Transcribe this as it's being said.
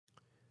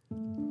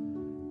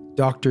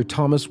Dr.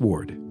 Thomas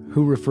Ward,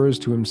 who refers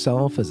to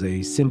himself as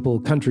a simple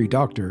country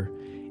doctor,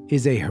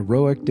 is a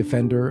heroic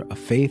defender of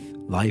faith,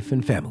 life,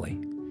 and family.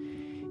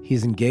 He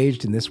is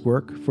engaged in this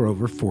work for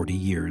over 40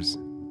 years.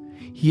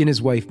 He and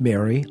his wife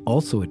Mary,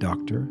 also a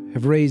doctor,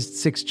 have raised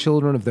 6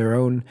 children of their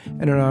own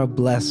and are now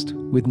blessed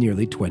with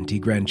nearly 20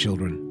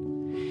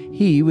 grandchildren.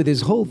 He, with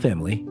his whole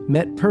family,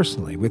 met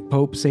personally with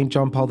Pope St.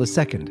 John Paul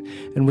II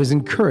and was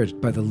encouraged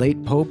by the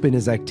late Pope in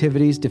his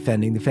activities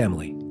defending the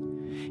family.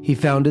 He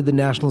founded the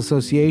National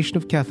Association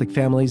of Catholic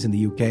Families in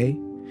the UK.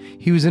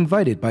 He was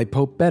invited by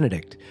Pope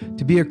Benedict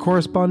to be a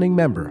corresponding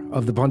member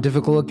of the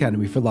Pontifical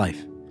Academy for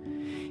Life.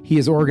 He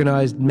has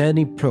organized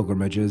many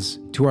pilgrimages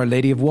to Our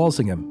Lady of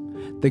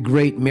Walsingham, the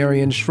great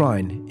Marian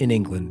shrine in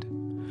England.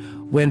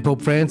 When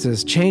Pope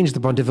Francis changed the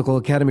Pontifical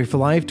Academy for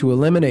Life to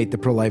eliminate the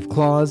pro-life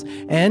clause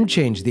and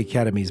change the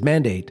Academy's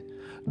mandate,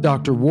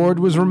 Dr. Ward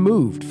was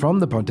removed from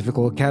the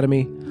Pontifical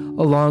Academy,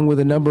 along with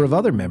a number of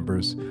other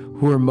members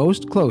who were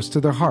most close to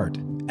the heart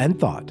and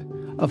thought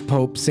of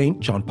Pope St.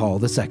 John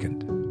Paul II.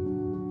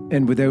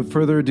 And without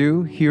further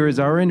ado, here is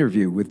our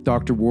interview with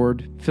Dr.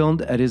 Ward,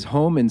 filmed at his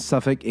home in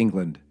Suffolk,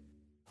 England.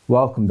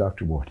 Welcome,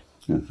 Dr. Ward.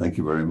 Thank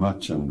you very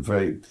much, and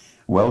very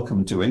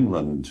welcome to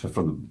England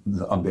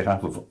on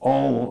behalf of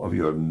all of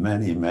your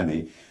many,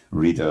 many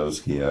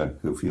readers here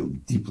who feel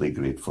deeply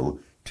grateful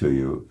to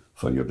you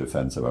for your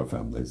defense of our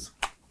families.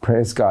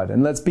 Praise God.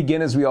 And let's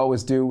begin, as we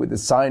always do, with the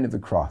sign of the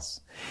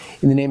cross.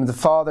 In the name of the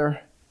Father,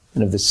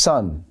 and of the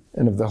Son,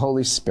 and of the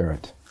Holy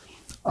Spirit.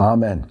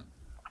 Amen.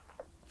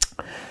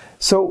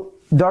 So,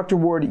 Dr.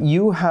 Ward,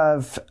 you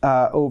have,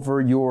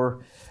 over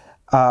your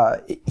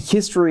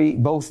history,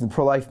 both in the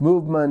pro-life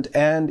movement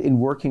and in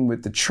working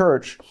with the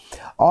church,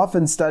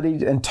 often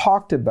studied and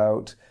talked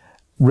about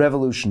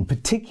revolution,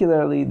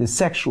 particularly the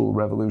sexual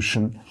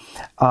revolution.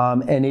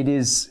 And it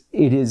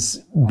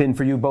has been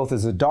for you both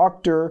as a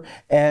doctor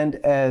and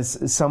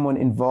as someone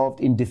involved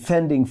in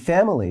defending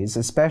families,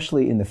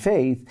 especially in the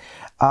faith,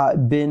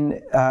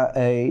 been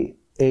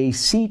a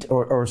seat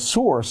or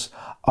source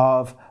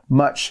of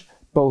much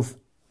both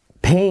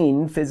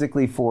pain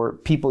physically for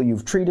people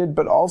you've treated,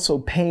 but also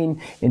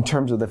pain in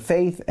terms of the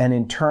faith and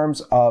in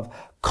terms of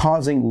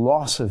causing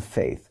loss of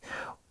faith.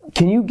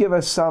 Can you give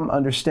us some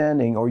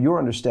understanding, or your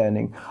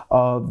understanding,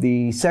 of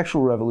the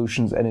sexual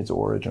revolutions and its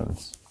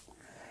origins?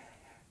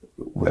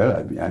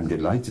 Well, I'm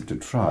delighted to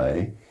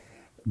try,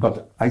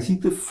 but I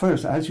think the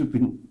first, as you've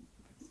been,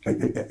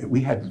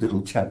 we had a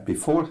little chat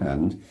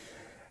beforehand,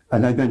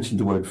 and I mentioned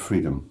the word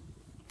freedom.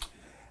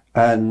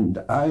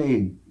 And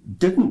I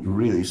didn't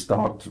really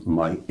start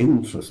my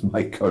interest,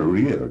 my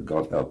career,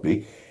 God help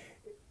me,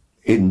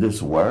 in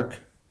this work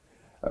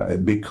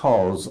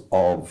because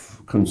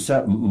of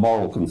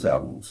moral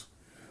concerns,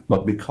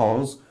 but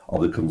because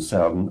of the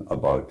concern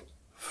about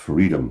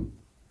freedom,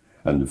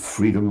 and the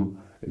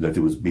freedom that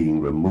it was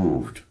being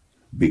removed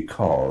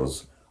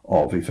because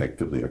of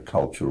effectively a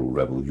cultural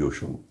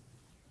revolution.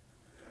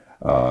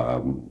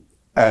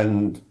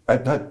 And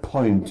at that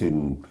point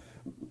in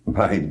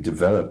my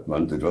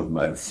development, it was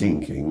my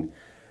thinking,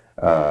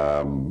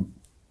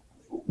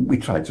 we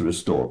tried to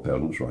restore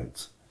parents'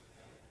 rights.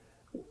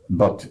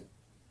 But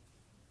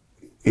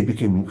it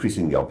became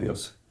increasingly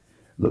obvious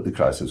that the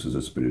crisis was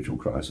a spiritual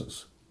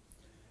crisis.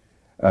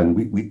 And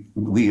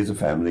we as a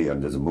family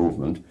and as a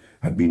movement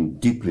had been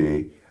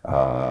deeply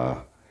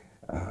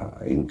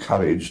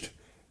encouraged,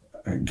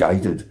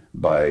 guided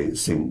by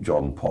St.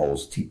 John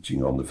Paul's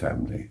teaching on the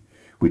family,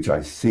 which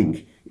I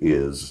think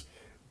is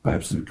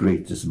perhaps the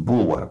greatest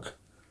bulwark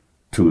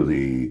to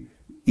the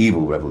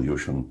evil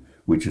revolution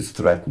which is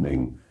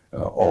threatening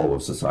all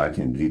of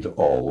society, indeed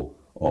all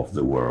of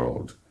the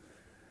world.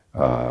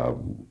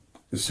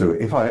 So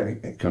if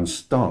I can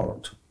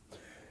start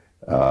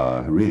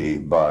really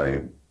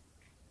by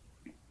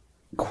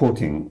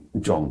quoting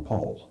John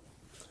Paul,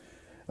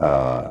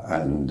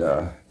 and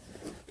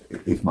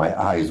if my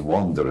eyes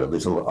wander a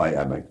little, I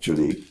am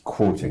actually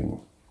quoting.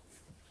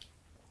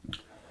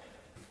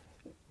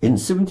 In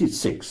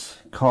 76,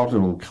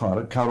 Cardinal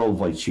Karol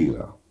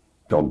Wojtyla,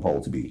 John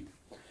Paul to be,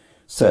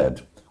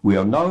 said, "We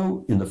are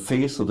now in the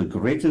face of the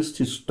greatest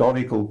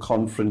historical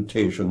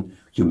confrontation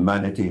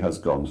humanity has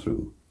gone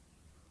through."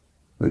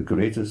 The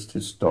greatest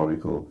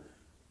historical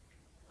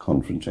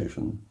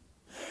confrontation.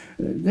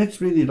 That's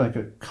really like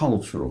a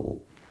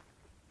cultural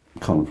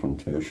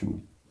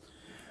confrontation.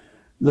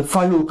 The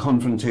final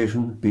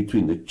confrontation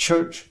between the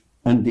church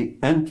and the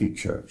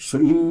anti-church. So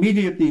he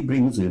immediately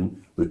brings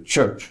in the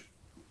church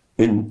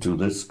into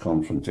this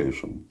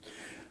confrontation.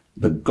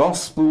 The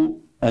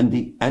gospel and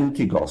the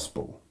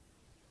anti-gospel.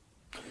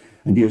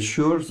 And he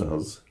assures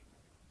us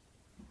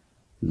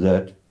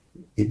that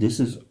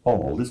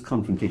this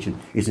confrontation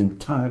is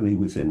entirely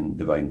within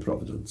divine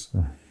providence.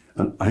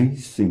 And I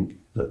think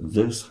that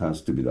this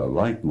has to be the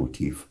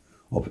leitmotif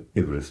of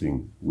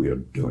everything we are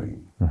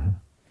doing.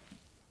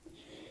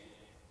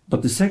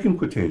 But the second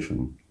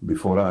quotation,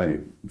 before I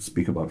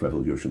speak about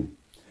revolution,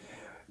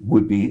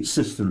 would be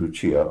Sister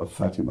Lucia of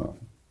Fatima.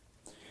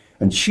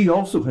 And she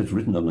also has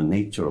written on the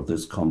nature of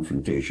this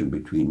confrontation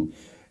between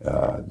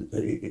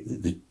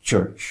the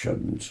church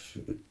and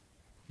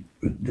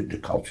the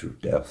culture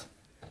of death.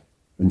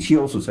 And she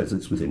also says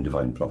it's within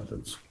divine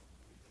providence.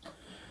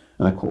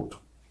 And I quote,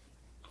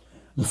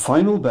 "The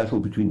final battle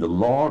between the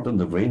Lord and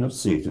the reign of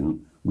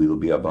Satan will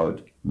be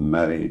about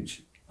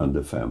marriage and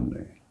the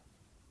family."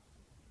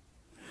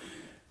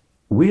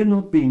 We're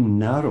not being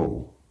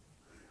narrow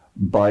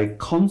by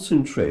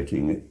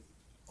concentrating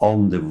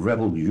on the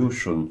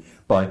revolution,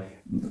 by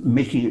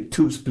making it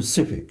too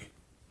specific.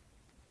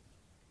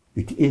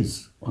 It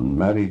is on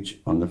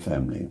marriage and the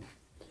family.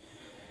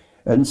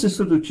 And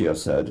Sister Lucia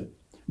said,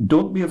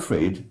 "Don't be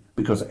afraid,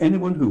 because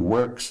anyone who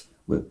works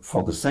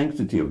for the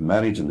sanctity of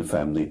marriage and the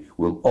family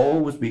will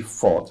always be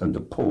fought and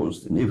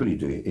opposed in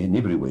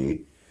every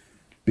way,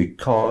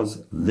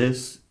 because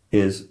this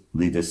is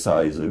the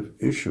decisive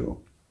issue."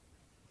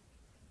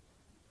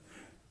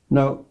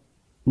 Now,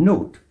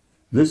 note,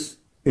 this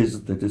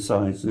is the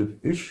decisive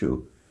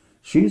issue.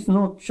 She's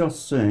not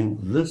just saying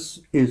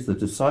this is the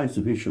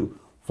decisive issue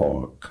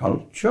for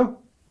culture.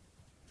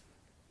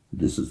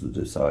 This is the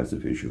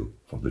decisive issue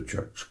for the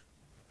church.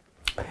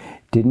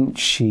 Didn't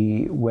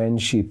she, when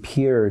she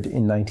appeared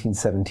in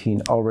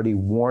 1917, already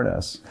warn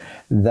us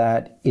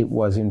that it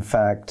was, in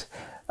fact,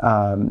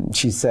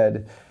 she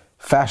said,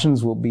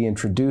 "Fashions will be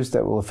introduced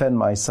that will offend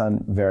my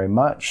son very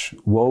much.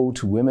 Woe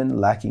to women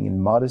lacking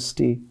in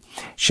modesty."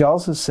 She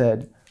also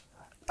said,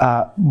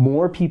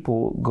 more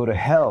people go to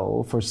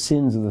hell for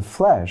sins of the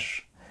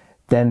flesh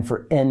than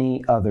for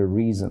any other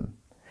reason.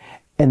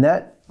 And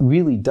that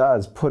really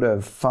does put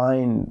a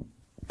fine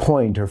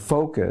point or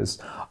focus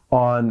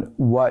on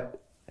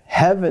what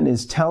heaven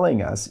is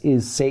telling us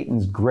is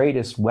Satan's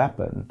greatest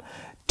weapon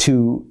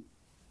to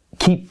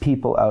keep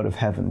people out of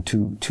heaven,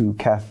 to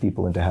cast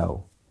people into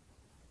hell.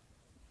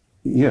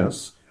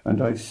 Yes,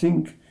 and I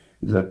think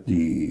that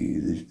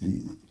the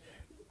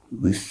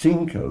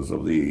thinkers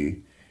of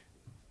the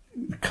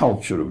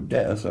culture of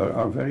death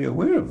are very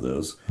aware of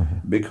this,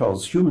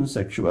 because human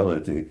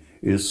sexuality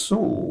is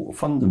so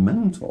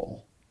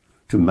fundamental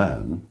to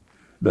man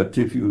that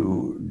if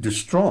you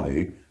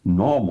destroy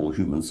normal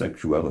human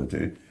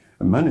sexuality,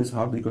 a man is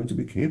hardly going to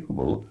be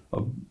capable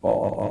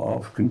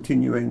of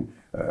continuing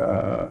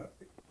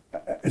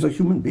as a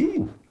human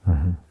being.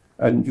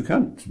 And you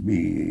can't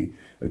be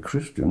a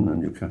Christian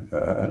and you can't,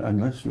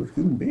 unless you're a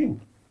human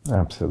being.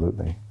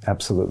 Absolutely,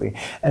 absolutely.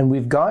 And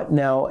we've got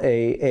now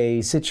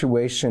a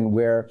situation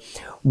where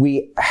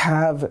we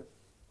have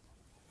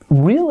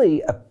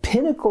really a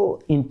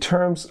pinnacle in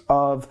terms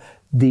of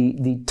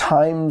the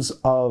times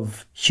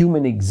of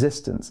human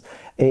existence,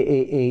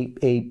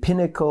 a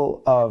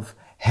pinnacle of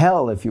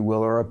hell, if you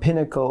will, or a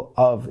pinnacle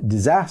of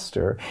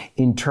disaster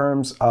in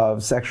terms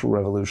of sexual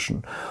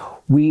revolution.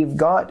 We've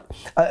got,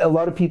 a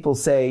lot of people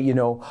say,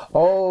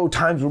 oh,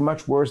 times were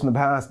much worse in the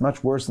past,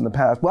 much worse in the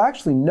past. Well,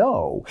 actually,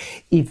 no.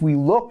 If we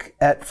look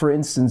at, for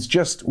instance,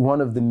 just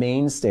one of the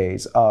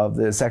mainstays of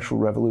the sexual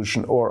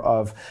revolution or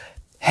of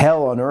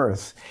hell on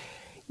earth,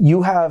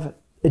 you have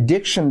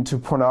addiction to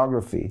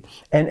pornography.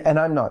 And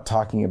I'm not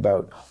talking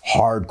about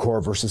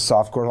hardcore versus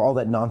softcore, all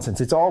that nonsense.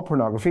 It's all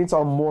pornography. It's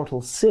all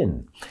mortal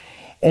sin.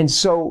 And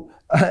so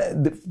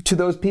to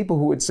those people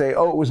who would say,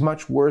 oh, it was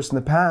much worse in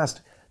the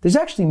past, there's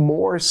actually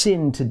more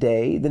sin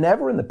today than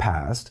ever in the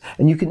past.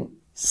 And you can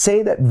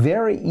say that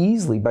very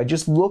easily by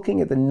just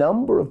looking at the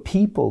number of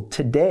people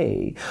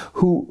today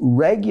who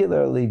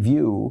regularly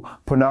view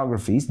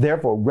pornography,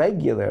 therefore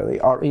regularly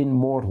are in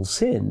mortal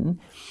sin.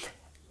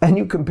 And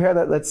you compare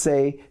that, let's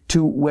say,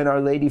 to when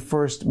Our Lady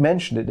first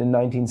mentioned it in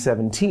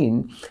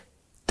 1917,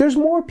 there's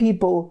more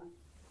people,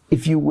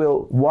 if you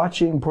will,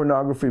 watching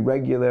pornography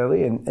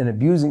regularly and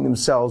abusing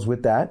themselves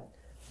with that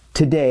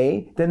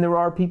today than there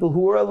are people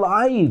who are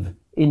alive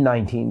in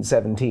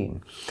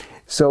 1917.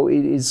 So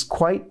it is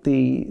quite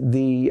the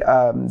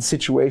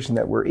situation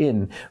that we're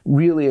in,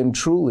 really and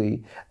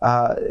truly,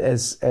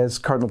 as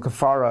Cardinal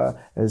Caffarra,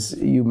 as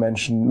you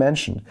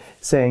mentioned,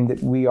 saying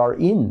that we are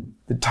in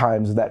the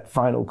times of that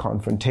final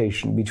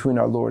confrontation between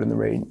our Lord and the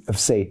reign of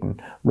Satan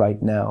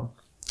right now.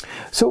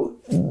 So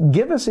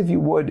give us, if you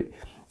would,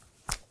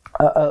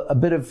 a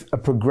bit of a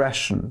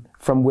progression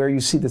from where you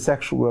see the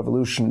sexual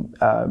revolution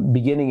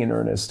beginning in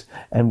earnest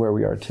and where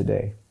we are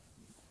today.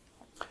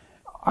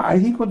 I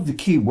think one of the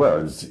key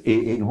words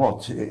in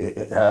what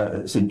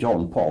St.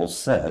 John Paul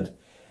said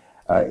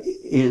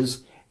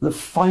is the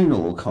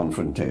final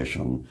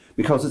confrontation,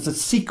 because it's a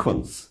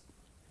sequence.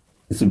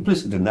 It's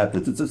implicit in that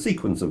it's a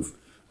sequence of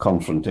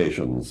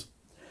confrontations.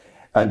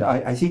 And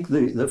I think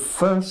the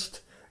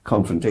first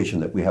confrontation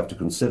that we have to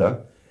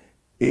consider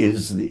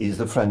is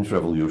the French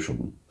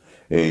Revolution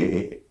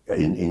in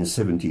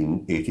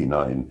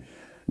 1789.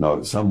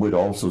 Now, some would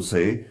also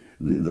say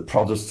the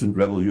Protestant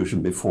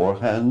Revolution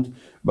beforehand,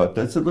 but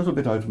that's a little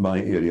bit out of my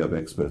area of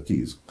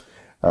expertise.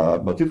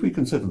 But if we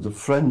consider the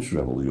French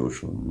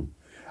Revolution,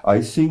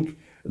 I think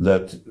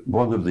that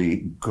one of the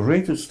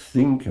greatest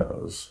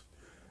thinkers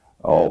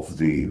of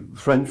the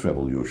French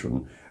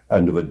Revolution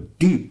and of a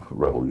deep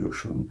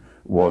revolution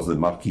was the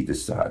Marquis de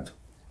Sade.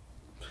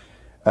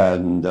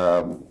 And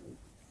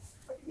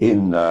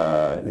in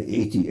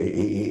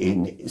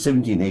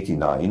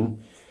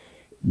 1789,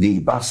 the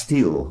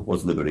Bastille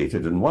was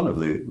liberated, and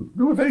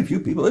there were very few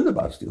people in the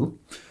Bastille,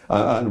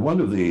 and one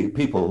of the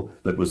people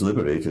that was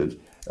liberated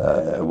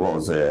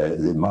was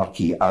the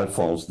Marquis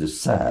Alphonse de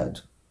Sade.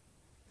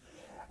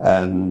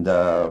 And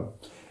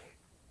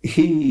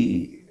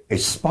he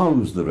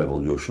espoused the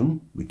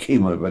revolution,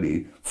 became a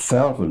very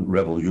fervent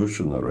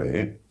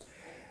revolutionary.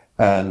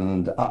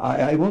 And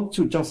I want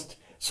to, just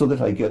so that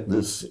I get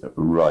this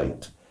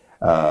right,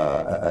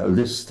 a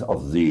list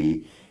of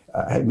I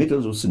made a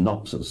little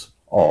synopsis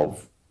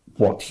of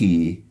what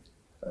he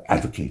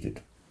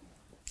advocated.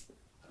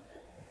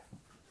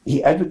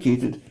 He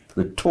advocated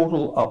the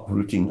total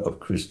uprooting of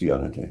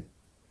Christianity.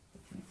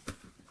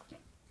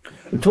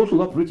 The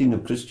total uprooting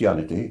of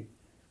Christianity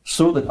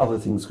so that other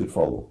things could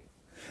follow.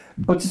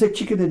 But it's a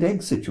chicken and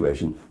egg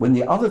situation. When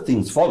the other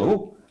things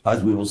follow,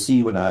 as we will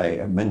see when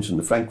I mention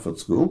the Frankfurt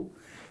School,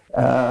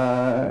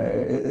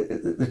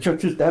 the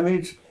church is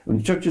damaged. When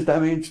the church is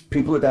damaged,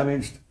 people are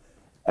damaged.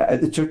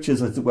 The church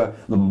is, as it were,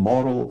 the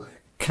moral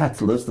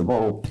catalyst, the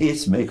moral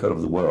pacemaker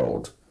of the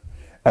world.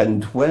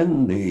 And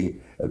when the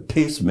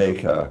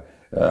pacemaker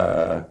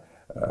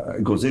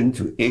goes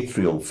into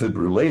atrial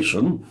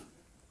fibrillation,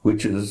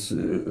 which is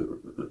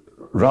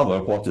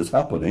rather what is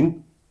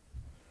happening,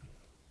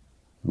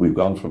 we've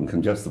gone from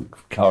congestive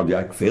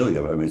cardiac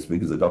failure, if I may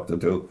speak as a doctor,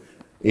 to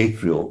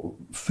atrial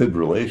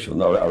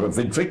fibrillation, or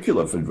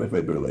ventricular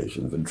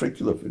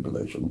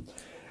fibrillation,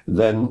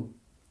 then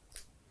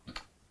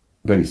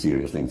very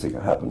serious things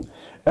can happen.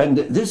 And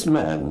this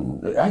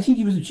man, I think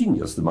he was a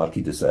genius, the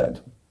Marquis de Sade.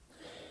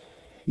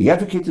 He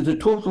advocated a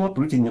total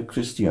uprooting of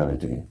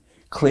Christianity,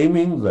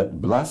 claiming that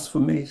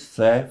blasphemy,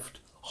 theft,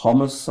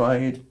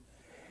 homicide,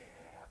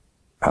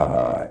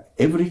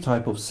 every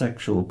type of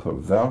sexual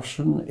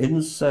perversion,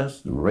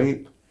 incest,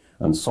 rape,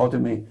 and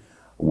sodomy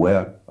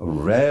were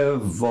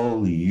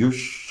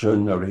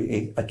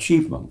revolutionary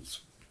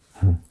achievements.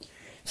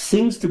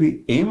 Things to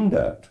be aimed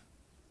at.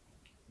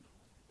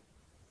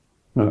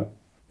 Now,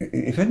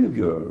 if any of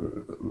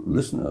your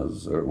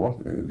listeners or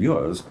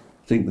viewers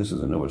think this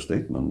is an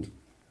overstatement,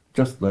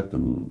 just let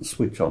them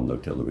switch on their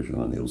television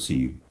and they'll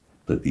see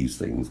that these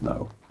things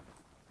now,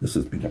 this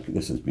has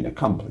been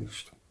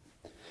accomplished.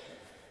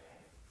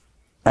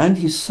 And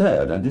he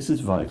said, and this is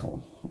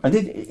vital, and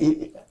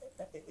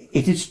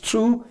it is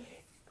true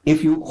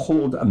if you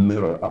hold a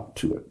mirror up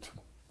to it,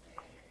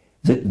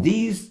 that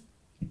these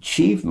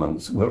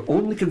achievements were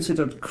only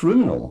considered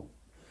criminal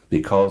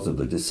because of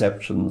the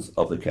deceptions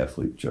of the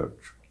Catholic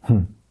Church.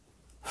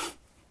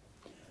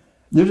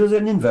 There is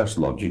an inverse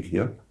logic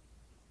here.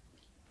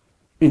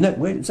 In that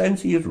way, in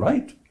sense, he is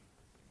right.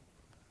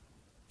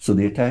 So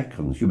the attack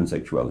on human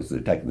sexuality is the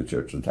attack on the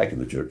Church. The attack on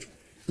the Church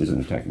is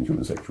an attack on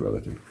human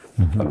sexuality.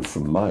 And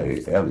from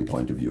my early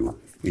point of view,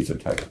 it's an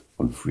attack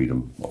on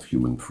freedom, of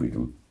human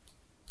freedom.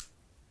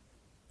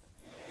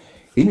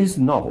 In his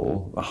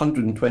novel,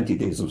 120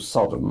 Days of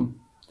Sodom,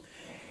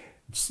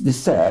 De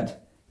Sade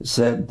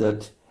said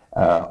that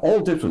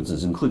all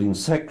differences, including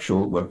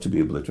sexual, were to be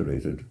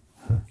obliterated.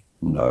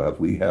 Now, have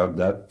we heard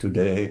that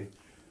today?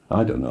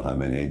 I don't know how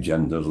many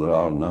genders there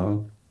are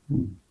now.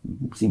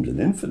 It seems an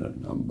infinite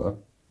number.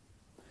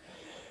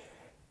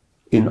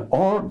 In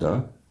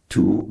order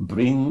to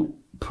bring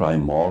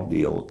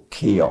primordial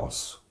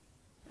chaos.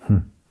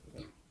 And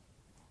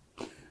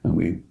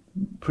we're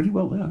pretty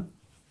well there.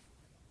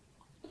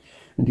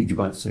 Indeed, you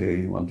might say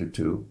he wanted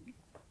to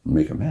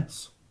make a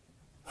mess.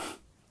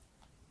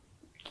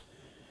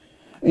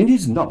 In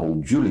his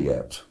novel,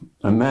 Juliet,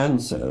 a man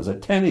says,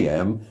 at 10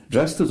 a.m.,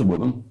 dressed as a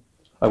woman,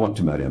 I want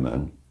to marry a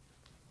man.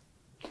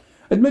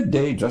 At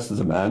midday, dressed as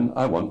a man,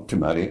 I want to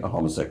marry a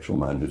homosexual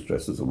man who's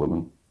dressed as a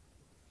woman.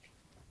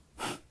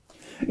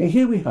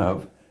 Here we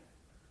have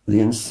the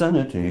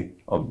insanity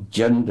of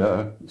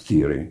gender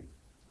theory.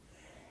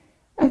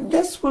 And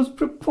this was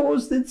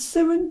proposed in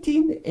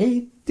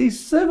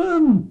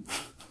 1787.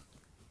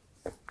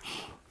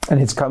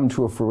 And it's come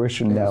to a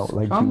fruition now,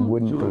 like you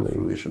wouldn't believe.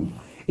 Fruition.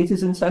 It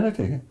is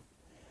insanity.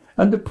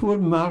 And the poor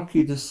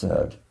Marquis de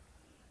Sade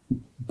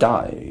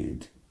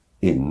died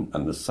in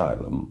an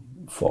asylum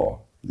for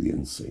the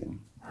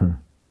insane.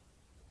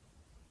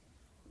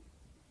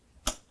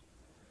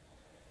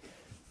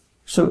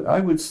 So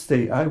I would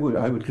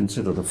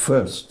consider the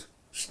first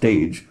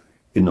stage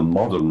in the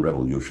modern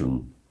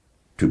revolution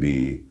to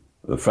be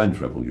the French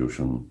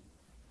Revolution,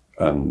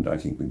 and I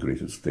think the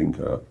greatest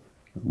thinker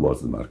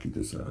was the Marquis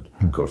de Sade.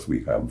 Of course,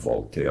 we have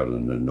Voltaire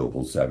and the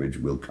Noble Savage.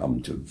 We'll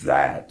come to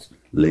that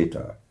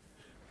later.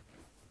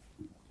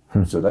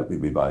 So that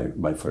would be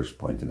my first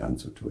point in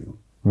answer to you.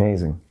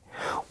 Amazing.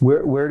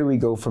 Where do we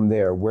go from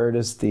there? Where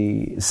does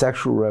the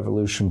sexual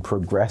revolution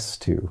progress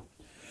to?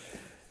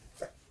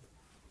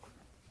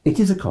 It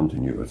is a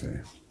continuity.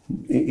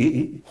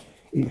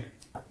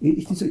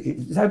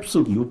 It's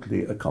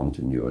absolutely a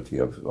continuity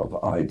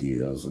of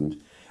ideas,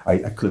 and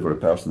a cleverer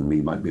person than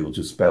me might be able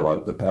to spell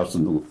out the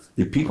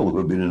people who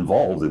have been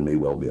involved in may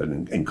well be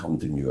in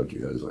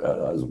continuity as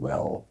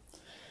well.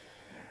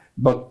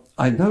 But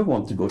I now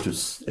want to go to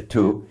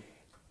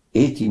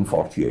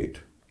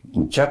 1848,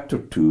 in Chapter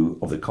 2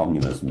 of the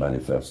Communist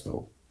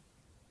Manifesto,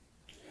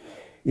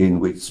 in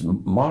which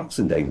Marx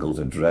and Engels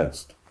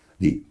addressed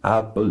the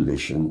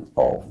abolition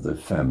of the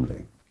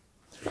family.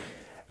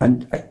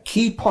 And a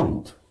key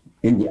point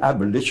in the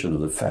abolition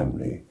of the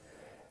family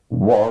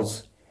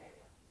was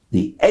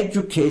the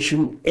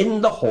education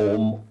in the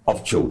home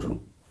of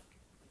children.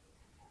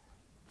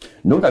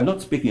 Note, I'm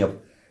not speaking of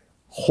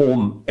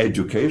home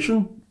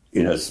education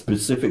in a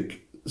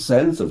specific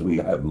sense, as we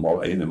have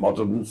more in a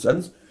modern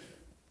sense,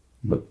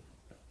 but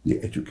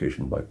the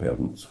education by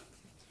parents.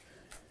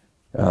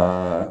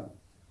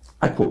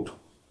 I quote,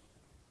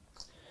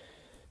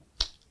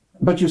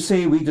 "But you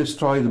say we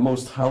destroy the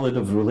most hallowed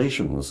of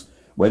relations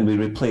when we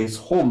replace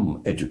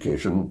home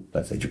education,"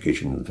 that's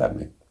education in the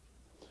family,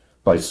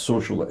 "by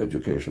social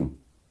education.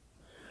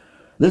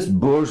 This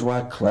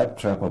bourgeois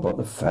claptrap about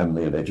the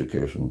family and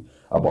education,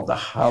 about the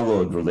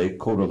hallowed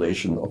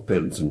correlation of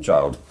parents and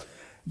child,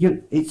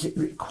 it's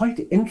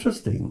quite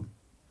interesting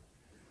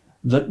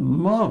that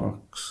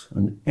Marx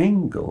and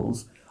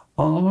Engels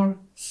are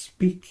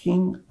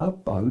speaking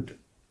about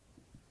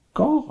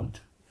God,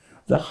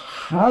 the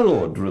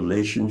hallowed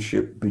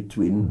relationship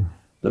between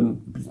the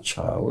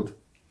child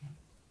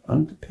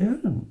and the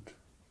parent.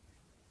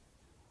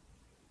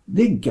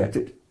 They get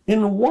it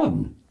in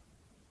one.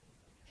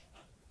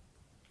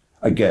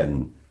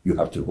 Again, you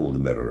have to hold the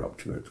mirror up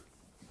to it.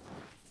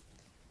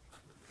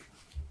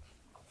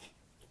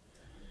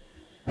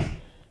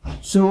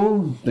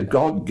 So the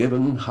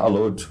God-given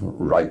hallowed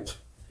right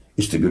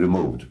is to be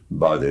removed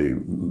by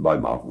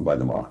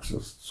the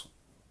Marxists.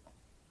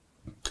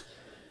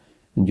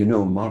 And you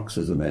know,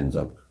 Marxism ends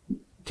up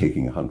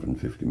taking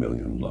 150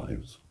 million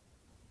lives.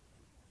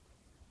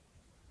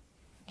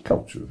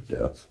 Culture of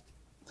death.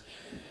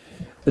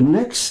 The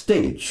next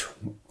stage,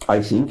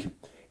 I think,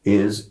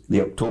 is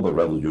the October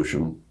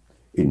Revolution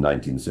in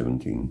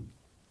 1917,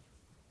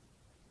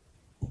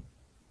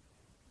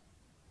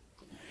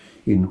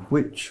 in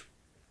which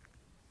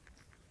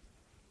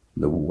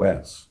the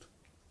West,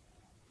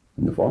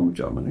 in the form of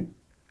Germany,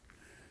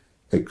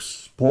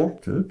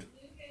 exported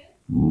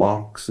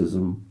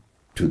Marxism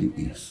to the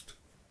East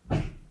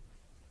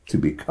to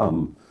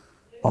become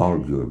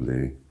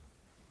arguably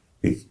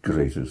its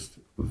greatest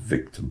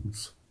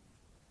victims.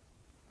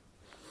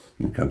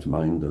 You come to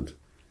mind that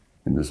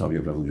in the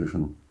Soviet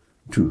Revolution,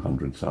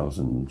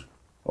 200,000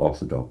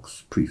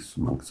 Orthodox priests,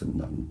 monks and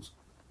nuns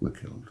were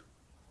killed.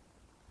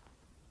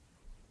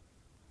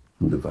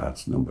 And the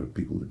vast number of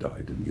people that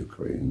died in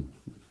Ukraine.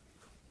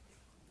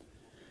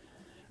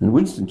 And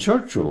Winston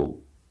Churchill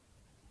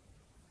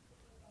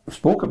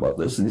spoke about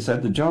this, and he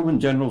said the German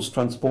generals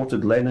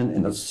transported Lenin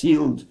in a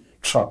sealed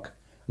truck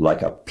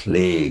like a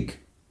plague.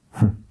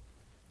 And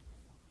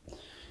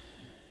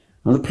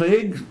the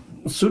plague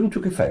soon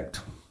took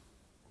effect.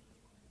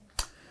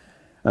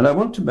 And I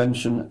want to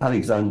mention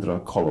Alexandra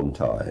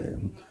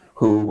Kollontai,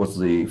 who was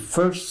the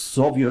first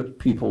Soviet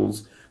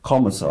People's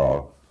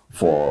Commissar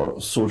for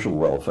Social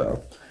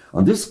Welfare.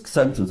 And this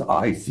sentence,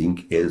 I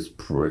think, is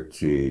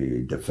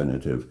pretty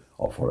definitive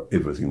of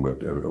everything we're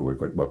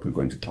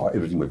going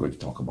to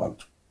talk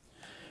about.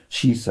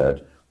 She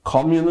said,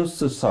 "Communist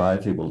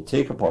society will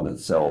take upon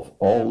itself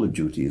all the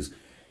duties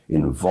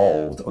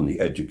involved on the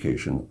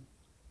education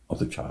of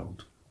the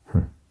child."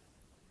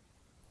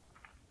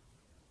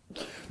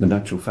 The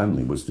natural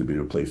family was to be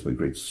replaced by a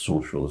great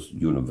socialist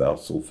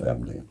universal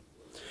family.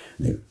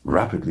 They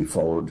rapidly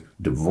followed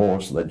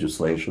divorce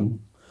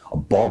legislation,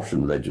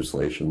 abortion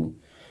legislation,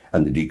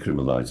 and the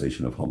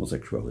decriminalization of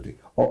homosexuality,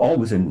 all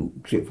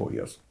within 3 or 4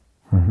 years.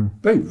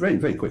 Very, very,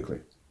 very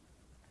quickly.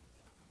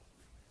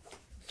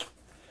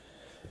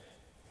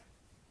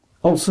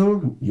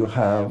 Also, you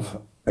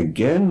have,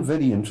 again,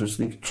 very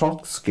interesting,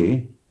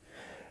 Trotsky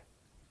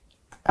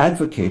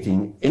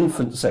advocating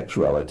infant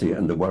sexuality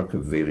and the work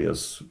of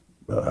various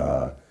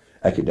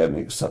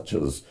academics such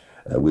as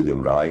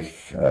William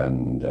Reich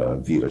and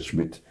Vera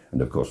Schmidt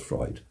and, of course,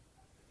 Freud.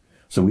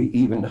 So we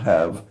even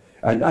have,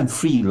 and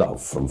free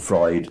love from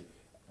Freud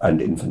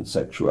and infant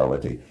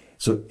sexuality.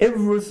 So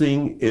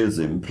everything is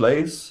in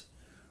place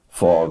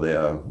for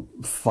their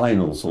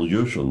final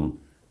solution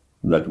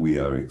that we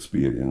are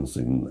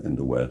experiencing in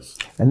the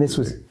West. And this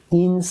was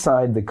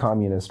inside the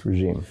communist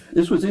regime?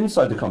 This was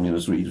inside the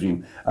communist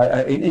regime,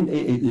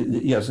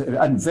 yes,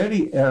 and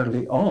very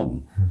early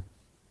on.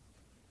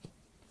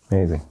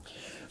 Amazing.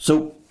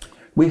 So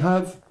we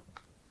have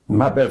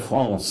Ma Belle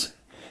France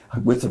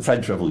with the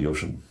French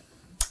Revolution.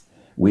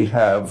 We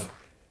have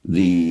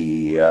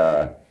the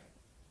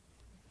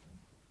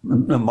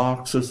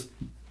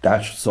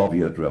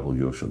Marxist-Soviet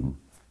Revolution.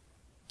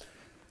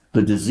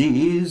 The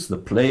disease, the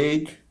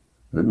plague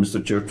that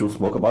Mr. Churchill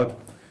spoke about,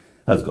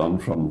 has gone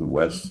from the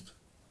West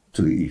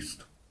to the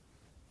East.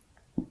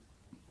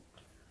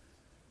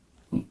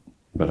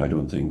 But I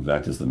don't think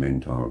that is the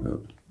main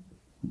target.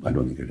 I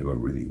don't think it ever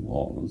really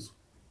was.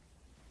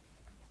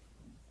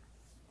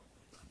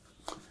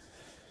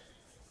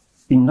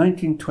 In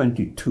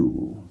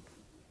 1922,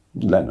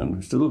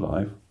 Lenin, still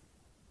alive,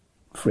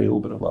 frail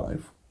but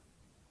alive,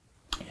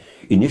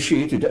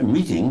 initiated a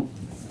meeting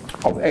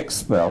of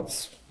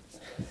experts,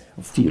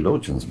 of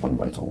theologians, one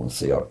might almost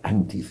say, or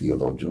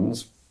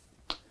anti-theologians,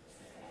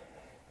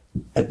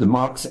 at the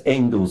Marx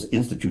Engels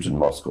Institute in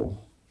Moscow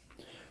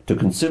to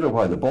consider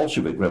why the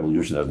Bolshevik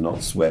Revolution had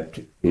not swept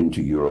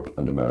into Europe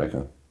and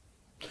America.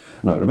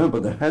 Now remember,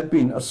 there had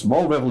been a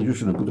small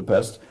revolution in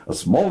Budapest, a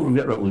small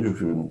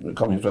revolution, a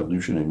communist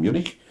revolution in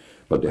Munich,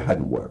 but they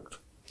hadn't worked.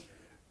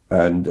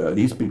 And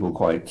these people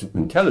quite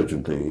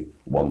intelligently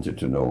wanted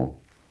to know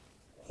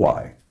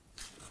why.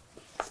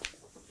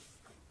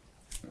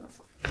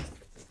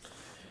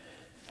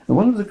 And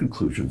one of the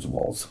conclusions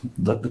was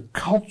that the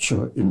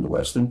culture in the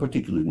West, and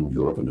particularly in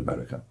Europe and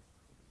America,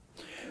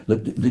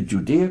 that the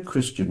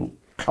Judeo-Christian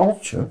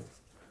culture,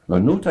 now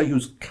note I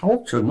use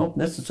culture, not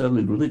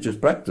necessarily religious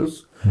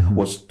practice,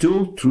 was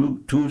still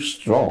too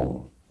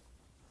strong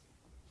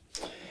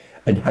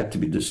and had to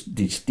be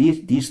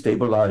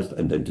destabilized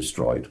and then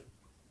destroyed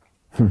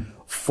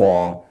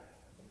for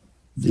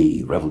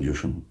the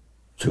revolution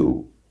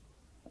to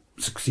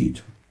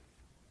succeed.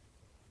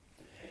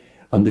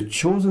 And the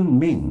chosen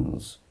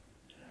means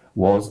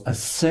was a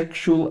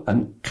sexual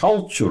and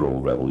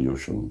cultural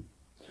revolution,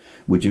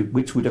 which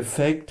would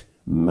affect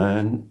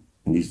man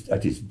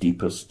at his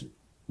deepest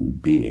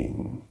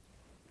being.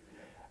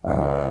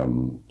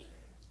 Now,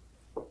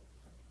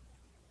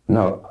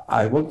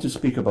 I want to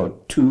speak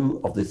about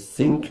two of the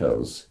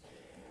thinkers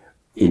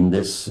in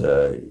this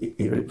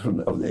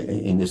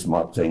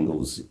Marx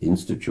Engels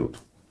Institute.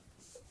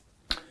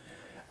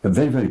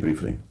 Very, very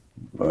briefly.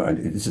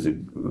 This is a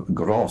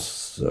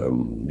gross.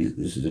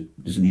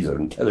 These are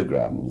in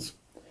telegrams.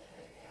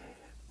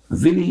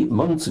 Willy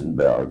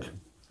Munzenberg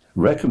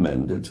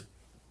recommended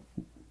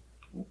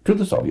to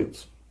the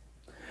Soviets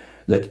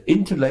that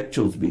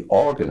intellectuals be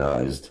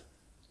organized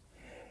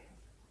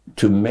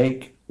to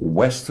make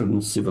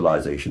Western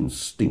civilization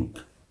stink.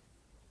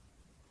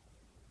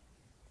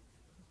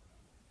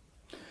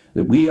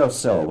 That we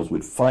ourselves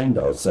would find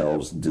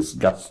ourselves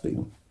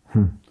disgusting.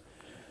 And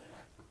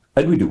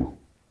we do.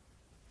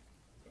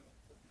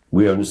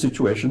 We are in a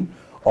situation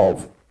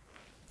of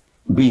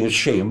being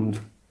ashamed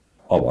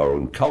of our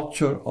own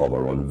culture, of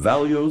our own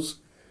values,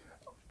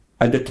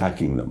 and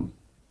attacking them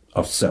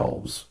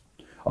ourselves,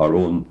 our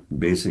own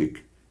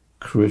basic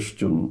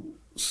Christian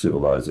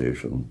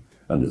civilization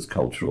and its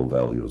cultural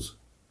values.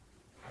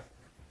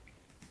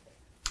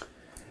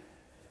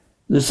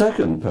 The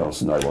second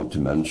person I want to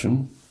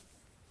mention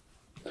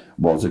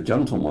was a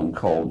gentleman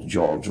called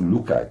George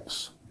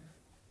Lukács.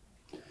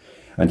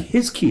 And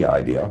his key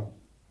idea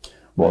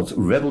was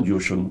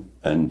revolution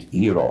and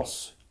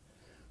eros,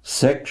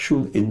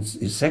 sexual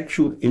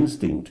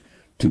instinct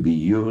to be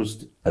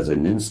used as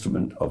an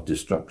instrument of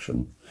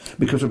destruction.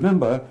 Because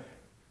remember,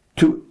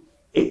 to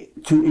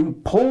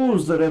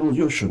impose the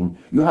revolution,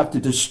 you have to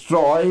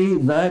destroy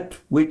that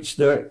which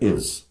there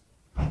is.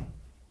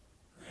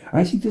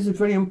 I think this is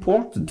very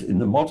important in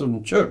the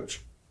modern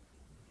church.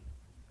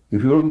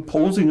 If you're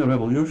imposing a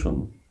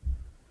revolution,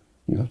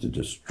 you have to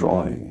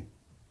destroy,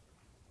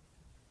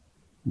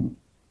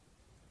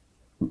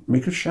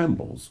 make a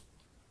shambles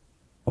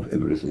of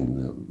everything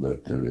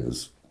that there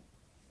is.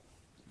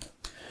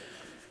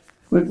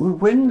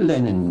 When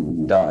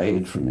Lenin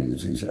died from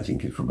I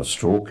think from a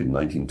stroke in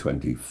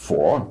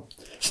 1924,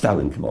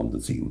 Stalin came on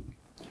the scene.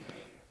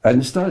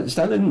 And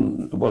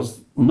Stalin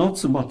was not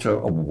so much a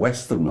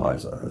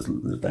westernizer as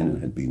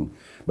Lenin had been,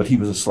 but he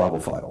was a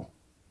Slavophile.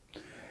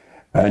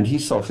 And he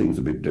saw things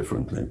a bit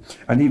differently.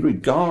 And he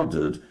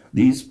regarded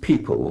these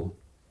people,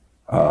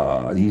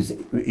 these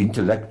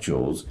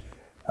intellectuals,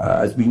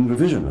 as being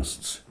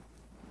revisionists.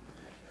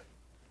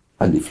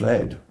 And they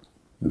fled,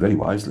 very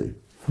wisely.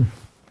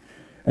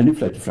 And he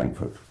fled to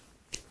Frankfurt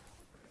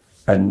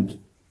and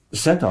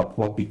set up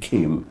what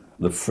became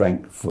the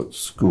Frankfurt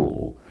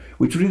School,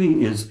 which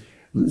really is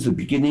the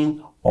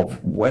beginning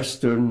of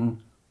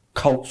Western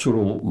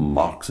cultural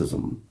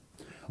Marxism,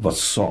 of a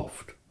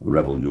soft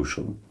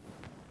revolution.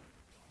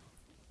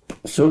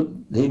 So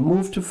they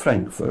moved to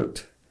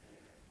Frankfurt.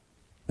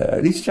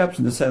 These chaps,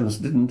 in a sense,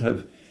 didn't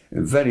have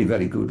very,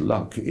 very good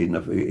luck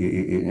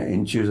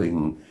in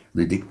choosing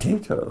the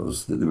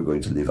dictators that they were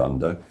going to live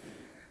under,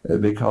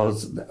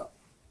 because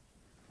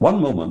one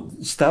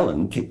moment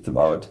Stalin kicked them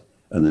out,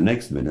 and the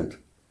next minute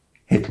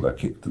Hitler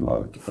kicked them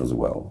out as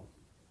well.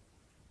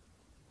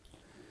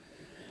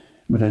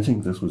 But I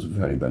think this was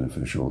very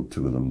beneficial to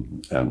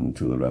them and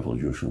to the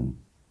revolution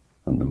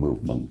and the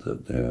movement,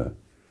 that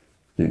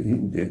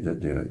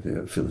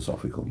their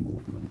philosophical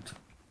movement.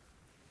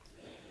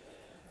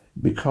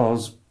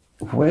 Because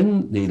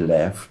when they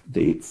left,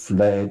 they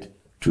fled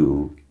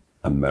to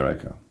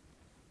America.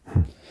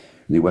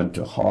 They went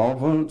to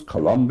Harvard,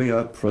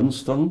 Columbia,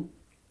 Princeton,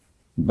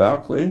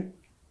 Berkeley,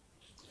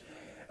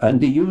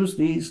 and they used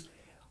these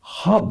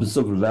hubs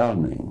of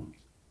learning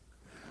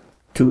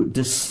to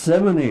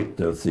disseminate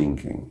their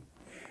thinking,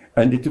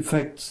 and it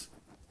affects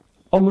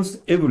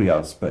almost every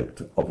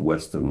aspect of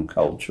Western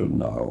culture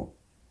now.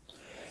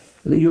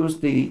 They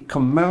used the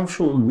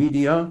commercial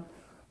media,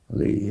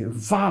 the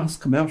vast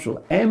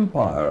commercial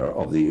empire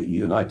of the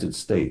United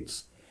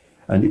States,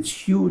 and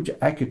its huge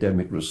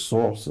academic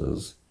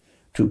resources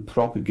to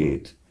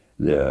propagate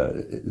their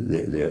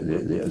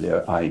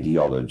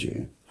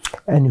ideology.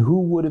 And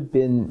who would have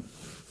been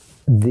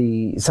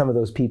some of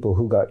those people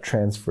who got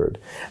transferred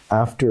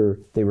after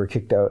they were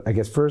kicked out, I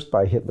guess first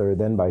by Hitler,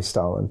 then by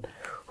Stalin?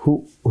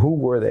 Who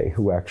were they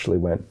who actually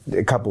went?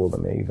 A couple of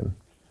them even.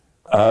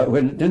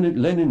 When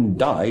Lenin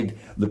died,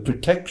 the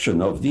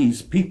protection of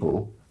these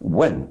people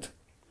went.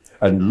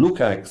 And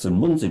Lukács and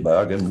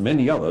Münzenberg and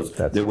many others,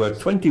 there were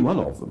 21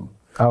 of them,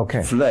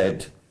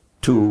 fled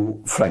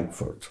to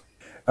Frankfurt.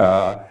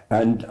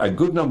 And a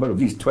good number of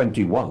these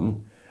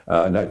 21,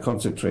 and I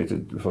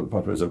concentrated for the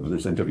purpose of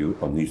this interview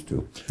on these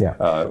two,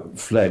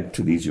 fled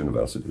to these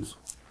universities.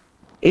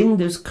 In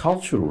this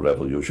cultural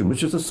revolution,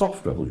 which is a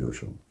soft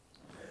revolution,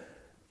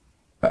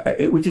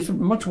 which is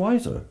much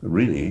wiser,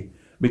 really,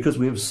 because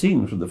we have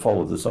seen from the fall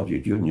of the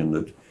Soviet Union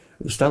that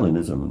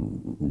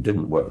Stalinism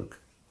didn't work.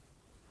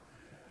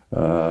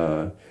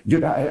 I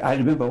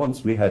remember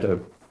once we had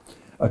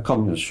a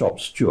communist shop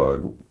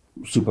steward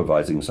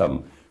supervising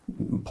some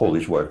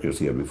Polish workers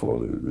here before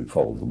the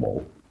fall of the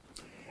wall.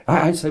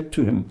 I said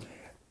to him,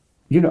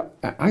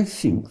 I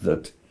think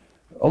that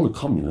all the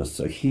communists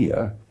are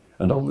here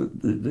and all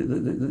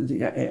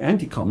the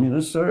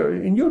anti-communists are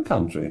in your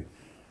country.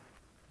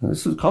 And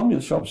this is a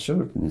communist shop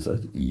steward. And he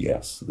said,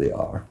 yes, they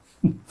are.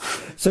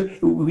 So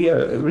we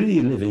are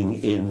really living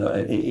in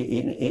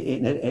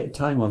a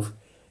time of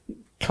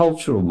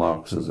cultural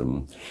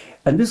Marxism.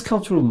 And this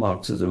cultural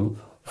Marxism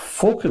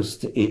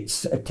focused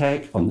its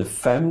attack on the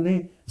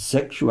family,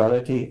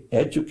 sexuality,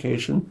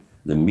 education,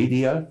 the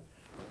media,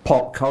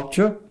 pop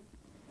culture.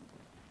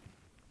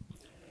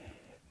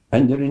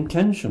 And their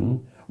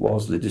intention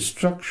was the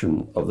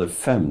destruction of the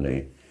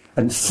family,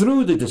 and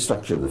through the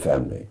destruction of the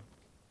family,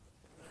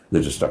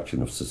 the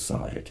destruction of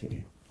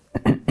society.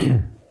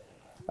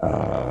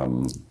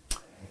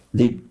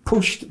 They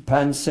pushed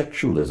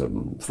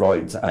pansexualism,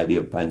 Freud's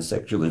idea of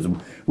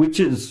pansexualism, which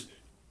is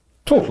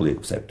totally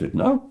accepted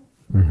now.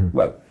 Mm-hmm.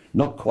 Well,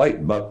 not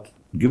quite, but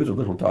give it a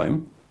little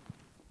time.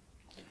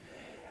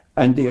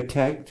 And they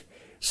attacked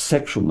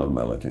sexual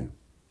normality.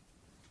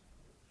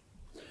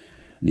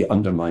 They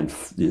undermined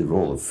the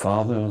role of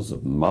fathers,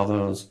 of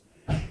mothers,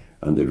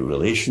 and the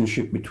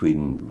relationship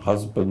between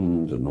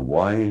husband and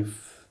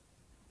wife.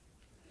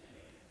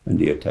 And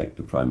they attacked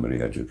the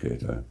primary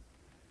educator.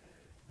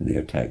 And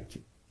they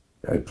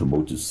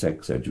promoted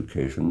sex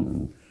education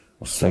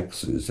and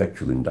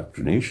sexual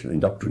indoctrination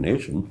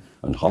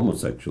and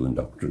homosexual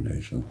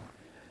indoctrination,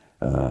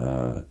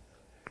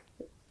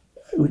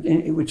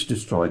 which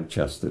destroyed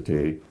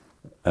chastity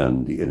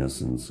and the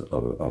innocence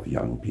of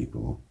young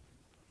people.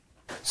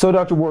 So,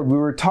 Dr. Ward, we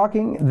were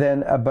talking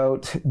then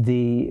about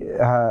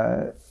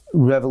the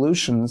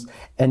revolutions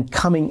and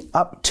coming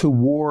up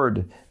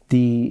toward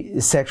the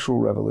sexual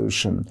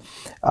revolution,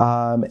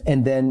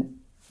 and then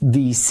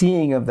the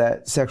seeing of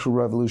that sexual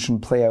revolution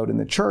play out in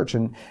the church,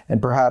 and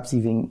perhaps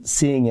even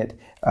seeing it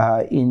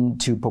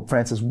into Pope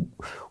Francis.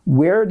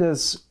 Where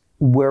does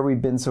where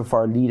we've been so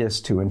far lead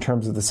us to in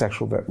terms of the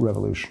sexual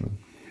revolution?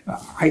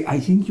 I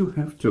think you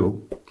have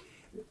to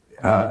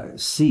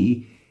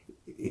see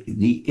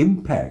the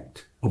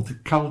impact of the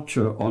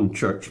culture on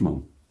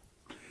churchmen.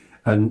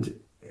 And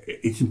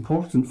it's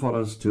important for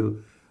us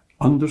to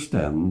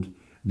understand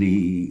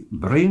the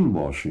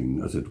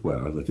brainwashing, as it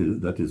were,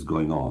 that is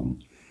going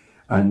on.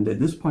 And at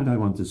this point I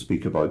want to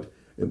speak about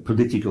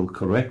political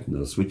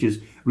correctness, which is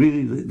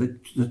really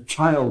the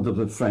child of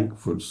the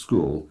Frankfurt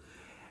School.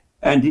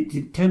 And it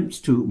attempts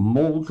to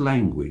mold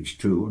language,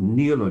 to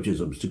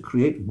neologisms, to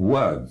create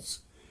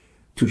words,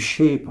 to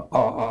shape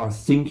our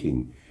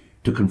thinking,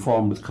 to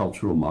conform with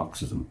cultural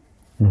Marxism.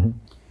 Mm-hmm.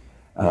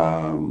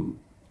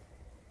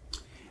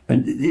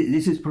 And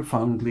this is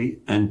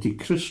profoundly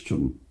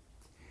anti-Christian.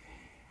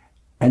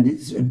 And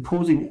it's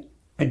imposing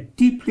a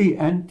deeply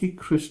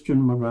anti-Christian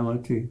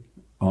morality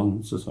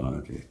on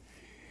society.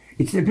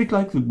 It's a bit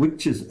like the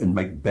witches in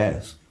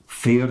Macbeth.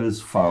 Fair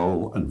is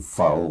foul and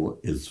foul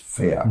is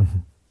fair. Mm-hmm.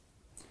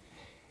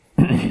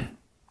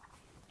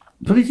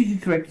 Politically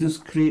correctness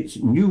creates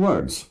new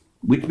words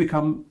which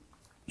become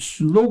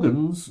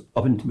slogans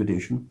of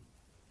intimidation.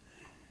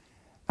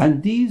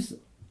 And these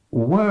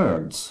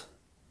words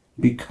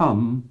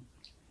become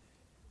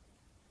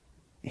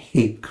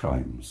hate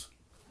crimes.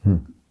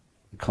 The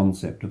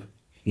concept of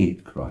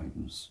hate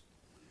crimes.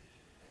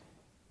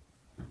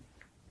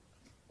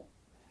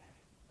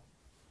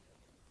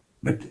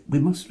 But we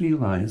must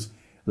realize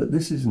that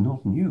this is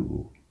not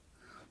new,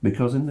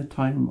 because in the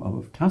time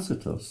of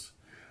Tacitus,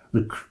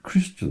 the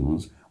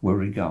Christians were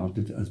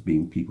regarded as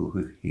being people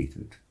who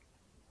hated.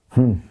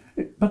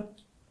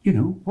 But,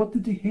 what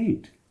did they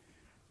hate?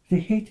 They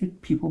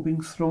hated people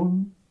being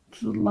thrown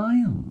to the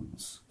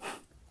lions.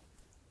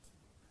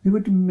 They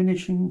were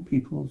diminishing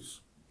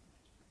people's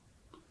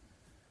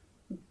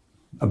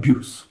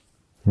abuse.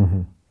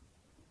 Mm-hmm.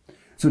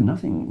 So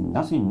nothing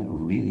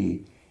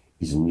really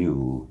is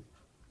new.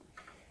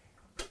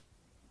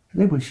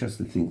 They wish us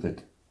to think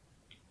that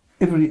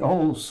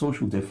all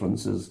social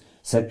differences,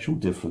 sexual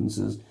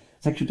differences,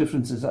 Sexual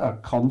differences are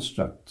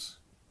constructs.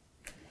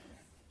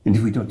 And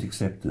if we don't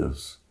accept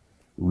this,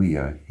 we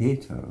are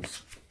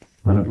haters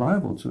and are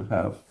liable to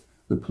have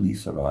the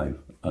police arrive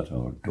at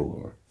our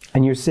door.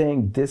 And you're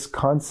saying this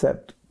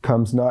concept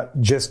comes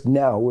not just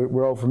now,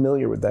 we're all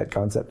familiar with that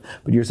concept,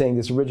 but you're saying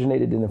this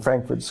originated in the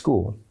Frankfurt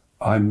School.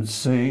 I'm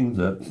saying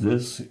that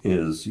this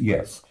is,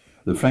 yes,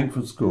 the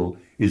Frankfurt School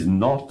is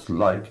not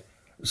like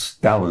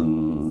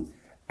Stalin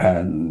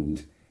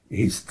and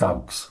his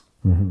thugs.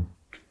 Mm-hmm.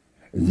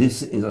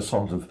 This is a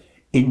sort of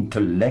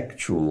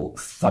intellectual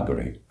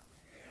thuggery,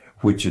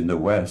 which in the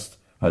West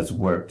has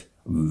worked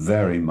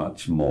very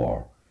much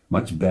more,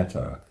 much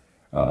better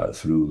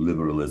through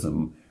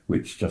liberalism,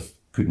 which just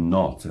could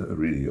not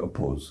really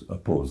oppose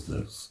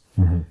this.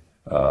 Mm-hmm.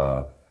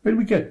 And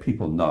we get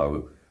people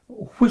now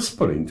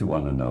whispering to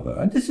one another,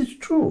 and this is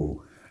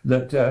true,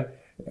 that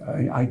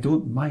I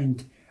don't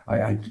mind,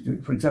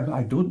 for example,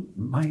 I don't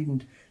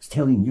mind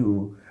telling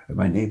you,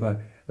 my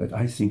neighbour, that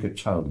I think a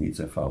child needs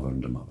a father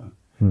and a mother.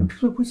 And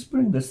people are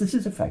whispering this. This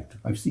is a fact.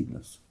 I've seen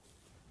this.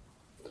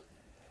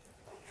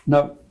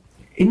 Now,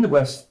 in the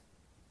West,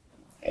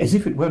 as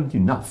if it weren't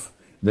enough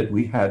that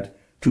we had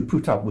to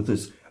put up with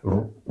this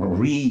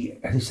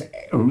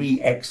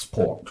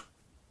re-export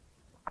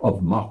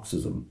of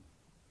Marxism,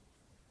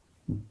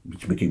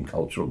 which became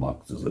cultural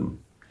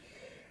Marxism,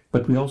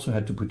 but we also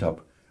had to put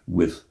up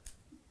with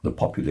the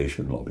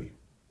population lobby.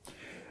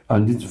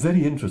 And it's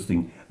very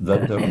interesting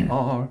that there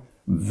are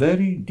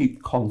very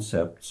deep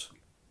concepts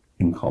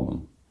in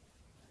common.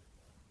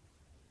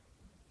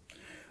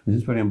 This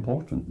is very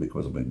important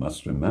because we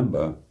must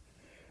remember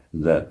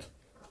that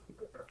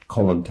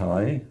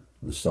Kollontai,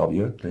 the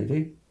Soviet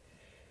lady,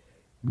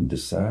 and de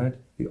Sade,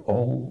 they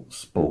all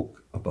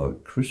spoke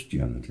about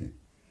Christianity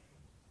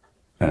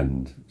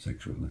and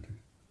sexuality.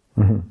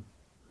 Mm-hmm.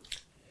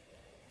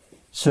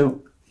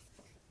 So,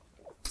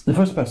 the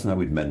first person I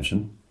would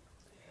mention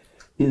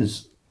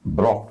is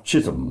Brock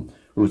Chisholm,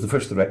 who was the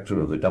first director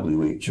of the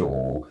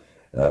WHO,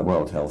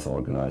 World Health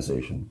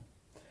Organization.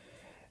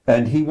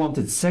 And he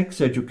wanted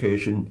sex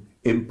education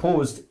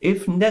imposed,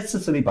 if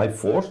necessary, by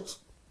force,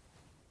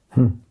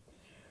 to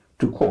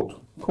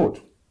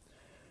quote,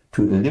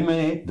 to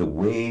eliminate the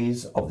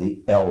ways of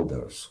the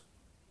elders.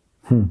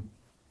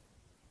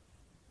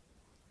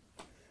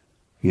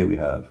 Here we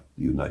have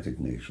the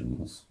United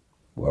Nations,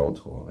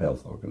 World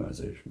Health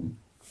Organization.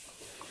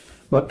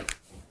 But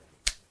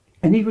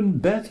an even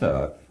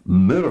better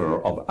mirror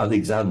of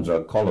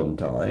Alexandra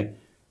Kollontai,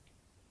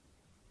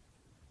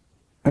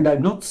 and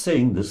I'm not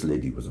saying this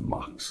lady was a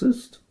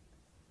Marxist,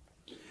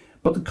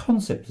 but the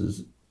concept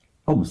is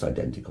almost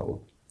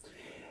identical.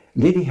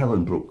 Lady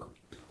Helen Brooke,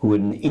 who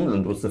in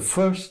England was the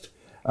first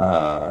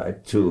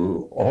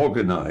to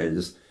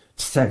organize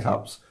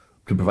setups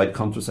to provide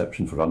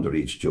contraception for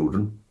underage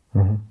children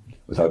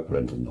without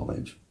parental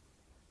knowledge.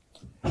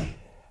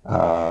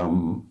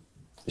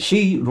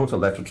 She wrote a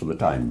letter to the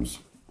Times.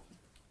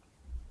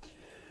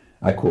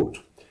 I quote,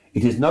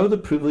 "It is now the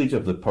privilege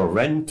of the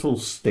parental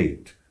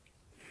state."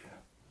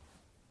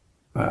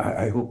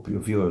 I hope your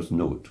viewers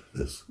note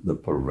this, the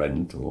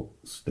parental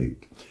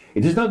state.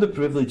 "It is now the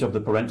privilege of the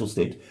parental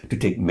state to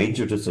take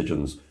major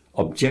decisions,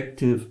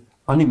 objective,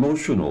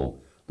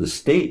 unemotional. The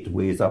state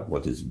weighs up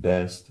what is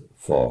best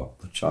for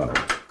the child."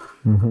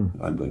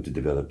 I'm going to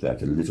develop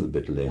that a little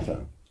bit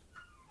later.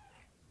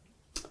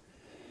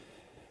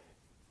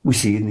 We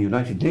see in the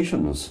United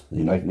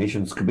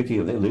Nations Committee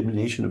on the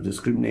Elimination of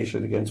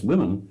Discrimination Against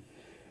Women,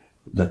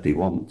 that they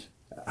want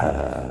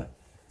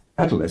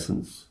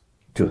adolescents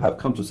to have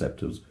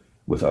contraceptives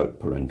without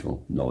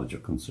parental knowledge or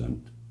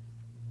consent.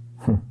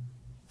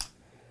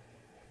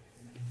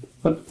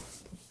 But,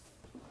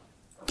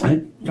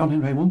 John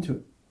Henry, I want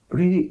to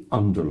really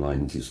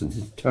underline this, and this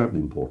is terribly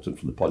important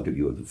from the point of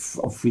view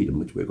of freedom,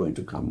 which we're going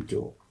to come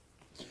to,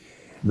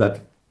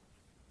 that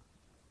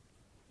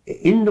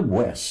in the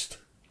West,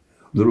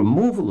 the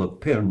removal of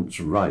parents'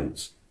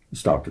 rights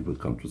started with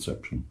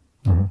contraception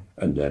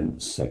and then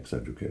sex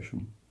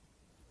education.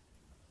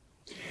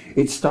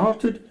 It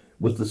started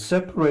with the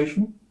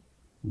separation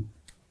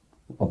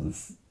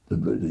of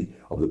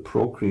the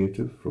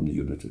procreative from the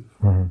unitive.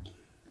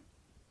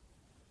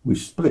 We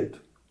split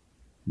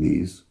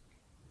these,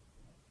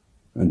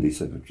 and they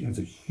said it has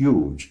a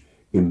huge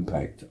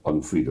impact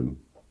on freedom,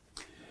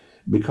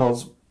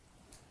 because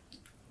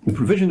the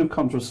provision of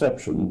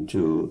contraception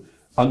to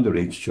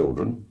underage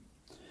children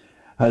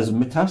has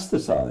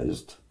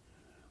metastasized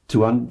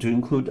to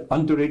include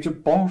underage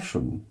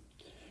abortion,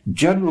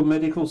 general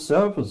medical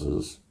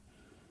services,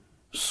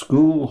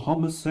 school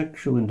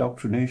homosexual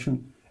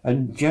indoctrination,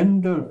 and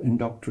gender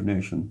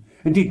indoctrination.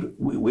 Indeed,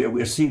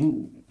 we're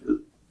seeing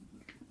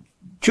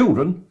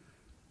children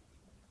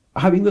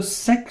having the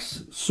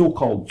sex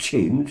so-called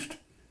changed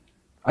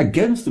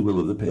against the will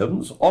of the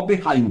parents or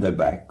behind their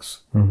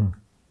backs. And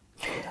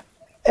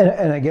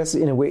I guess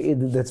in a way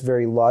that's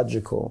very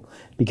logical,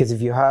 because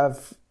if you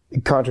have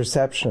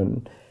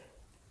contraception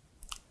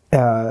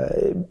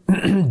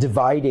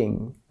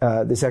dividing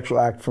the sexual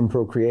act from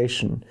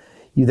procreation,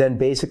 you then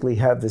basically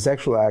have the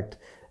sexual act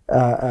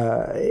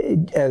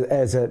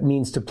as a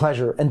means to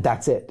pleasure, and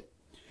that's it.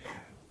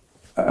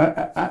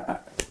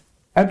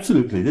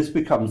 Absolutely, this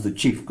becomes the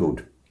chief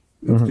good.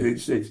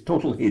 It's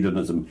total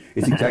hedonism.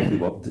 It's exactly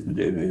what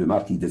the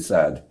Marquis de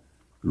Sade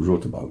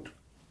wrote about.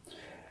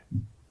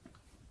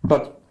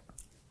 But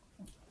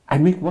I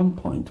make one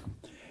point,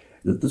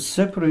 that the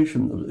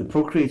separation of the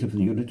procreative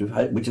and unitive,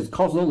 which has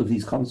caused all of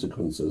these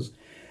consequences,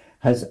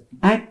 has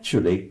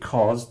actually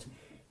caused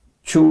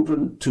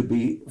children to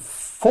be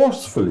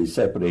forcefully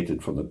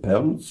separated from the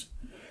parents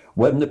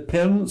when the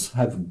parents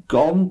have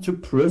gone to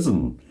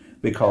prison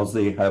because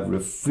they have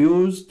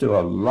refused to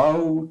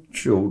allow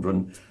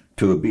children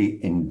to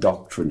be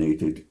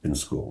indoctrinated in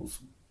schools.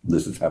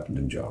 This has happened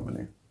in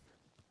Germany.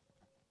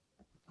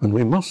 And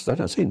we must,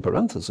 that I say in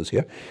parenthesis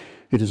here,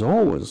 it has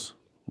always,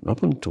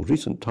 up until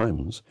recent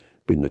times,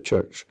 been the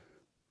church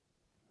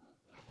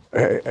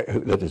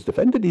that has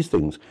defended these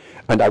things.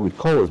 And I would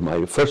call as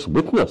my first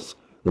witness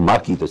the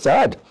Marquis de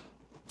Sade.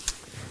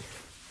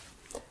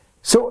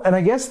 So, and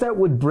I guess that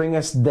would bring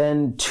us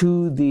then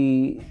to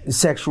the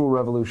sexual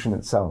revolution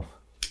itself.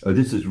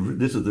 This is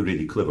the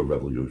really clever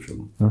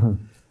revolution.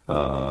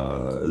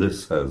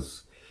 This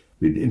has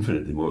been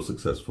infinitely more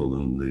successful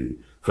than the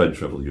French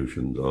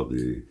Revolution or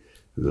the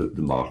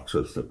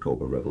Marxist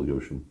October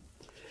Revolution.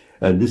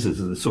 And this is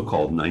the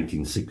so-called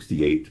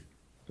 1968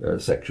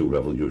 sexual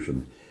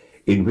revolution,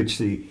 in which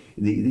the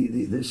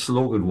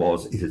slogan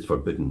was, "It is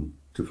forbidden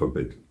to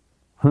forbid,"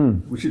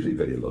 which is really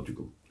very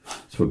illogical.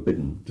 It's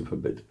forbidden to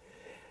forbid.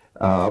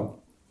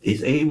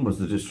 Its aim was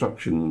the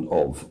destruction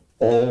of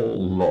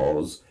all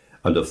laws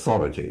and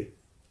authority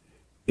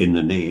in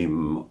the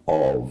name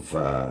of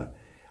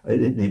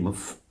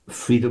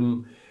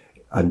freedom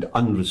and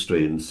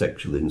unrestrained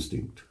sexual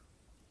instinct.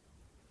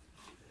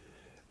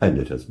 And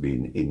it has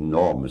been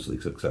enormously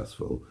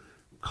successful.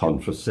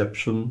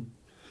 Contraception,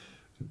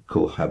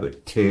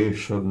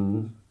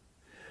 cohabitation,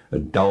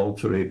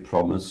 adultery,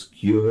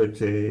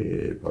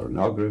 promiscuity,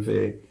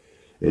 pornography,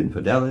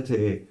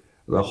 infidelity,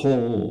 the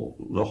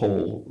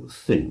whole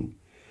thing.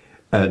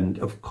 And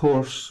of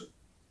course,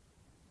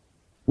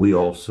 we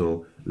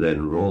also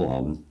then roll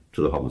on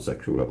to the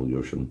homosexual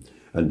revolution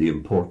and the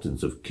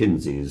importance of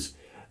Kinsey's,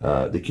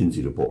 the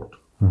Kinsey Report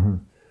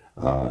in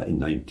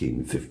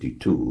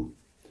 1952,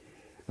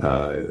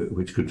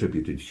 which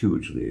contributed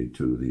hugely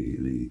to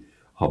the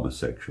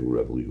homosexual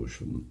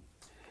revolution.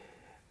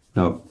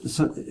 Now,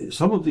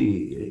 some of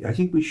I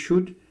think we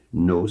should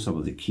know some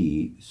of the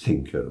key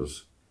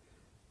thinkers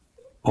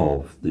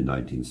of the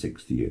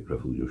 1968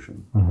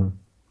 revolution.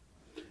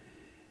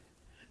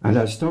 And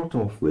I'll start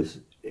off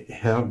with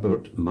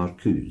Herbert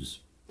Marcuse,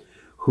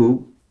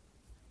 who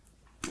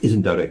is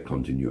in direct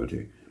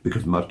continuity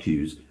because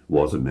Marcuse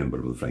was a member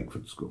of the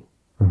Frankfurt School.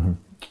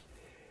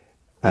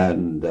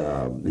 And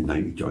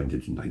he joined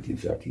it in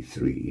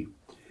 1933.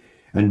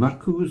 And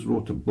Marcuse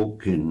wrote a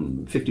book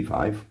in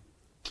 1955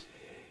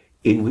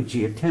 in which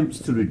he attempts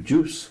to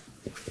reduce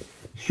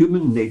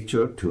human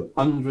nature to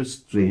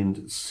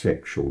unrestrained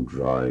sexual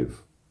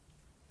drive.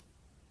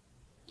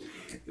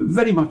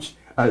 Very much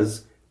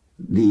as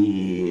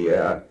the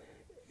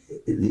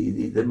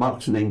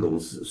Marx and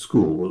Engels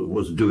school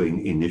was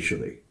doing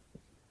initially,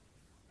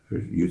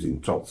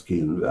 using Trotsky,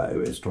 and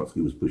as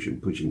Trotsky was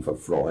pushing for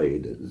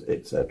Freud,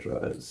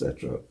 etc.,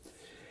 etc.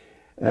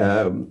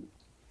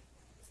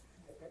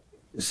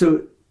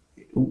 So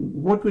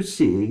what we're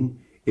seeing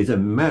is a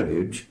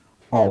marriage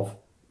of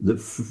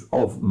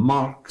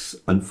Marx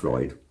and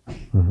Freud.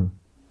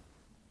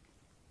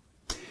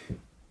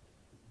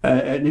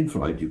 And in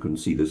Freud, you can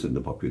see this in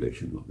the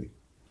population lobby.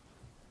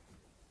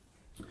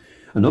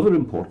 Another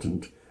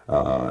important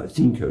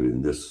thinker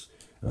in this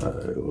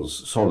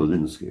was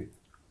Solzhenitsyn.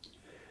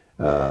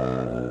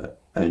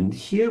 And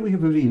here we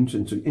have a very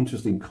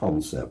interesting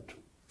concept,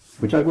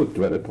 which I won't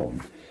dwell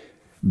upon.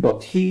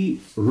 But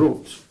he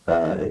wrote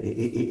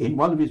in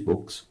one of his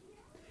books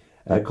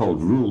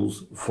called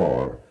Rules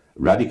for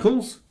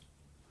Radicals.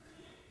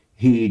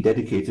 He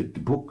dedicated the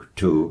book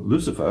to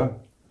Lucifer,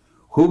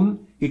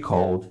 whom he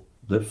called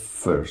the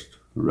first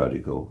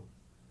radical.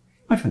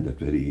 I find that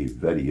very,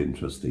 very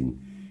interesting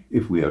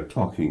if we are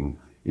talking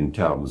in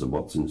terms of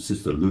what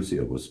Sister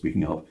Lucia was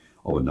speaking of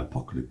an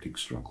apocalyptic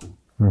struggle.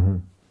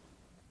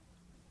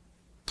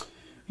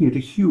 He had a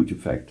huge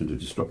effect and a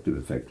destructive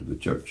effect of the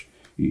church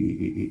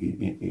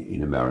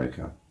in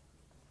America.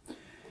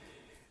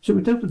 So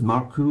we dealt with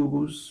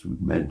Marcuse, we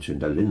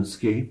mentioned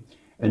Alinsky,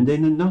 and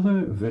then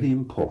another very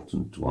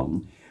important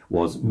one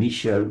was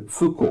Michel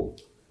Foucault,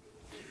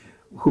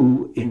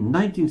 who in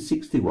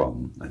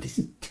 1961, and this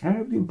is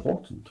terribly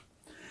important,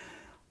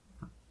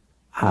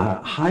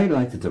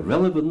 highlighted the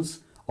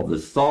relevance of the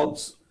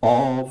thoughts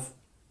of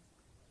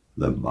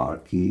the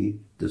Marquis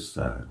de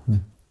Sade.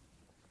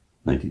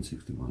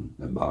 1961,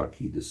 the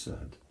Marquis de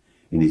Sade,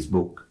 in his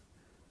book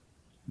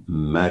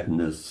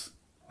Madness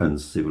and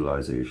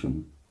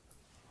Civilization.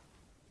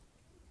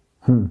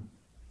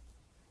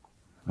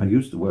 I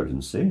used the word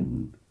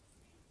insane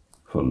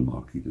for the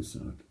Marquis de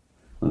Sade.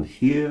 And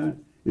here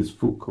is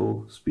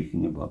Foucault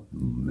speaking about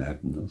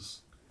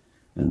madness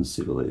and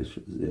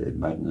civilization,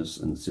 madness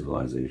and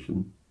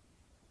civilization.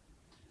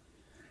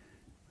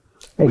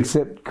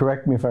 Except,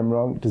 correct me if I'm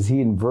wrong, does he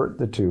invert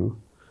the two?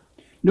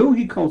 No,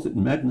 he calls it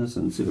Madness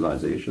and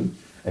Civilization,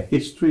 a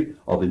history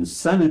of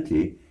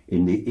insanity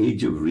in the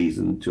age of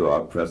reason to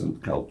our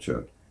present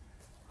culture.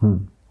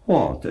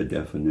 What a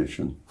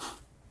definition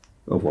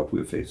of what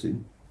we're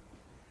facing.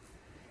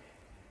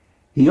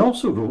 He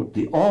also wrote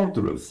The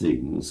Order of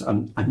Things,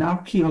 an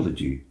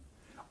archaeology.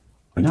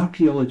 An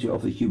archaeology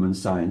of the human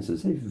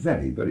sciences,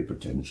 very, very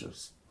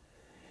pretentious,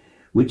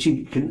 which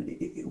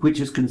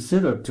is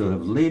considered to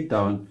have laid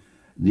down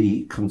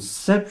the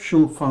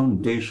conceptual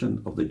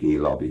foundation of the gay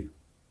lobby.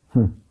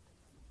 And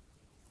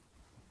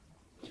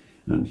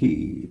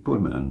he, poor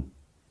man,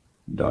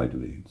 died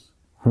of AIDS.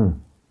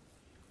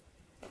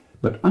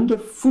 But under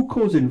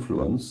Foucault's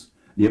influence,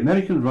 the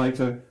American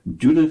writer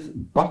Judith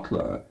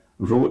Butler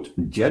wrote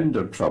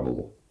Gender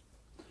Trouble,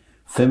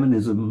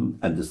 Feminism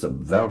and the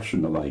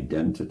Subversion of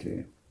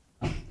Identity,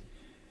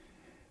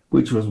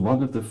 which was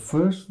one of the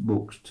first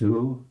books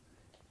to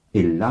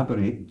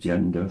elaborate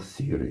gender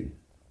theory,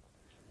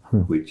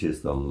 which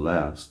is the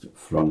last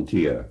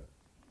frontier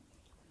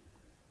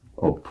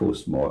of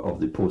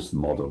the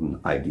postmodern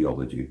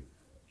ideology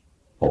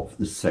of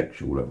the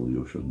sexual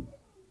revolution.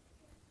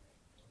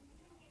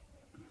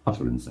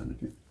 Utter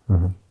insanity.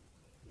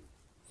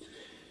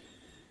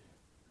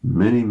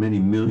 Many, many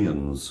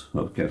millions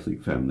of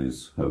Catholic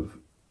families have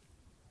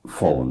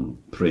fallen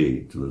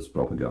prey to this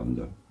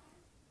propaganda.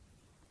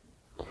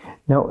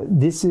 Now,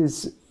 this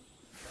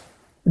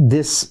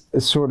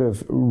sort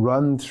of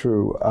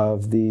run-through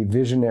of the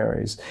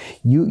visionaries.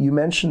 You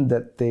mentioned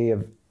that they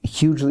have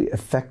hugely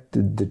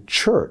affected the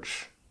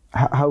church.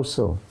 How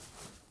so?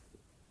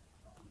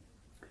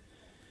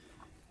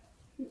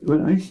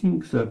 Well, I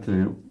think that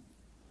the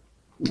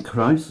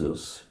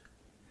crisis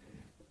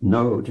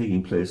now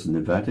taking place in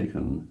the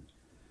Vatican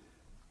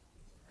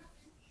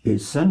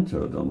is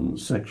centered on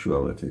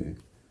sexuality,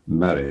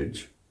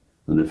 marriage,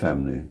 and the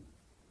family.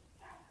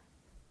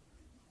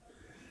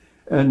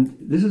 And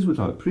this is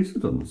without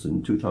precedence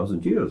in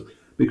 2,000 years,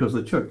 because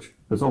the church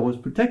has always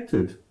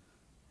protected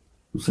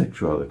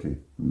sexuality,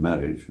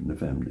 marriage, and the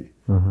family.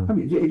 I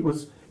mean, it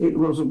was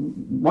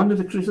one of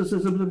the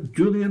criticisms of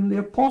Julian the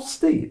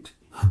Apostate,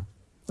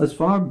 as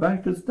far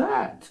back as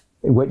that.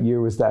 What year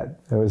was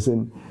that? That was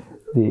in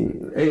the...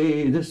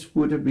 This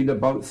would have been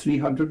about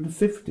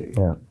 350.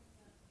 Yeah.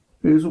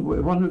 It was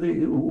one of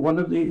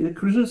the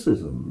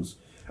criticisms,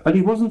 and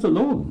he wasn't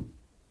alone.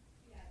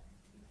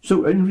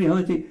 So in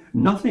reality,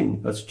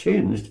 nothing has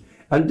changed,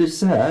 and the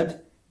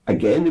sad,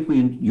 again, if we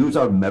use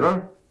our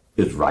mirror,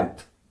 is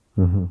right.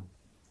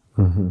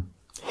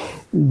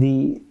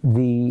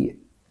 The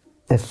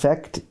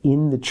effect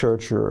in the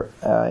church, or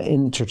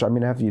I'm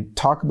going to have you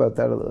talk about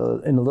that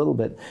in a little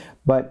bit,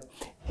 but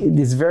it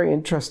is very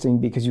interesting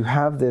because you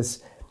have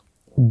this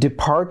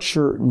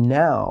departure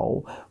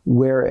now,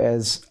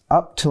 whereas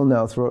up till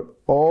now, throughout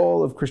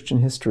all of Christian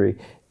history,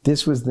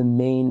 this was the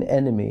main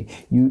enemy.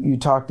 You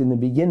talked in the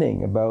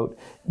beginning about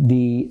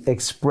the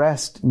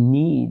expressed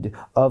need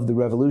of the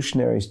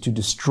revolutionaries to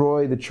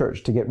destroy the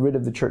church, to get rid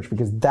of the church,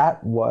 because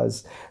that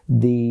was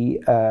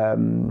the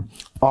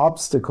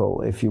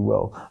obstacle, if you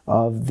will,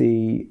 of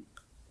the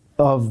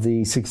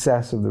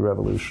success of the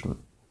revolution.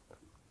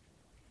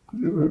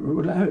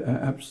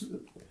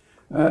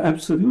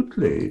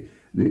 Absolutely.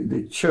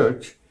 The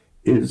church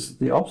is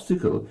the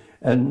obstacle.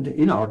 And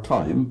in our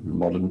time,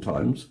 modern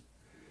times,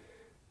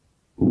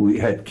 we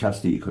had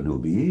Casti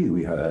Connubii,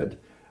 we had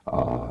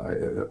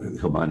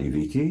Humani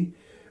Vitae,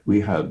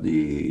 we had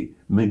the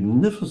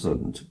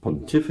magnificent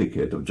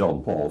pontificate of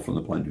John Paul from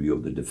the point of view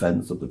of the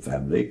defense of the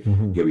family,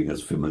 giving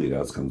us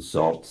Familiaris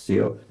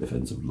Consortio,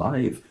 defense of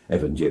life,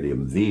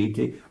 Evangelium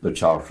Vitae, the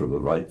Charter of the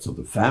Rights of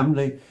the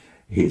Family,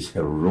 his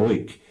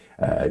heroic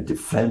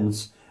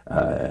defense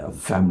of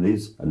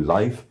families and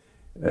life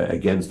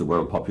against the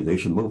world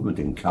population movement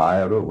in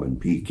Cairo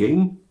and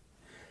Peking.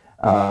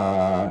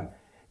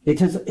 It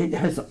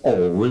has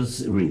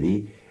always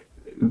really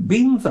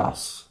been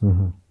thus.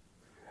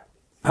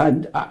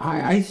 And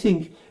I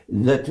think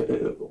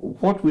that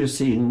what we're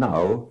seeing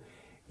now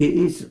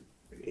is,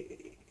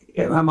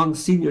 among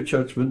senior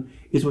churchmen,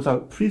 is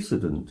without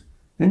precedent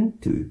in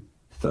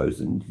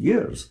 2,000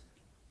 years.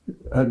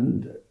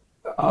 And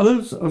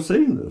others are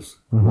saying this.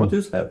 What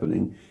is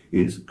happening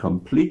is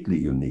completely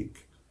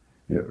unique.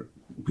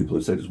 People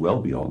have said it's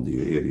well beyond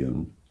the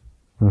Arian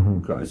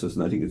crisis,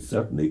 and I think it's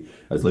certainly,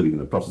 as living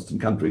in a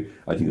Protestant country,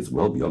 I think it's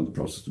well beyond the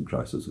Protestant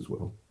crisis as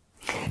well.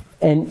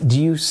 And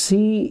do you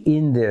see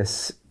in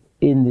this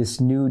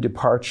new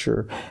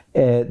departure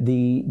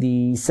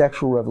the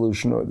sexual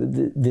revolution, or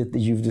that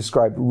you've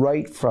described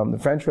right from the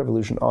French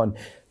Revolution on,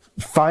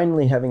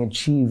 finally having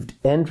achieved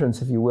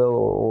entrance, if you will,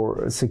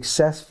 or a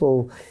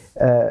successful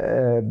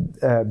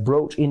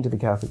broach into the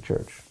Catholic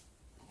Church?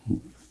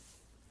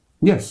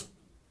 Yes.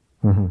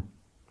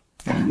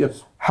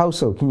 Yes. How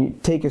so? Can you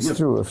take us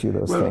through a few of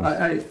those things?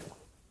 Well,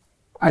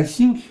 I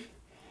think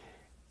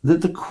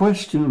that the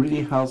question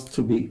really has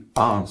to be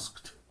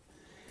asked,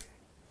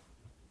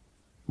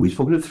 We've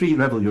spoken of 3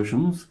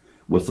 revolutions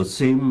with the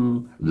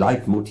same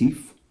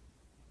leitmotif,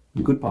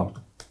 the good part.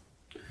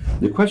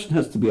 The question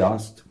has to be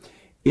asked,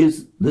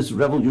 is this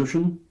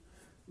revolution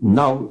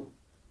now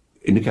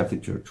in the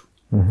Catholic Church?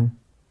 Mm-hmm.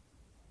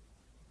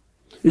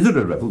 Is there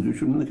a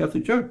revolution in the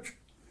Catholic Church?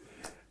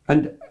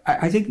 And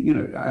I think,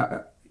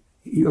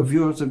 your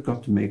viewers have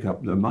got to make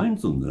up their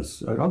minds on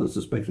this. I rather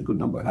suspect a good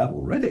number have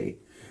already.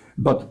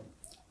 But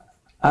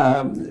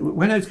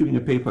when I was giving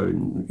a paper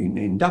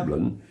in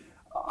Dublin,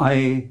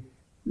 I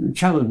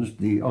challenged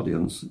the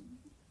audience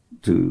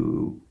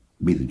to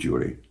be the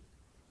jury.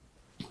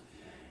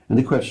 And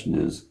the question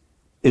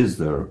is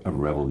there a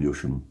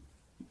revolution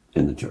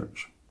in the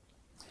Church?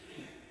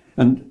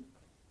 And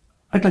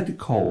I'd like to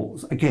call,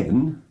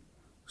 again,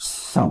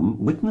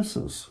 some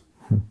witnesses.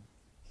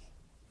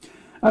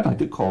 I'd like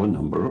to call a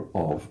number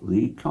of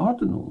the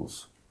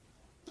cardinals.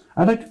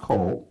 I'd like to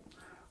call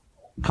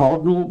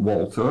Cardinal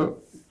Walter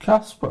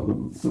Kasper,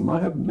 whom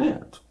I have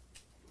met.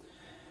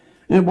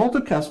 And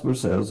Walter Kasper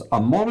says,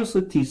 Amoris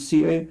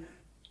Laetitia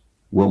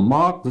will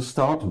mark the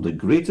start of the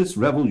greatest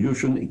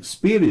revolution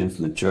experienced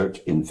in the Church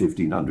in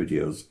 1500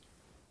 years.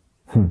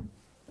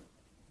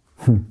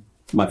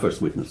 My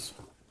first witness.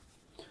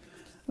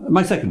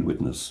 My second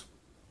witness,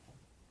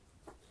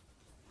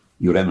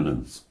 Your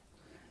Eminence,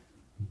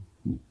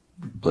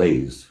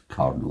 Blaise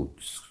Cardinal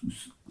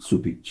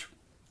Cupich,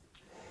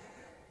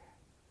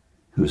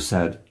 who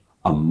said,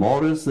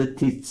 Amoris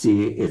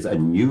Laetitia is a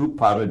new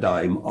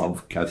paradigm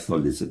of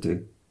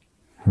Catholicity.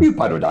 New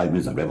paradigm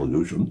is a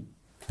revolution,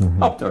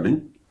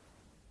 upturning.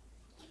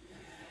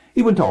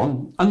 He went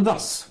on, and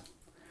thus,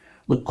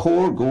 the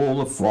core goal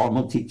of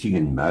formal teaching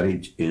in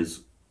marriage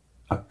is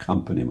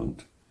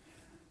accompaniment,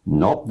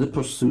 not the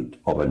pursuit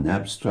of an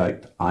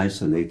abstract,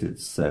 isolated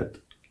set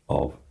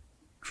of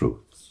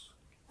truths.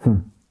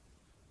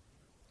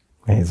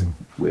 Amazing.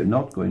 We're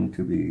not going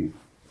to be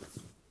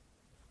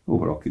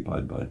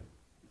overoccupied by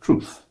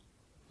truth.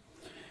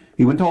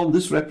 He went on,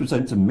 this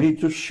represents a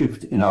major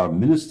shift in our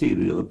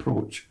ministerial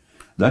approach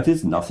that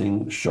is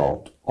nothing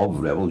short of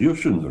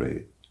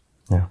revolutionary.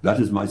 Yeah. That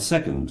is my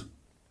second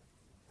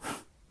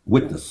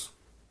witness.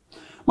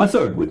 My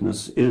third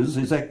witness is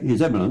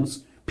His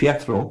Eminence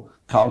Pietro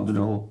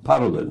Cardinal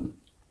Parolin.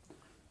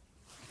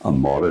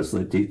 Amoris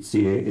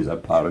Laetitia is a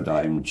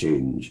paradigm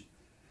change,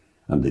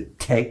 and the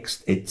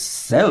text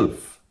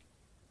itself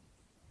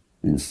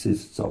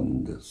insists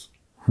on this.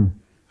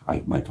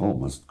 I might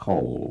almost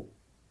call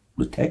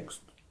the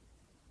text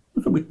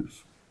as a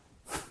witness.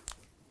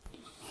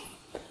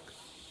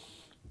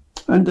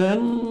 And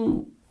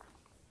then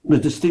the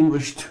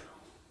distinguished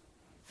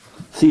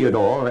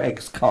Theodore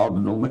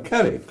ex-Cardinal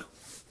McCarrick,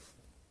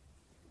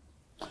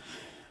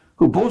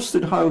 who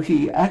boasted how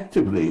he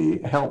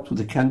actively helped with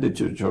the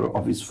candidature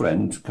of his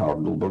friend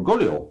Cardinal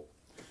Bergoglio.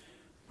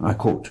 I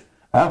quote,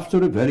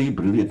 after a very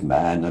brilliant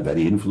man, a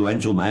very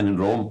influential man in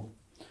Rome,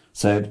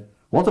 said,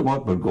 what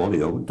about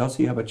Bergoglio? Does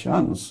he have a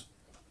chance?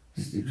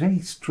 It's very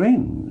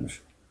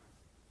strange.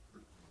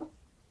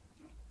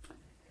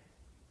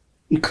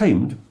 He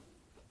claimed,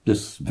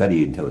 this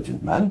very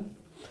intelligent man,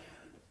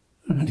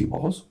 and he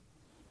was,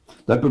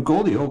 that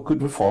Bergoglio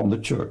could reform the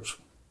Church.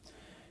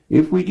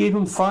 If we gave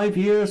him 5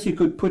 years, he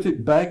could put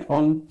it back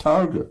on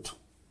target.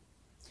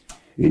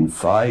 In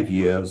 5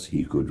 years,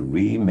 he could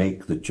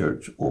remake the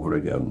Church over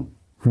again.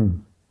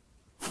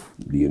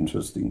 The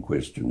interesting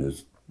question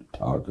is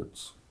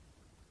targets.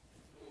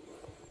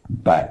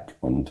 Back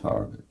on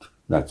target.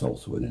 That's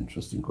also an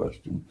interesting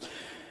question.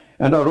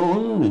 And our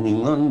own, in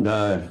England,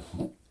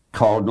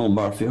 Cardinal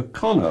Murphy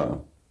O'Connor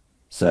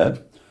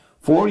said,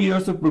 4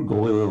 years of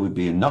Bergoglio would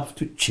be enough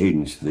to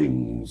change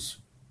things.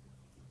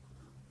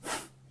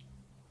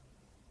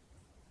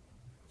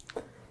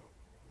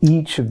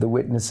 Each of the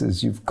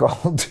witnesses you've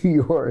called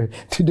to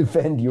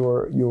defend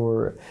your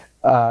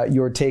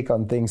take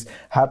on things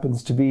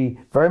happens to be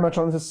very much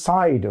on the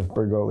side of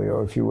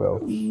Bergoglio, if you will.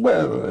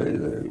 Well,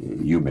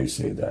 you may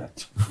say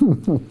that.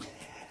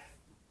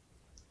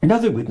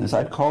 Another witness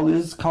I'd call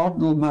is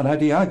Cardinal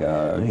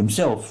Maradiaga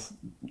himself,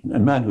 a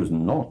man who's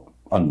not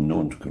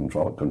unknown to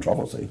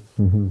controversy,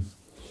 who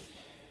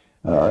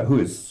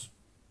is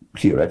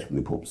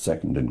theoretically Pope's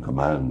second in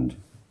command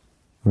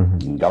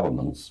in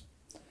governance.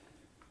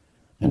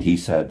 And he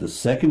said the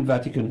Second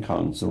Vatican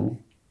Council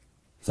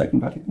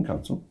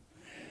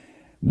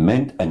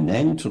meant an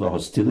end to the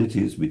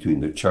hostilities between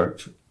the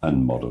Church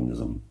and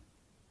modernism.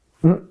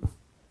 So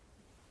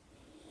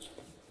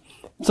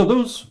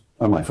those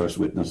are my first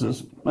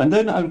witnesses, and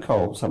then I'll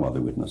call some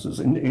other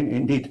witnesses.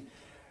 Indeed,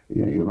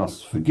 you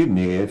must forgive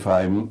me if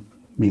I'm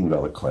being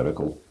rather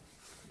clerical.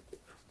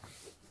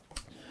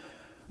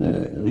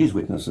 These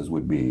witnesses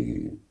would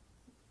be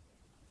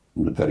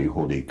the very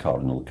holy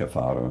Cardinal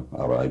Caffarra,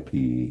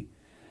 R.I.P.,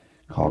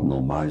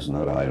 Cardinal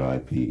Meisner,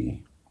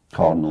 R.I.P.,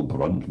 Cardinal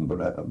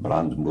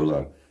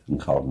Brandmüller and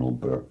Cardinal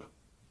Burke,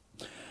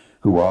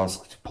 who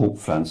asked Pope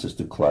Francis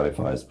to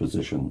clarify his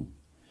position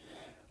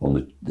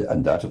on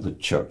and that of the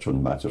Church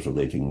on matters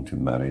relating to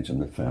marriage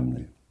and the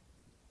family,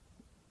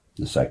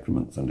 the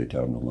sacraments and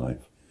eternal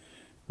life.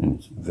 And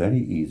it's very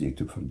easy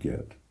to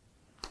forget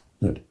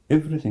that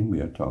everything we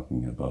are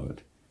talking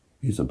about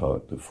is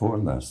about the four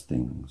last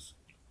things: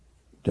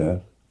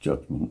 death,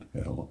 judgment,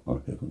 hell,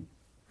 or heaven.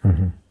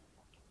 Mm-hmm.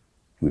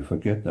 We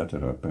forget that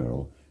at our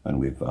peril, and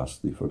we've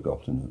vastly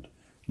forgotten it.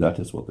 That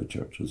is what the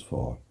church is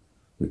for.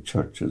 The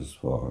church is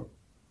for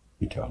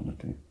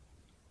eternity,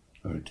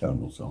 or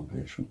eternal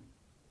salvation.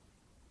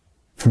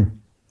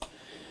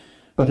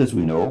 But as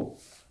we know,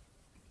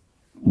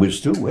 we're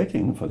still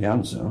waiting for the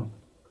answer.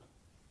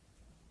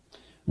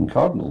 And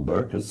Cardinal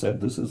Burke has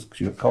said this has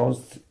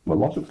caused a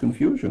lot of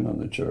confusion in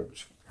the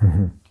church.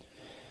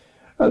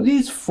 Mm-hmm.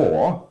 These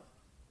four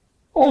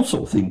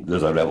also think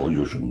there's a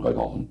revolution going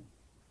on.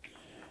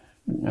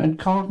 And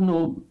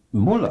Cardinal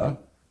Muller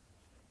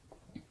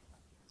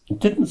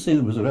didn't say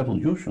there was a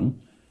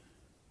revolution,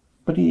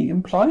 but he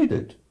implied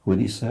it when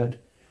he said,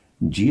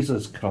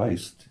 Jesus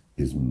Christ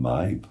is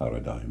my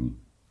paradigm.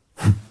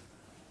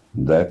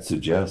 That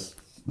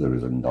suggests there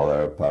is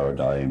another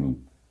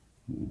paradigm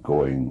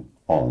going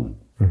on.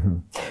 Mm-hmm.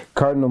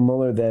 Cardinal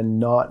Muller, then,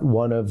 not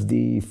one of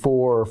the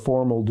four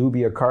formal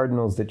dubia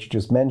cardinals that you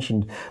just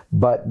mentioned,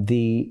 but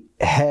the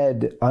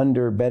head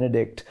under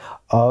Benedict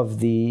of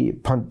the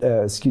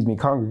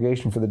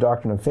Congregation for the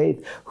Doctrine of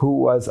Faith, who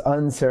was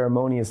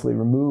unceremoniously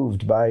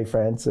removed by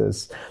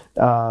Francis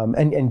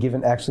and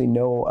given actually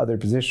no other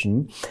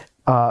position.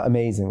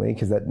 Amazingly,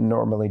 because that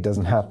normally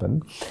doesn't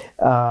happen.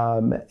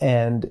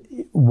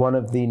 And one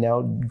of the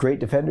now great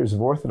defenders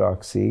of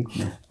orthodoxy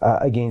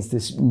against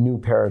this new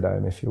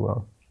paradigm, if you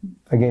will,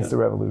 against the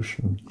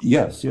revolution.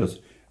 Yes,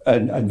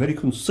 and very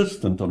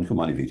consistent on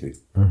Humanae Vitae,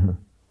 Mm-hmm.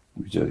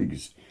 which I think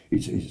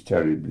is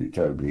terribly,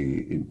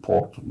 terribly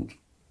important.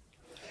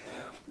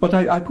 But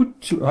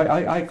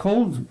I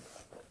called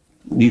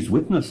these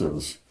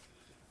witnesses,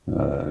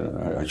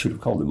 I should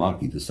have called the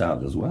Marquis de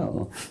Sade as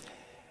well,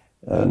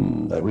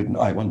 and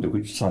I wonder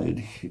which side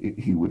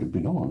he would have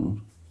been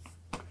on.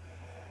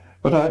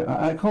 But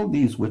I called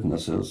these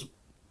witnesses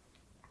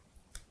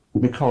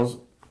because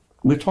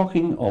we're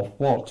talking of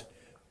what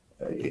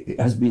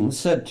has been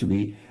said to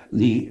be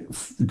the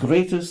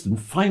greatest and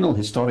final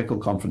historical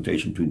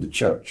confrontation between the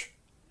church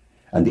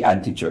and the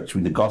anti-church,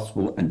 between the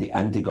gospel and the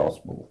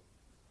anti-gospel.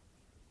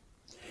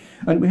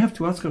 And we have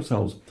to ask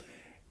ourselves,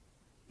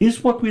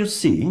 is what we are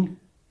seeing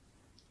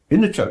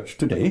in the church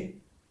today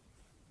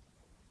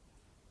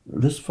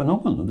this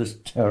phenomenon, this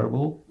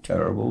terrible,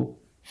 terrible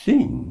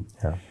thing?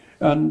 Yeah.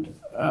 And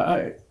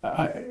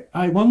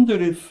I wonder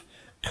if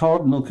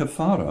Cardinal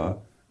Caffarra,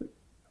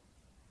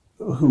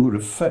 who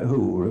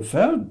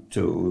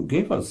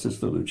gave us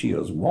Sister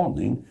Lucia's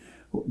warning,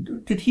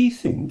 did he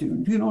think,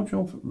 do you know,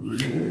 Joe?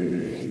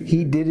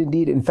 He did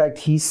indeed. In fact,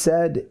 he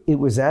said, it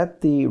was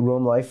at the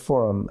Rome Life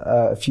Forum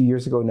a few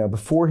years ago now,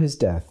 before his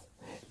death,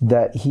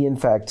 that he in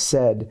fact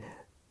said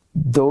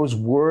those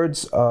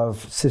words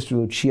of Sister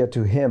Lucia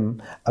to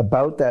him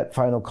about that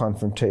final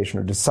confrontation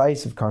or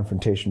decisive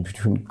confrontation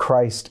between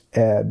Christ,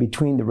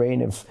 between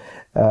Christ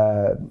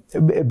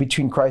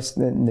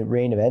and the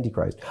reign of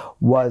Antichrist,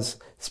 was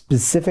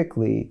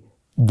specifically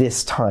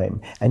this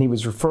time. And he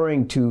was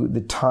referring to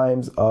the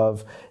times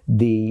of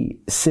the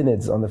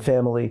synods on the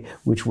family,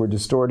 which were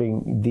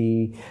distorting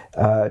the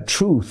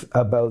truth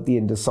about the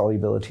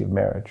indissolubility of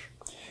marriage.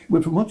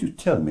 Well, from what you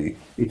tell me,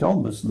 it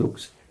almost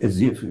looks as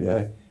if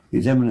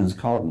His Eminence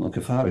Cardinal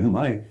Caffarra, whom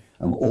I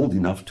am old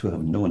enough to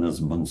have known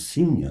as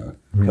Monsignor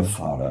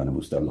Caffarra, and a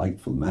most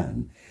delightful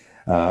man,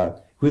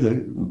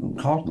 whether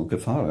Cardinal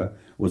Caffarra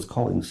was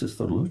calling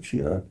Sister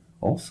Lucia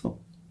also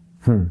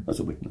as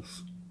a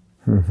witness.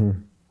 Mm-hmm.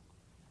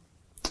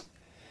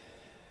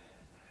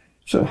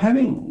 So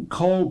having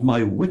called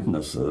my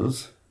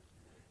witnesses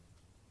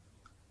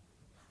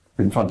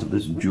in front of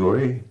this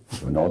jury,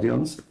 an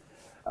audience,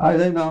 I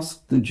then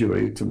asked the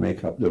jury to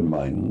make up their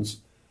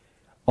minds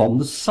on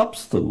the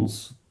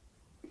substance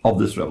of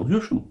this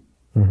revolution.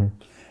 Mm-hmm.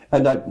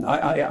 And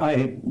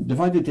I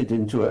divided it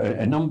into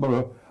a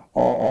number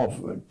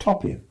of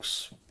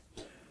topics.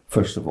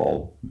 First of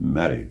all,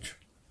 marriage.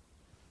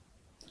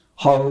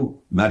 How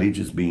marriage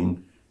is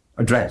being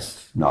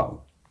addressed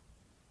now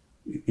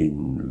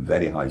in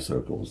very high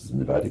circles in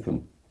the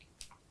Vatican.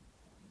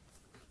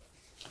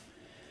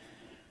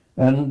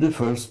 And the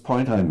first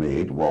point I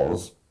made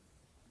was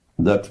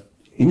that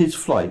in his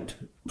flight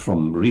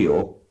from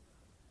Rio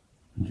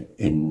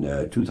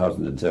in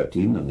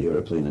 2013, on the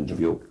airplane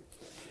interview,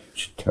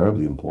 which is a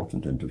terribly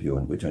important interview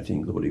in which I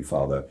think the Holy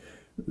Father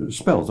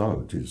spells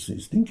out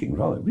his thinking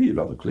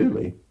rather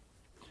clearly,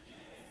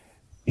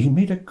 he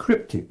made a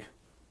cryptic,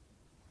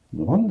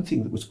 one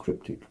thing that was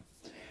cryptic,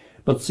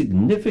 but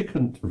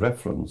significant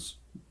reference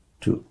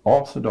to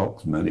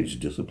Orthodox marriage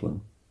discipline.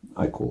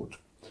 I quote,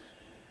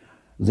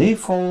 "They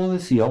follow the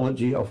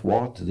theology of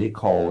what they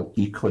call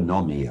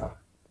economia.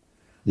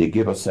 They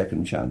give a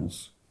second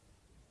chance."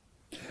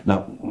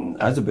 Now,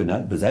 as a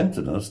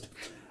Byzantinist,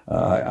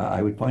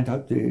 I would point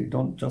out they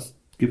don't just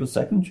give a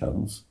second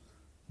chance,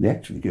 they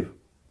actually give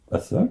a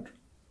third.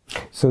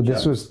 So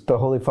this was the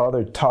Holy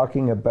Father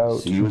talking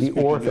about the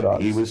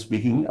Orthodox. He was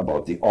speaking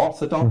about the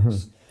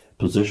Orthodox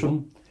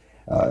position,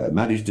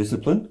 marriage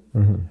discipline,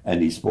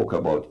 and he spoke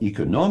about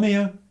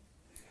economia,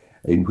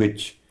 in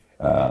which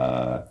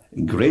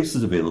grace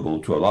is available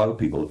to allow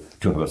people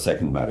to have a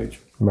second marriage,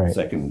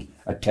 second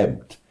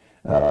attempt.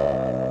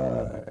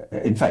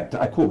 In fact,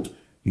 I quote,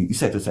 he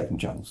said a second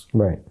chance.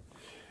 Right.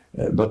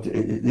 But I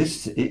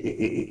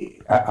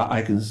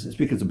can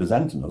speak as a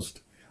Byzantinist,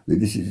 that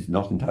this is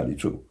not entirely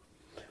true,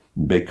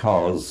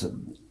 because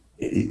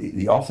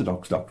the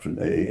Orthodox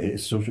doctrine,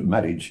 social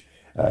marriage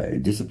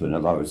discipline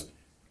allows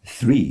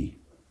 3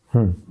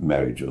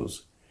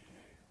 marriages,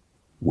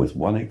 with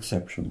one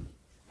exception.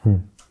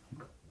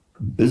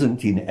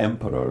 Byzantine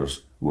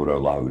emperors were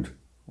allowed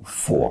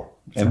 4.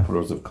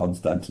 Emperors of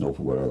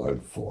Constantinople were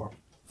allowed 4.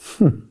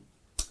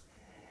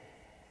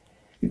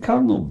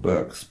 Cardinal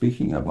Burke,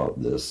 speaking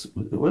about this,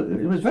 it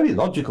was very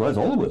logical, as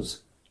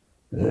always.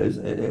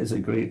 As a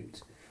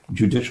great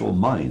judicial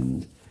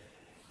mind,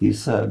 he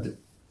said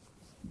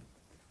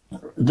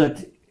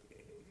that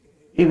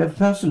if a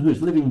person who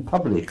is living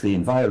publicly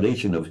in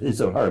violation of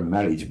his or her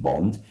marriage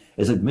bond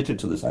is admitted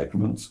to the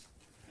sacraments,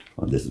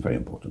 and this is very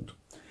important,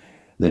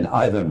 then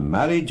either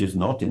marriage is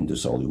not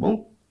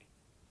indissoluble,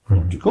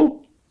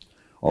 logical,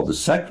 or the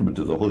sacrament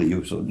of the Holy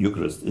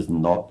Eucharist is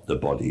not the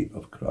body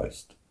of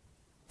Christ.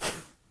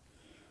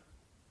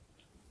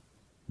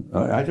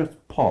 I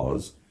just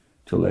pause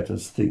to let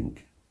us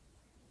think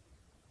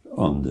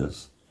on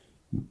this.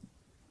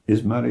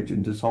 Is marriage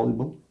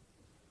indissoluble?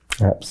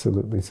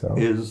 Absolutely so.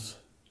 Is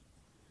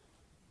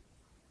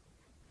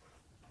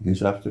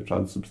after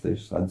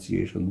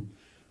transubstantiation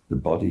the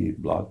body,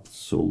 blood,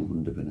 soul,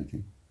 and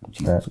divinity of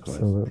Jesus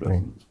Christ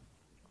present?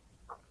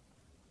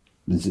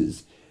 This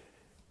is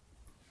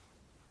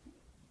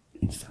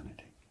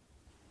insanity.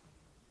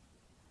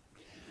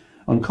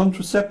 On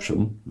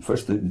contraception,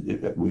 first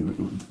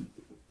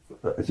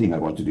I think I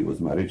want to deal with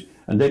marriage,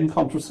 and then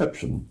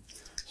contraception.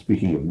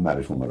 Speaking of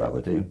marital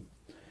morality,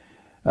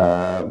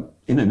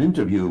 in an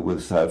interview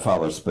with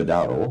Father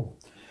Spadaro,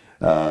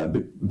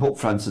 Pope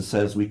Francis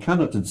says we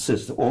cannot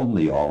insist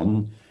only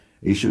on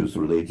issues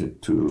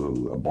related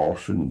to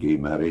abortion, gay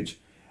marriage,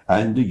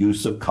 and the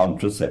use of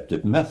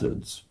contraceptive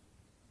methods.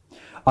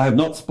 I have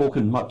not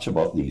spoken much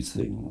about these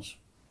things.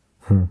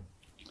 And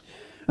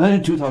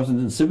in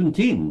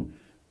 2017,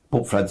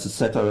 Pope Francis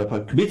set up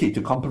a committee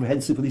to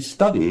comprehensively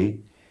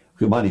study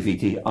Humani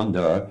Vitae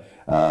under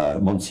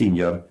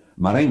Monsignor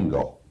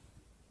Marengo.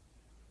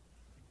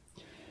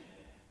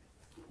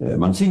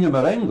 Monsignor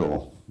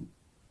Marengo,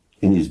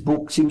 in his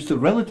book, seems to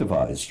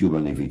relativize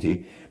Humani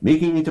Vitae,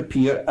 making it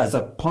appear as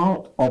a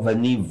part of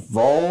an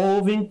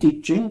evolving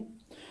teaching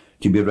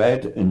to be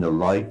read in the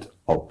light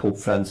of Pope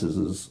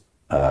Francis's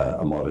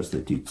Amoris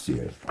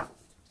Laetitia.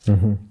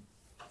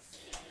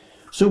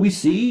 So we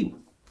see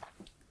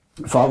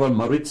Father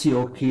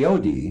Maurizio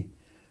Chiodi,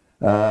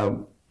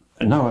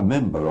 now a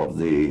member of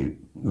the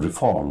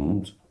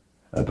Reformed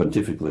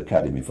Pontifical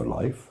Academy for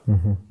Life,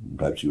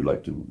 perhaps you'd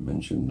like to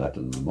mention that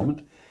in a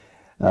moment,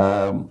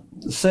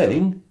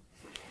 saying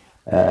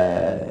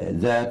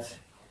that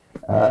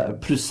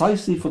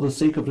precisely for the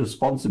sake of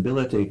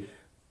responsibility,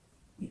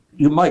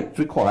 you might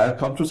require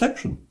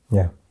contraception.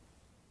 Yeah.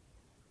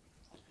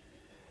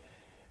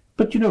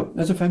 But,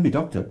 as a family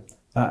doctor,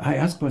 I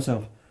ask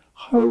myself,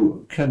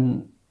 how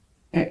can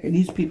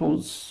these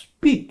people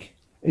speak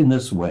in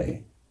this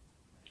way,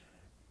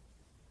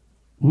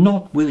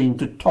 not willing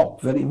to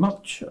talk very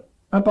much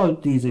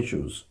about these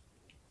issues?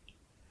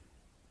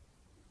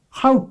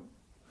 How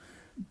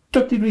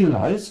don't they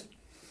realize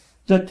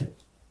that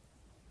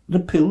the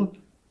pill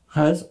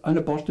has an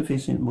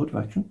abortifacient mode of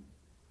action?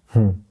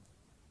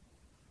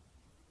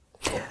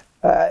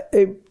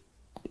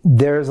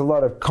 There's a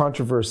lot of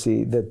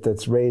controversy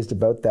that's raised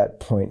about that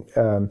point.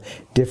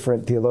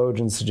 Different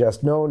theologians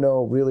suggest,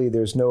 no, really,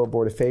 there's no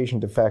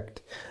abortifacient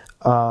effect.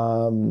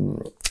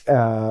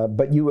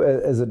 But you,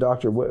 as a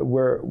doctor,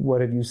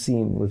 what have you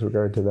seen with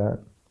regard to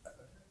that?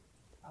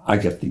 I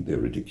just think they're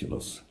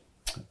ridiculous.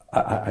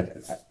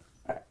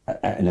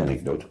 An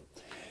anecdote.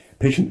 A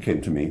patient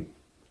came to me,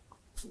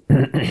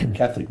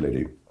 Catholic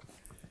lady,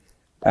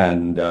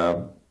 and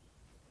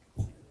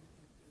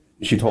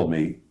she told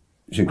me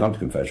she'd gone to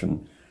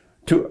confession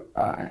to,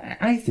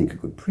 I think, a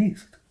good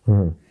priest.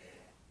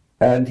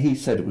 And he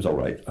said it was all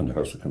right under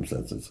her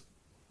circumstances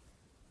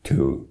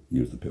to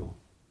use the pill.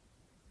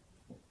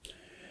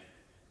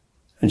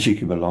 And she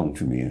came along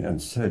to me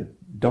and said,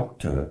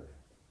 "Doctor,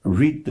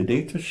 read the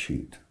data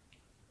sheet.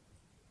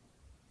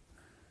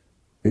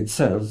 It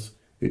says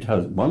it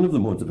has one of the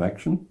modes of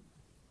action,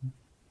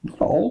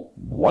 not all,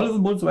 one of the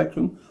modes of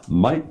action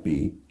might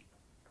be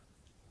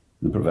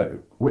the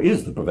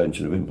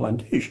prevention of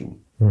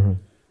implantation." And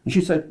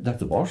she said,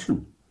 "That's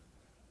abortion."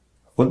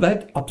 Well,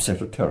 that upset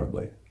her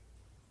terribly,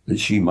 that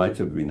she might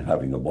have been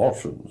having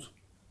abortions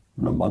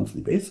on a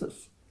monthly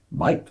basis.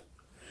 Might.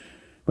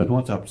 But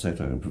what upset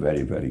her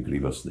very, very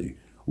grievously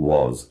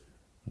was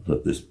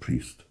that this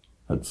priest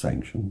had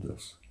sanctioned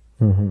this.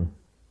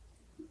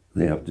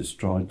 They have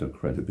destroyed their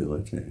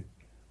credibility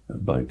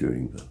by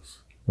doing this.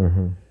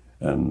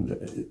 And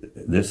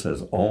this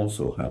has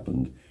also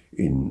happened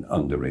in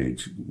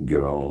underage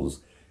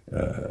girls,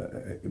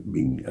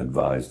 being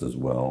advised as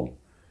well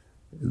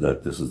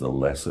that this is the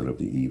lesser of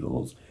the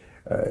evils.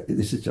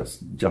 This is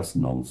just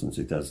nonsense.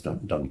 It has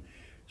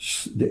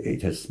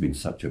it has been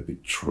such a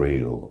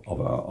betrayal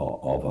of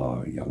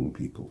our young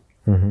people.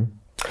 Mm-hmm.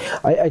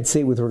 I'd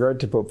say with regard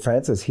to Pope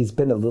Francis, he's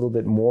been a little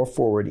bit more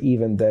forward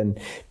even than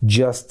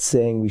just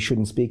saying we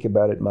shouldn't speak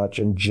about it much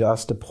and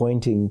just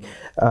appointing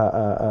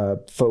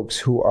folks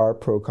who are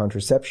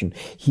pro-contraception.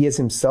 He has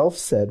himself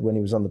said when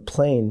he was on the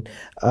plane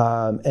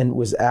and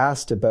was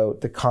asked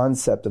about the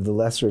concept of the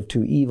lesser of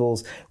two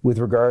evils with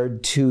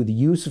regard to the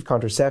use of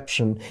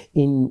contraception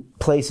in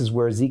places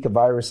where Zika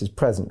virus is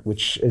present,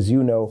 which, as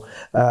you know,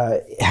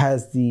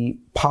 has the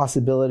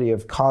possibility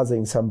of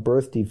causing some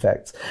birth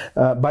defects.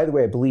 By the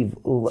way, I believe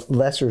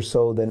lesser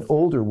so than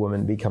older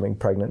women becoming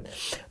pregnant.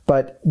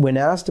 But when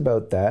asked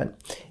about that,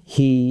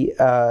 he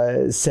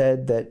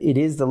said that it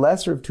is the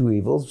lesser of two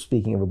evils,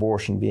 speaking of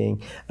abortion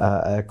being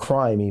a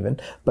crime even,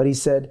 but he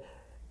said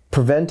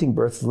preventing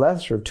birth is the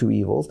lesser of two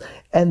evils,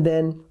 and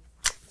then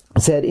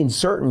said in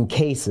certain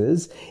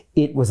cases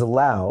it was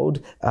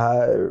allowed,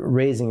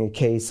 raising a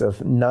case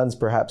of nuns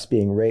perhaps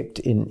being raped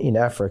in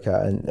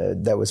Africa,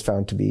 and that was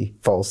found to be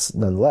false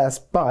nonetheless,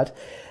 but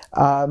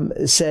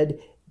said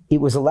it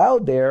was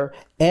allowed there,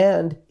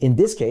 and in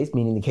this case,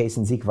 meaning the case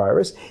in Zika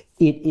virus,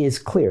 it is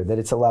clear that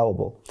it's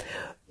allowable.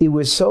 It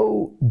was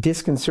so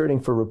disconcerting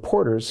for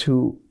reporters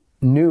who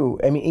knew,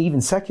 I mean, even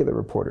secular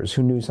reporters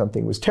who knew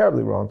something was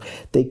terribly wrong.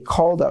 They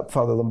called up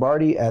Father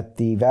Lombardi at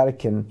the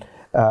Vatican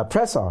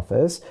press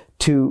office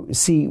to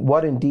see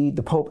what indeed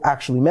the Pope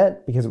actually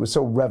meant, because it was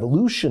so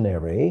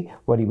revolutionary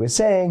what he was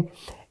saying.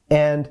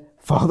 And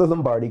Father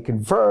Lombardi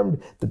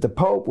confirmed that the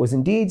Pope was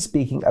indeed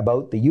speaking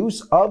about the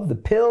use of the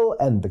pill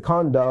and the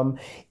condom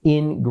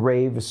in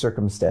grave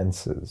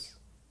circumstances.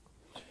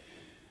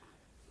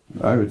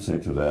 I would say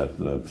to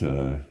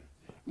that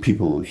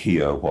people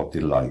hear what they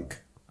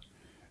like,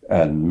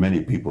 and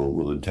many people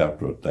will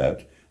interpret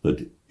that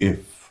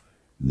if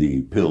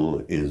the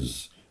pill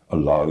is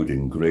allowed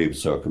in grave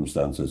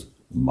circumstances,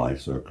 my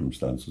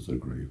circumstances are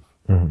grave.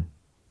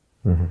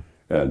 Mm-hmm. Mm-hmm.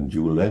 And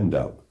you will end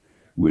up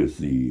with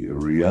the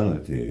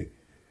reality,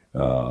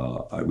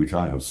 which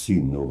I have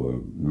seen over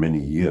many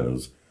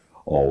years,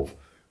 of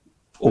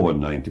over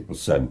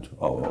 90%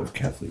 of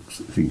Catholics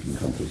thinking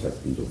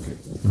contraception is okay.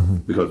 Mm-hmm.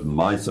 Because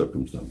my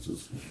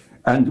circumstances.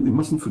 And we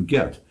mustn't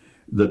forget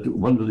that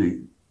one of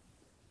the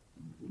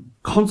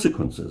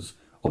consequences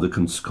of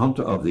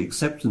the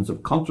acceptance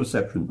of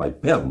contraception by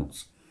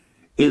parents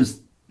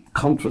is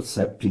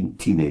contracepting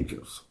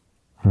teenagers.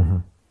 Mm-hmm.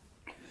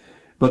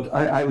 But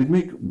I would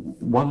make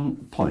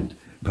one point.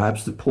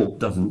 Perhaps the Pope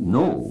doesn't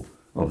know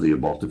of the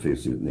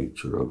abortifacient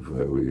nature of,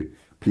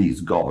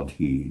 please God,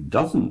 he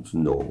doesn't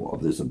know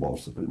of this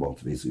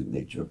abortifacient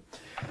nature.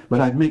 But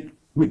I'd make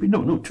maybe,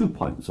 2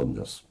 points on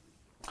this.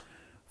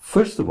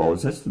 First of all,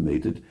 it's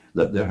estimated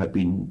that there have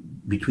been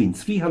between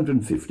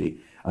 350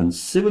 and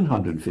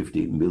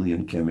 750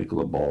 million chemical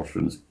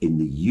abortions in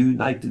the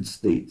United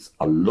States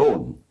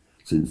alone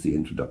since the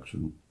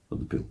introduction of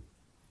the pill.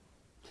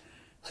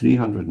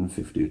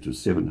 350 to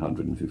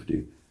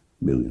 750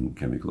 million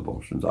chemical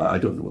abortions. I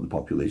don't know what the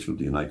population of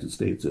the United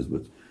States is,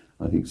 but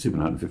I think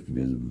 750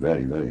 million is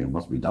very, very, it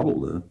must be double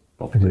the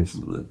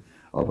population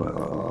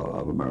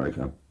of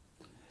America.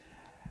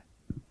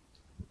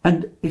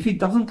 And if he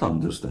doesn't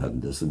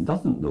understand this and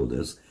doesn't know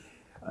this,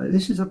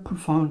 this is a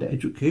profound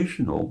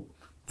educational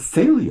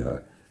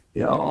failure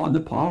on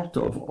the part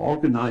of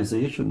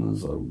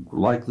organizations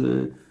like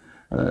the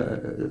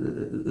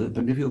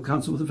Pontifical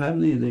Council of the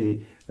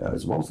Family,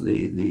 as well as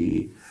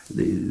the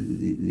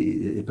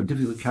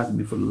Pontifical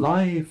Academy for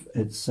Life,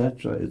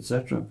 etc.,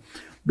 etc.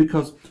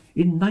 Because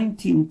in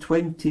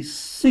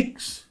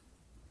 1926,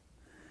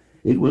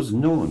 it was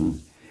known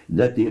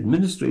that the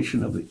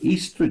administration of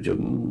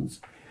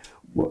estrogens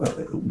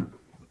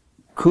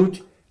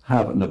could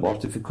have an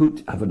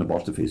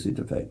abortifacient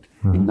effect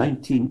in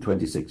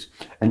 1926.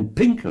 And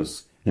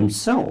Pincus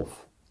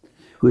himself,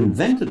 who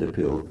invented the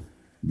pill,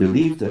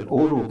 believed that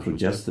oral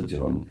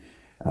progesterone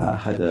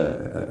had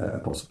a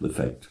possible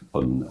effect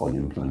on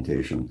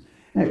implantation.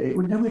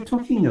 Now we're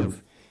talking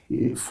of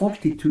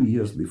 42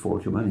 years before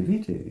Humanae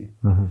Vitae.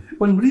 Mm-hmm.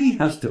 One really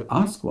has to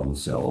ask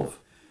oneself,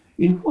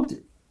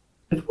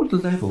 at what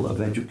level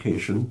of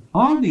education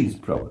are these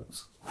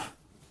prelates?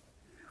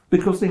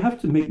 Because they have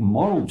to make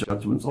moral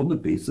judgments on the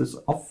basis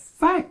of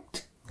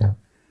fact. Yeah.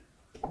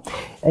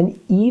 And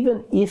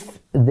even if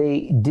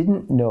they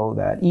didn't know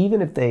that,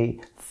 even if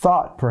they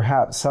thought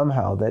perhaps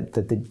somehow that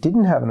they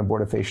didn't have an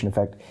abortifacient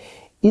effect,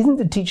 isn't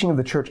the teaching of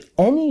the Church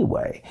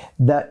anyway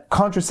that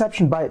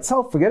contraception by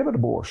itself, forget about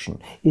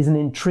abortion, is an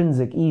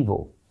intrinsic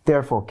evil,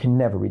 therefore can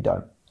never be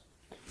done?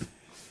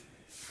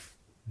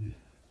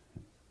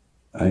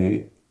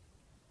 I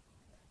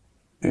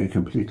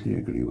completely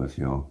agree with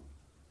you.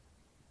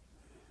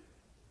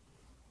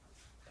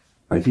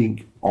 I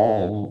think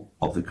all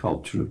of the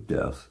culture of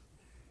death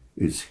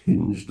is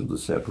hinged on the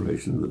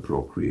separation of the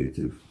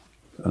procreative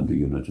and the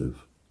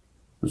unitive,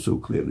 and so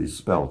clearly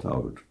spelt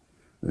out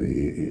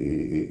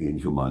in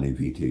Humanae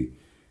Vitae,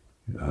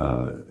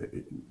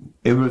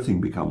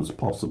 everything becomes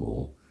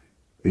possible.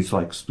 It's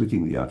like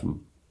splitting the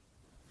atom.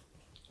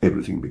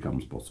 Everything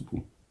becomes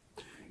possible.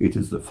 It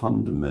is the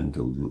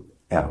fundamental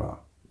error.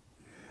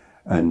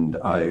 And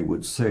I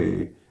would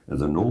say,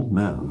 as an old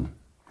man,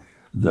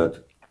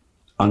 that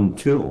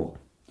until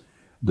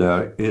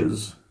there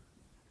is,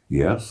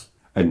 yes,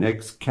 an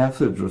ex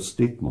cathedra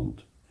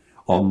statement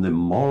on the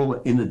moral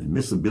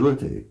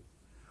inadmissibility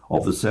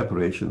of the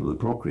separation of the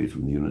procreate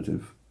from the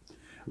unitive,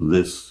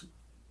 this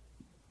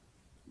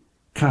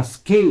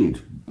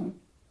cascade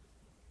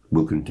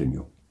will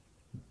continue.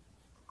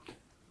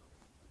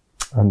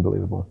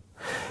 Unbelievable.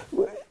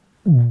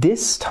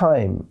 This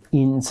time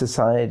in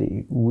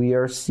society, we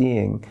are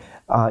seeing,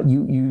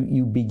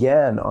 you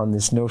began on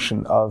this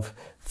notion of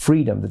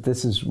freedom, that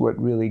this is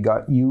what really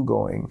got you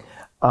going.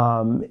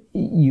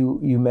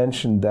 You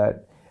mentioned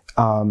that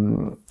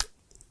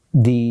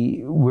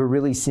we're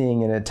really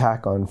seeing an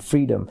attack on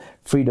freedom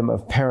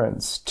of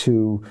parents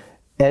to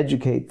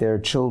educate their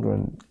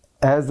children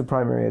as the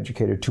primary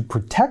educator, to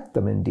protect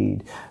them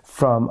indeed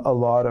from a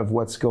lot of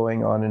what's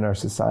going on in our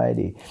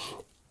society.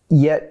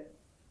 Yet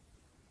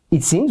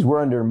it seems we're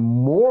under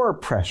more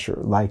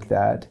pressure like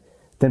that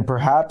than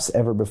perhaps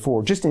ever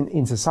before, just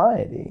in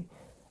society.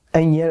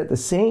 And yet at the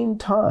same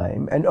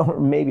time, and or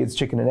maybe it's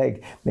chicken and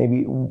egg,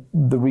 maybe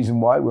the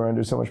reason why we're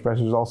under so much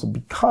pressure is also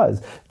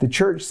because the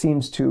church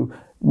seems to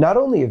not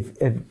only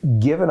have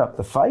given up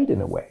the fight in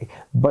a way,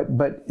 but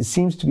it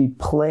seems to be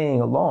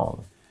playing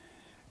along.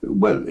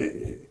 Well,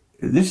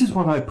 this is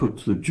what I put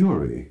to the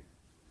jury,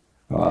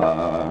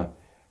 that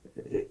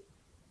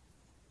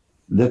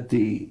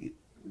the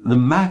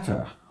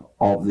matter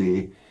of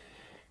the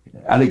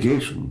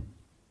allegation,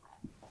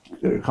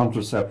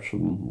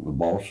 contraception,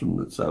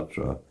 abortion,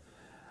 etc.,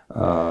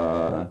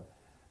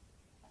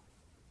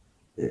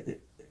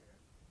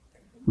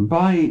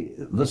 by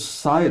the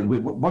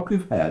silence, what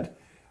we've had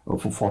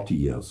for 40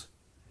 years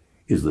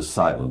is the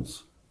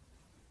silence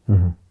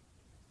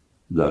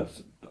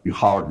that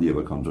hardly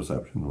ever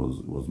contraception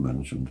was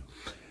mentioned.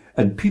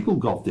 And people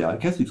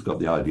Catholics got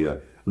the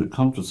idea that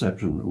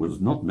contraception was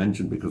not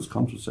mentioned because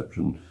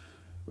contraception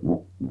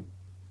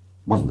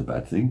wasn't a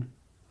bad thing.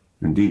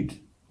 Indeed,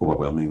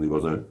 overwhelmingly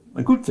was a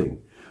good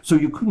thing. So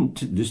you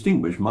couldn't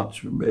distinguish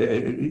much.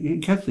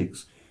 In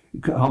Catholics,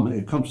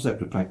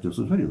 contraceptive practice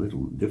was very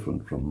little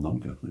different from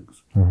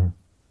non-Catholics.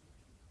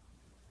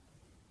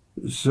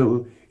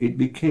 So it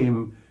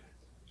became,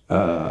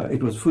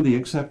 it was fully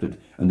accepted.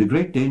 And the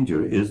great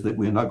danger is that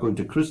we're now going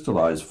to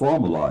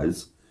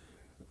formalize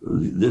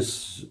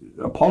this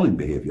appalling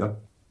behavior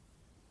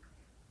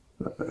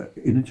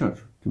in the church,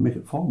 to make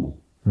it formal.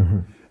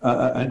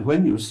 And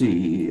when you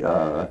see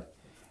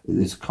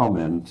this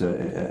comment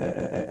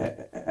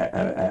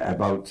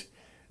about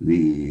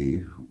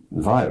the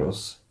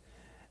virus,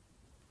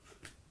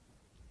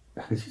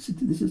 this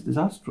is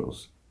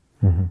disastrous.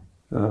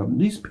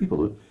 These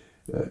people,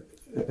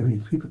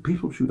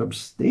 people should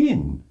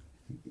abstain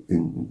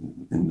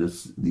in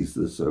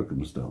these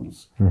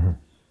circumstance.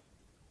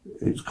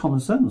 It's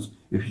common sense.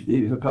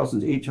 If a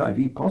person's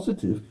HIV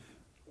positive,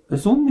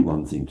 there's only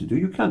one thing to do.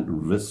 You can't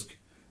risk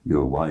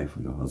your wife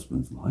or your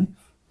husband's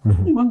life. There's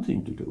only one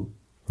thing to do.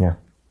 Yeah.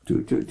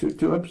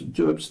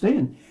 To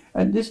abstain.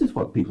 And this is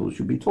what people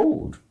should be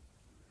told.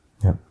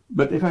 Yeah.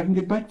 But if I can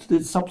get back to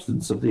the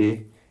substance of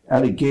the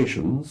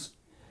allegations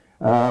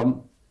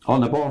on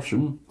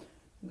abortion,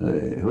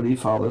 Holy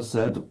Father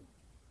said,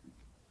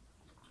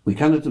 we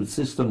cannot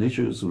insist on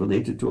issues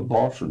related to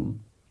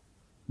abortion,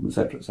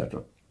 etc.,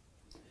 etc.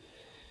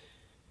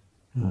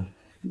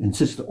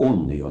 Insist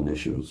only on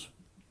issues.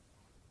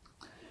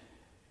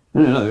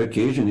 On another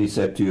occasion, he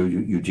said to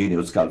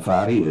Eugenio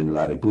Scalfari in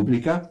La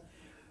Repubblica,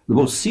 the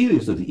most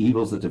serious of the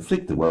evils that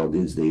afflict the world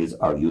these days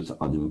are youth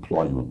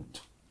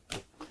unemployment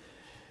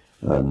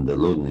and the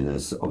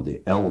loneliness of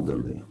the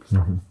elderly.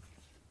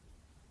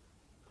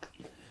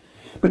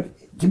 But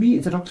to me,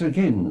 as a doctor,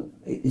 again,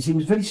 it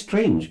seems very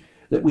strange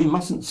that we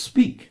mustn't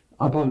speak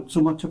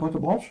so much about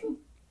abortion.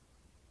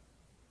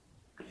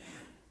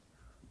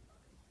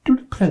 Do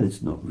the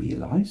prelates not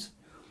realize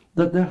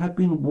that there have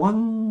been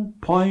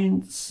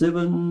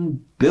 1.7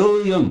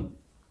 billion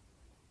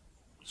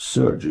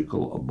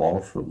surgical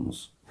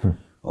abortions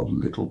of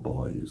little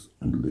boys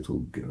and little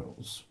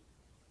girls?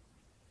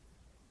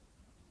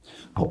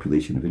 The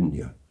population of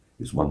India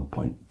is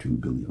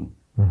 1.2 billion.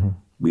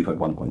 We've had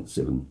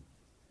 1.7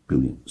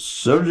 billion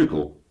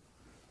surgical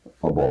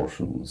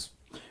abortions,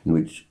 in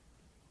which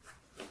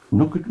we're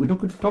not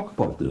going to talk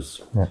about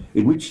this,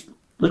 in which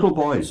little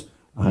boys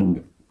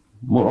and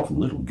more often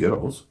little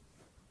girls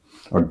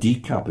are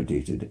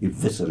decapitated,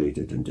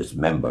 eviscerated and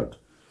dismembered.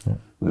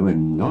 We're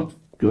not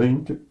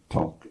going to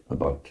talk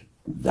about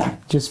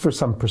that. Just for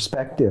some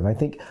perspective, I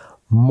think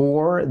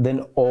more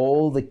than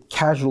all the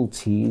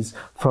casualties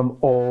from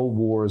all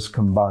wars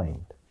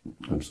combined.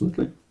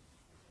 Absolutely.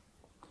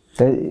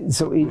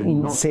 So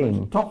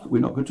insane. We're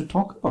not going to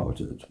talk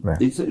about it. Yeah.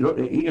 It's,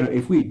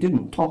 if we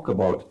didn't talk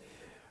about,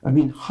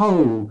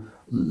 how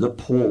the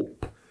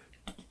Pope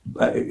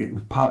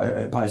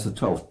Pius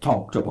XII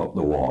talked about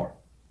the war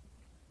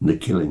and the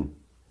killing.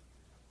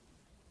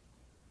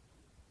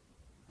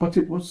 But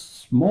it was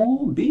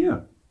small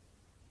beer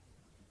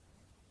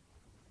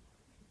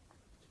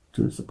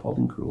to its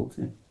appalling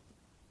cruelty.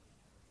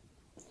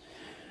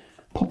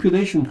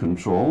 Population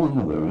control,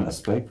 another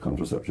aspect,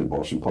 contraception,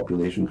 abortion,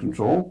 population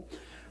control.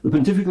 The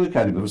Pontifical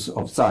Academy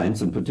of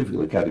Science and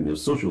Pontifical Academy of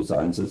Social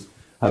Sciences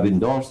have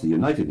endorsed the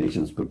United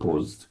Nations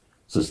proposed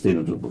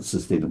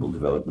Sustainable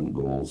Development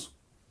Goals.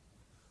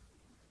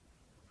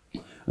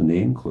 And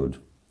the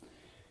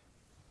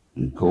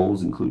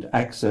goals include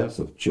access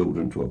of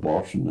children to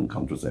abortion and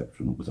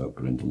contraception without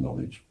parental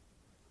knowledge.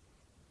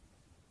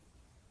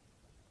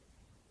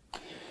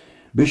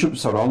 Bishop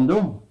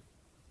Sorondo,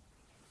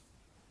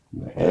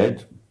 the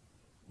head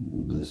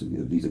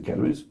of these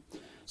academies,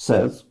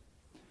 says,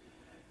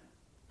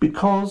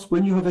 because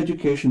when you have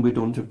education, we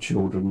don't have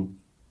children.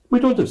 We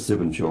don't have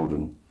 7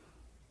 children.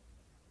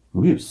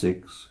 We have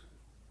 6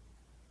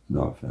 in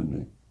our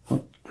family.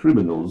 What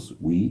criminals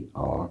we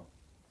are.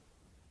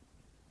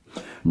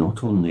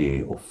 Not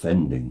only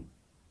offending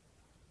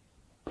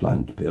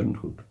Planned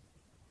Parenthood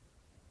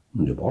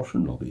and the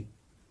abortion lobby,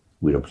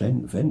 we're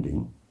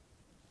offending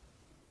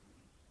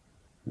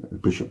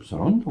Bishop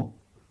Sorondo.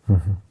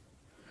 Mm-hmm.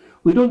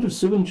 We don't have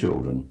 7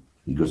 children,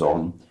 he goes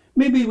on.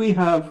 Maybe we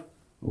have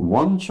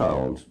 1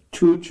 child,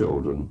 2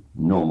 children,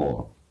 no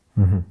more.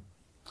 Mm-hmm.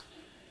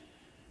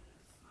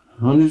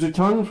 On his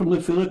return from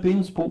the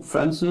Philippines, Pope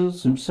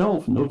Francis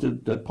himself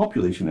noted that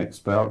population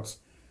experts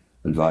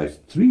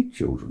advised 3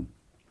 children.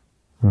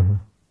 Mm-hmm.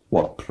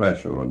 What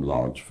pressure on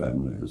large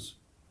families.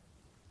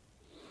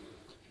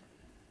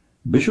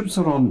 Bishop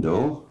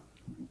Sorondo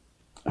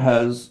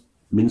has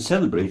been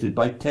celebrated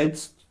by Ted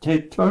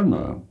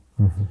Turner,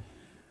 mm-hmm.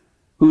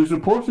 who is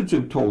reported to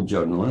have told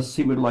journalists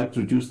he would like to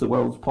reduce the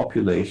world's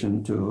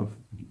population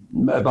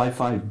by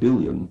 5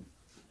 billion,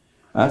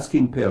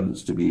 asking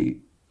parents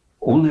to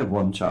only have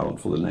 1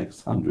 child for the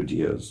next 100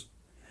 years.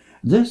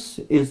 This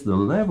is the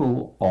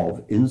level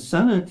of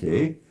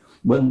insanity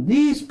when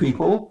these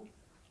people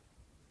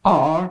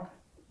are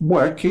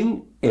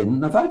working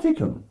in the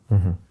Vatican.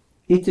 Mm-hmm.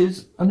 It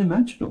is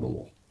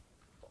unimaginable.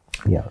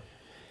 Yeah.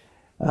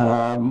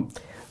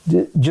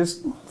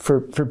 Just for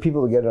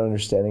people to get an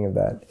understanding of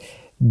that,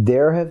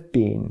 there have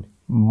been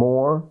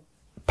more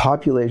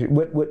population,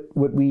 what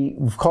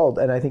we've called,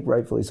 and I think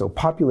rightfully so,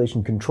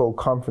 population control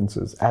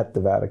conferences at the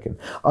Vatican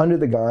under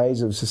the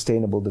guise of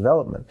sustainable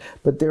development.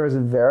 But there is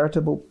a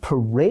veritable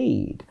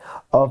parade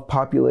of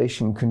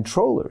population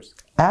controllers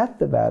at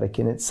the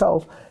Vatican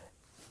itself,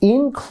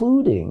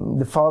 including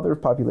the father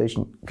of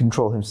population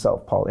control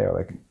himself, Paul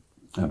Ehrlich.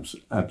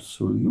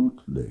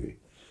 Absolutely.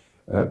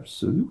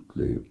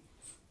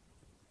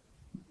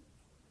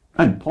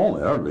 And Paul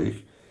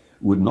Ehrlich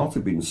would not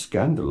have been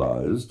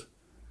scandalized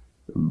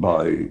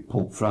by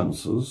Pope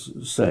Francis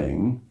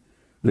saying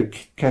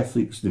that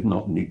Catholics did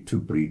not need to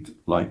breed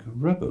like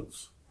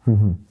rabbits.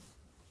 Mm-hmm.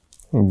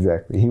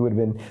 Exactly. He would have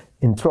been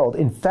enthralled.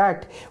 In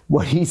fact,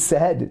 what he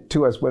said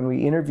to us when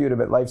we interviewed him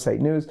at LifeSite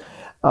News,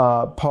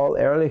 Paul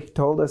Ehrlich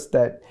told us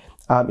that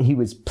he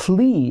was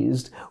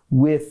pleased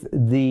with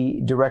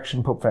the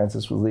direction Pope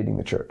Francis was leading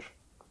the church.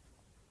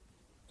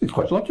 It's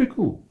quite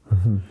logical.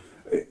 Mm-hmm.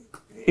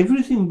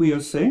 Everything we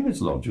are saying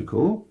is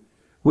logical,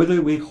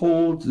 whether we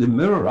hold the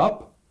mirror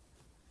up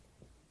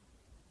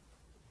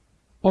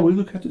or we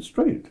look at it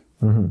straight.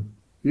 Mm-hmm.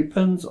 It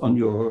depends on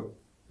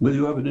whether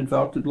you have an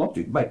inverted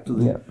logic. Back to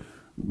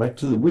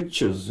the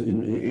witches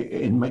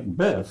in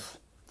Macbeth.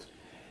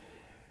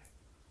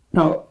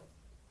 Now,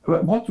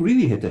 what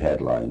really hit the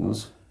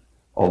headlines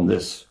on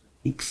this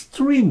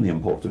extremely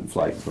important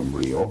flight from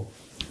Rio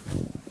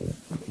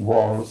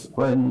was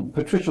when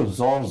Patricia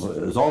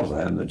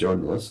Zorzan, the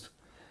journalist,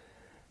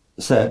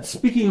 said,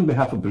 speaking on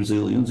behalf of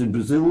Brazilians, in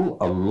Brazil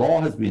a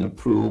law has been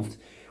approved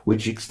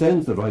which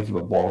extends the right of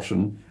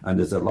abortion and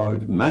has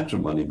allowed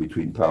matrimony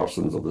between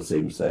persons of the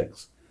same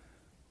sex.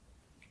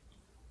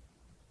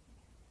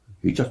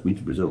 He just been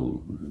to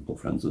Brazil, Pope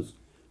Francis.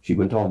 She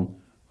went on,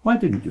 why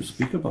didn't you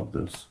speak about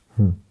this?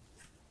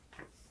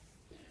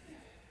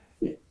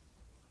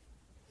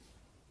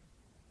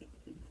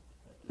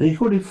 The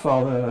Holy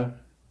Father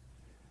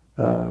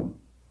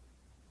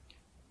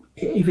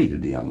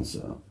evaded the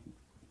answer.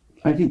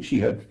 I think she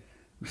had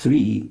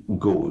 3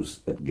 goes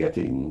at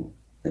getting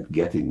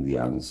the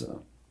answer.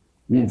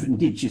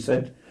 Indeed, she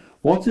said,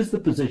 what is the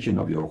position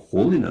of your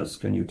holiness,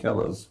 can you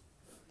tell us?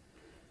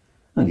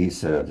 And he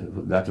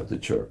said, that of the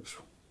church.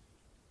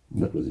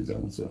 That was his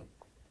answer.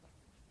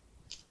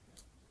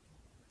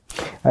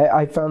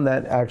 I found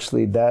that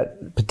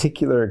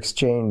particular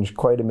exchange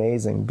quite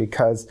amazing,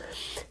 because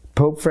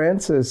Pope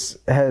Francis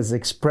has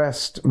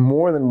expressed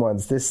more than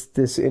once,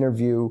 this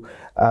interview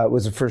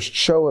was the first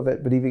show of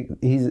it, but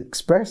he's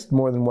expressed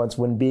more than once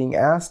when being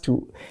asked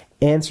to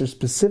answer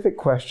specific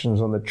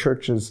questions on the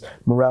church's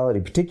morality,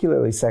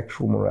 particularly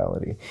sexual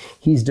morality.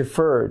 He's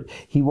deferred.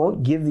 He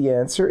won't give the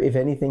answer. If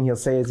anything, he'll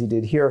say, as he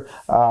did here,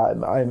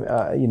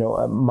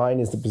 mine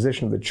is the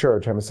position of the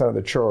church. I'm a son of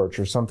the church,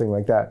 or something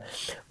like that.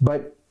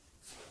 But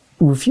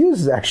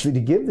refuses actually to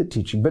give the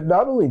teaching. But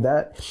not only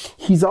that,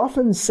 he's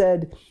often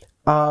said,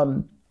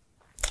 I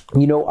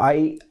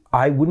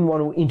wouldn't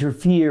want to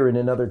interfere in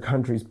another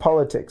country's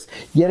politics.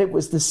 Yet it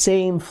was the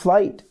same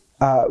flight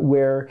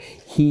where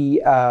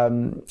he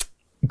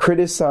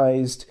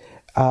criticized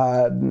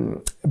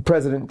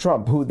President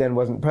Trump, who then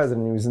wasn't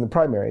president, he was in the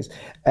primaries,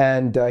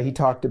 and he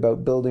talked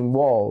about building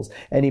walls.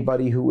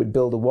 Anybody who would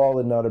build a wall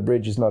and not a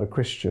bridge is not a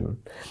Christian.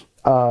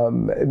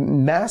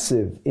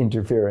 Massive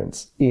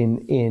interference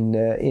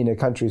in a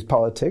country's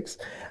politics,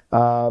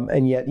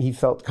 and yet he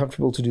felt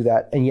comfortable to do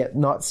that, and yet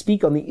not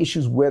speak on the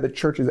issues where the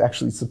church is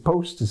actually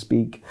supposed to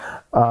speak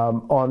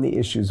on the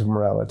issues of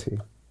morality.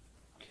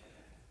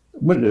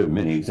 Well, there are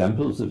many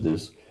examples of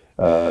this.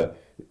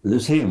 The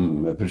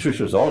same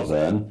Patricia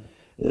Zorzan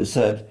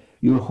said,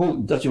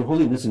 "Does Your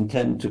Holiness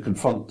intend to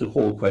confront the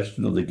whole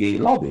question of the gay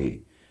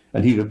lobby?"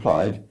 And he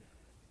replied,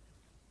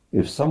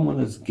 "If someone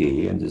is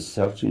gay and is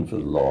searching for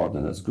the Lord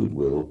and has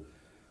goodwill,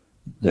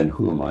 then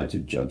who am I to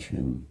judge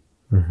him?"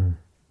 Mm-hmm.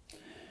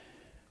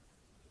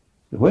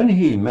 When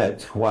he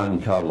met Juan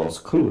Carlos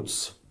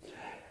Cruz,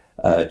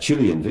 a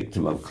Chilean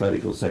victim of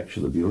clerical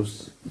sexual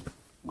abuse,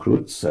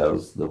 Cruz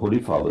says, the Holy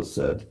Father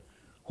said,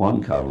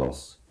 "Juan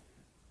Carlos,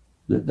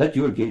 that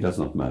you're gay does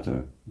not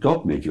matter.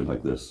 God made you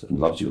like this and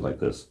loves you like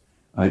this.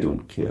 I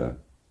don't care."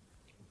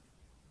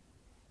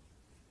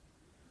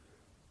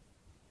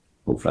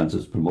 Pope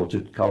Francis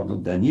promoted Cardinal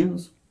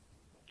Daniels,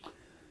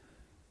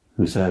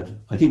 who said,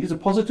 "I think it's a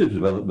positive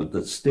development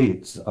that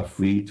states are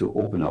free to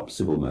open up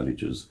civil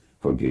marriages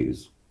for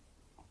gays."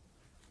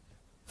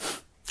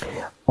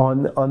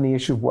 On the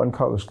issue of Juan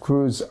Carlos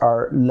Cruz,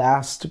 our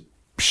last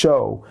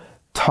show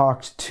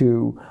talked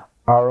to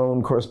our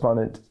own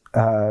correspondent,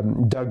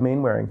 Doug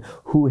Mainwaring,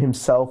 who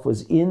himself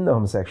was in the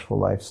homosexual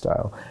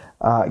lifestyle,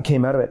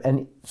 came out of it.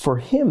 And for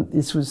him,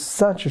 this was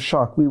such a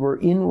shock. We were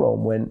in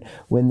Rome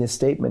when this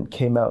statement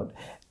came out,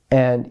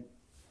 and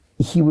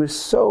he was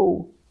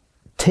so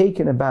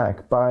taken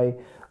aback by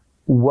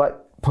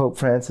what Pope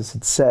Francis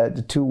had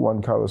said to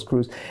Juan Carlos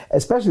Cruz,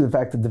 especially the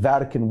fact that the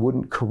Vatican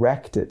wouldn't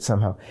correct it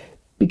somehow,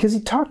 because he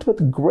talked about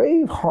the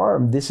grave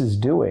harm this is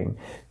doing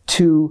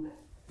to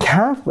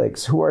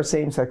Catholics who are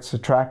same-sex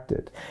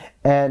attracted,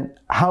 and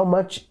how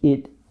much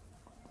it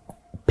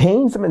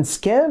pains them and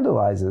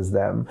scandalizes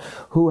them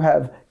who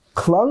have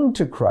clung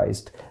to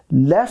Christ,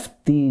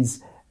 left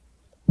this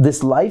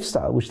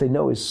lifestyle, which they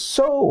know is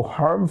so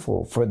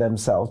harmful for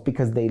themselves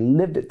because they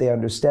lived it, they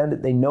understand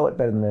it, they know it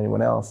better than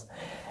anyone else.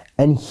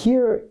 And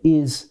here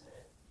is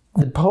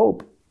the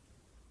Pope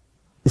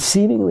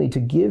seemingly to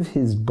give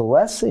his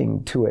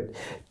blessing to it,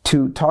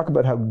 to talk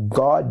about how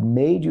God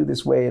made you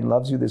this way and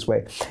loves you this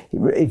way.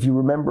 If you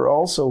remember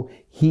also,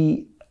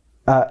 he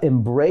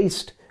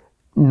embraced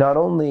not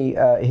only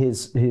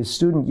his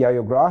student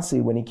Yayo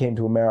Grassi when he came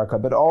to America,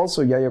 but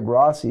also Yayo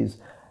Grassi's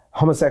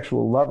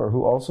homosexual lover,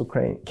 who also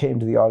came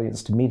to the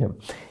audience to meet him.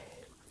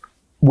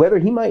 Whether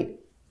he might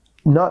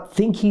not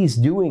think he's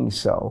doing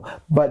so,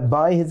 but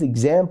by his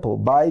example,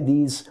 by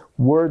these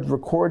words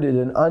recorded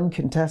and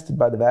uncontested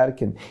by the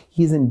Vatican,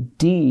 he's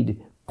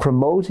indeed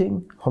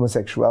promoting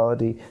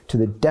homosexuality to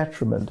the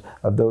detriment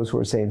of those who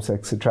are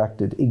same-sex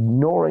attracted,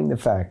 ignoring the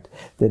fact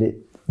that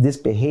this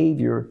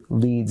behavior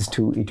leads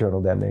to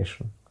eternal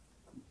damnation.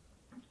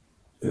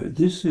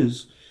 This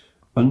is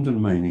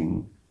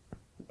undermining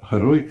the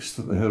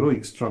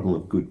heroic struggle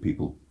of good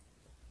people.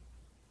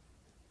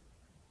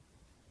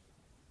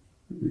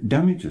 It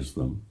damages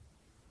them.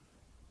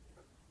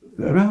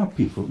 There are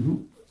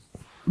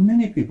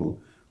many people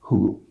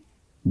who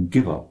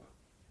give up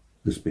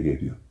this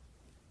behavior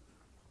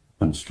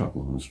and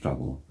struggle,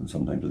 and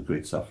sometimes with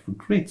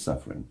great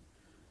suffering.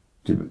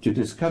 To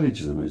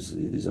discourage them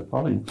is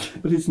appalling.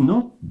 But it's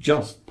not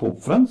just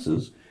Pope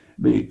Francis,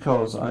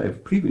 because I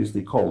have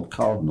previously called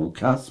Cardinal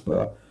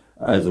Kasper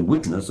as a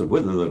witness of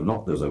whether or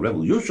not there's a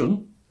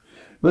revolution.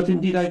 But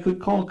indeed I could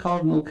call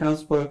Cardinal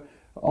Kasper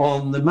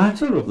on the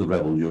matter of the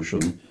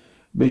revolution,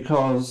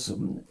 because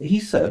he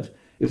said,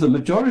 if the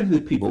majority of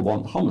the people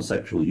want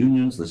homosexual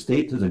unions, the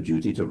state has a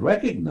duty to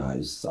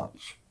recognize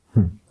such.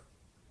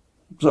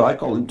 So I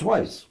call him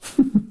twice.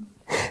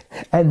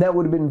 And that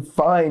would have been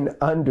fine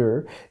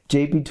under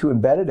JP2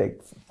 and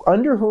Benedict,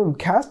 under whom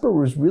Kasper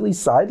was really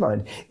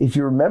sidelined. If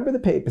you remember the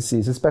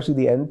papacies, especially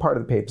the end part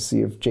of the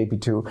papacy of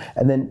JP2,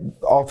 and then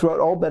throughout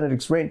all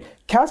Benedict's reign,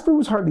 Kasper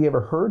was hardly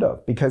ever heard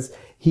of because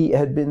he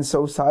had been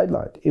so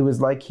sidelined. It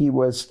was like he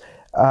was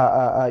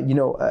gone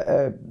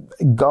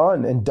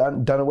and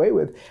done away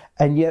with.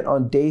 And yet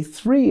on day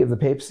 3 of the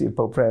papacy of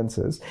Pope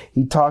Francis,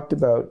 he talked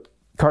about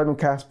Cardinal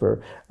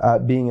Kasper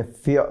being a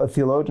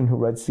theologian who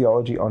read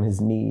theology on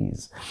his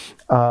knees.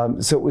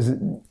 So it was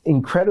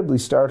incredibly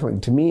startling,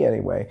 to me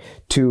anyway,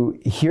 to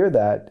hear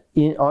that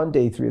on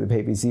day 3 of the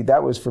papacy.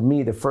 That was, for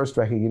me, the first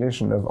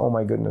recognition of, oh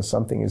my goodness,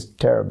 something is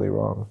terribly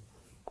wrong.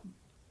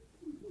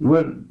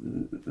 Well,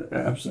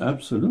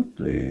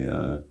 absolutely.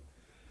 I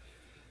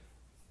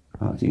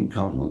think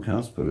Cardinal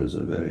Kasper is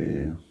a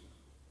very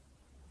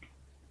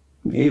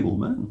able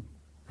man.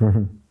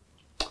 Mm-hmm.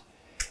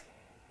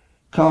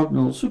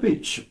 Cardinal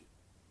Cupich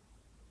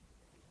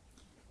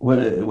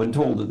when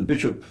told that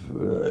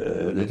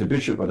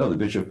another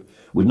bishop,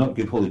 would not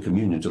give Holy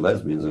Communion to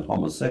lesbians and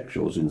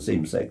homosexuals in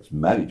same-sex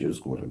marriages,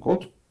 quote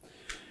unquote,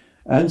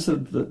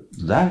 answered that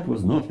that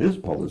was not his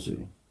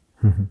policy.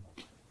 And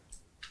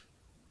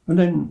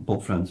then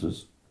Pope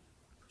Francis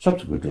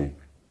subsequently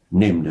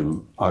named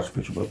him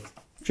Archbishop of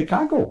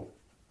Chicago.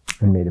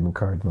 And made him a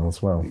cardinal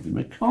as well. Made him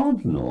a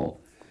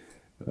cardinal.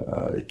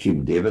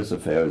 Kim Davis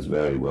affair is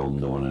very well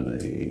known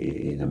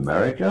in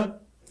America.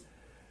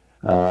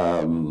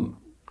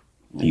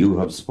 You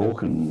have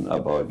spoken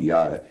about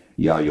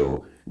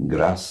Yayo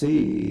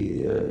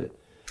Grassi,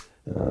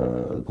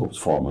 the Pope's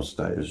former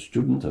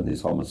student and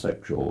his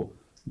homosexual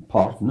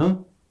partner.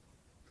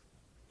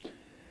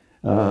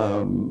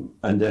 And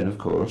then, of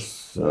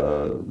course,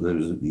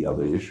 there's the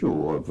other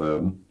issue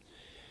of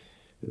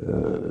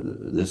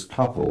this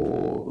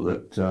couple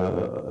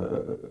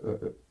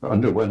that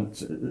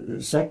underwent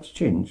sex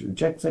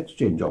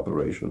change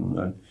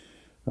operation.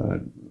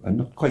 I'm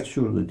not quite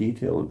sure of the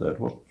detail of that.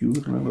 What do you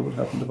remember what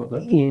happened about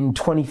that? In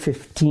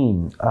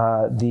 2015,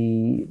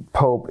 the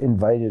Pope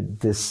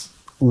invited this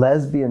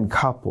lesbian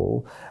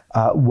couple,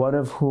 one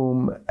of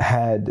whom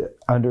had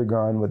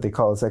undergone what they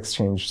call a sex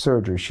change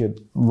surgery. She had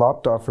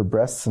lopped off her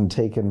breasts and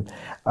taken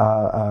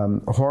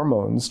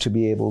hormones to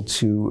be able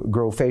to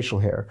grow facial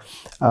hair.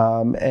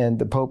 And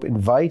the Pope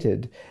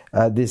invited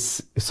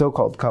this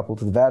so-called couple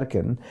to the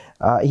Vatican.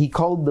 He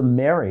called them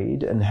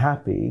married and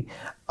happy.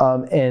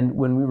 And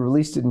when we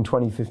released it in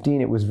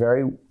 2015, it was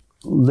very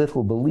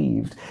little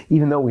believed,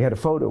 even though we had a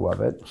photo of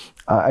it.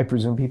 I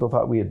presume people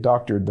thought we had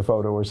doctored the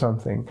photo or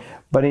something.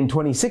 But in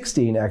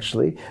 2016,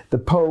 actually, the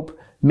Pope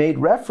made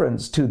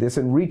reference to this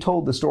and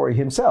retold the story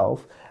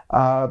himself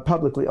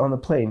publicly on the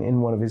plane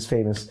in one of his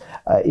famous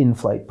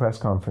in-flight press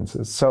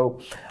conferences. So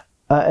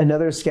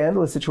another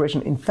scandalous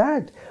situation, in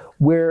fact,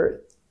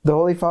 where the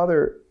Holy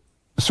Father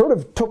sort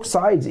of took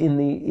sides in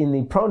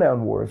the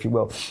pronoun war, if you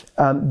will.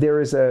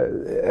 There is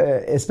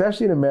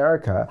especially in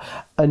America,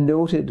 a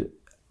noted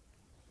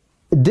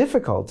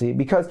difficulty,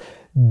 because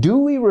do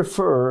we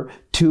refer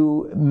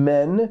to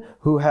men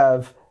who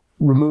have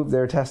removed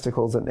their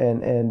testicles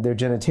and their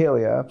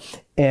genitalia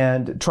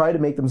and try to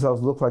make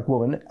themselves look like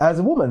women as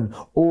a woman,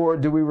 or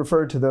do we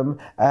refer to them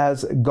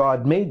as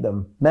God made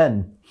them,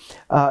 men?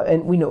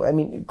 And we know, I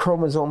mean,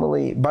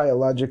 chromosomally,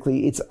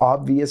 biologically, it's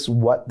obvious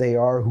what they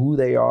are, who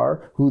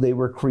they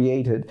were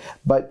created.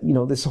 But, you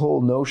know, this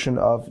whole notion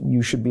of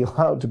you should be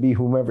allowed to be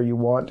whomever you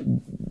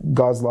want,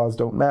 God's laws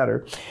don't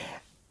matter.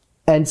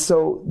 And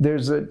so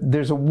there's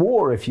a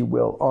war, if you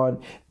will,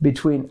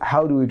 between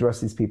how do we address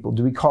these people?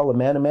 Do we call a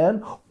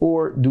man,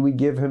 or do we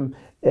give him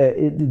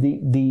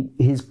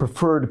his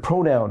preferred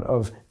pronoun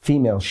of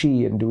female,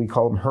 she, and do we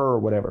call him her or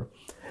whatever?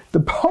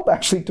 The Pope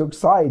actually took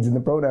sides in the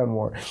pronoun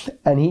war,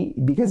 and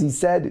because he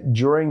said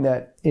during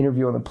that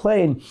interview on the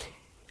plane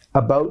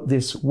about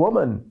this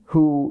woman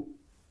who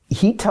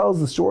he tells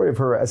the story of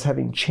her as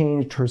having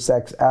changed her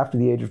sex after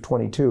the age of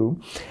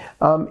 22.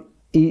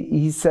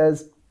 He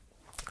says,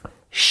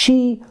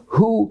 she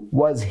who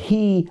was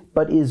he,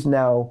 but is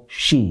now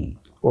she,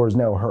 or is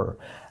now her.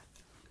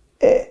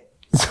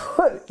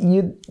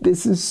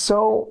 This is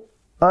so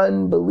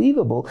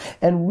unbelievable,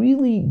 and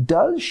really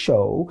does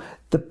show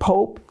the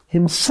Pope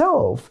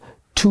himself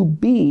to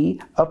be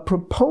a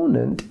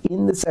proponent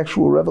in the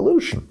sexual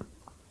revolution.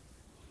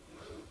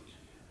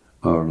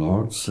 Our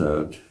Lord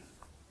said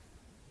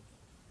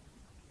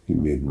he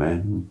made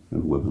men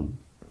and women.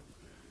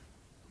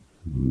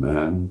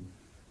 Man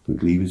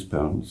would leave his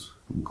parents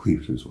and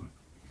cleave to his wife.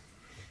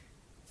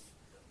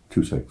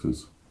 Two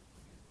sexes.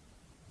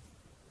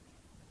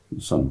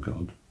 The Son of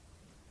God.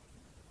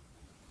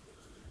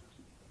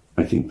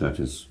 I think that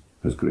has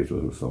greater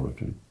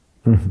authority.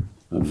 Mm-hmm.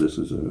 And this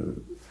is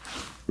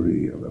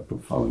really a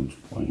profound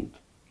point.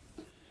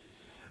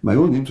 My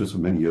own interest for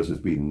many years has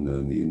been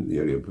in the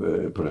area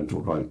of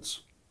parental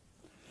rights.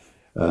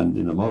 And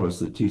in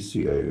Amoris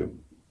Laetitia,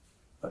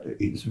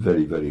 it's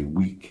very, very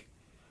weak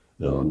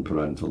on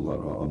parental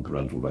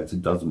rights.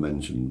 It does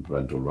mention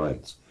parental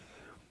rights.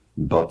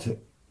 But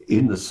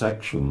in the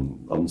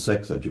section on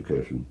sex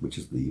education, which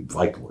is the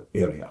vital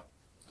area,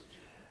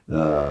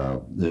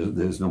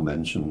 there's no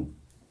mention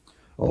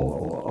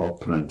of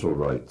parental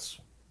rights.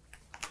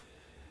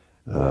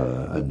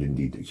 And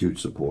indeed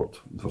huge support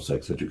for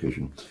sex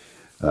education.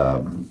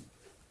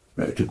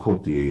 To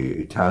quote the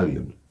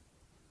Italian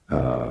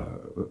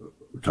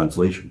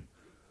translation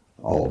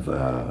of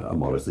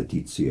Amoris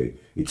Laetitia,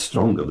 it's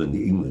stronger than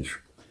the English.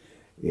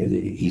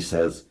 He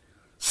says,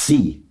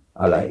 sì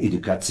alla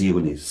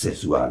educazione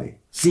sessuale,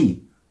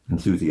 sì,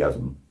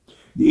 enthusiasm.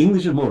 The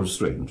English is more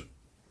restrained.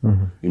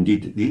 Mm-hmm.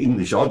 Indeed, the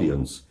English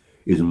audience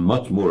is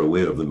much more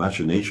aware of the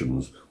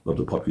machinations of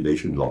the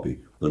population lobby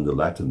than the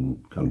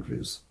Latin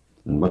countries,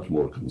 and much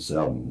more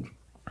concerned.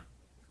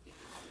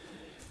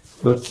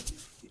 But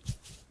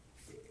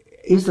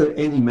is there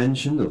any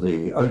mention of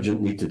the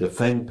urgent need to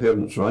defend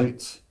parents'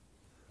 rights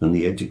in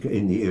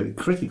the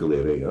critical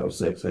area of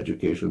sex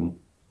education?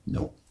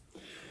 No.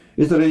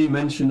 Is there any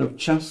mention of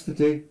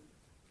chastity?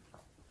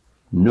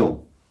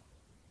 No.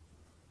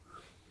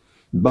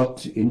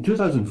 But in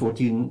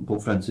 2014,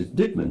 Pope Francis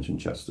did mention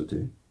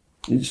chastity.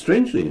 And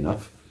strangely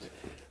enough,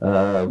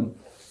 at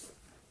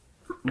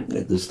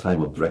this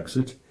time of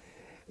Brexit,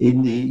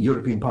 in the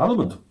European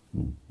Parliament.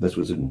 This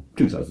was in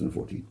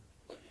 2014.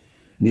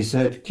 And he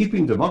said,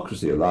 keeping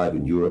democracy alive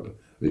in Europe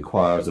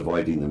requires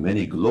avoiding the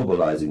many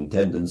globalizing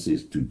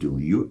tendencies to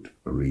dilute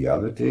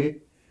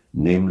reality,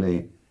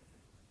 namely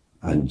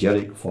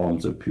angelic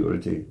forms of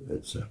purity,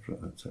 etc.,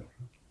 etc.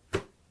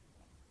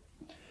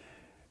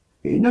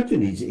 Not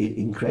only is it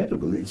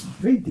incredible, it's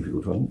very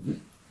difficult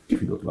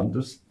to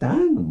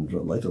understand,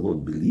 let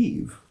alone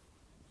believe.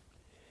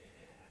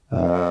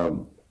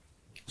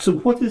 So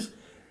what is,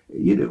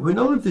 when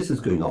all of this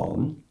is going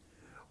on,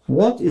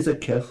 what is a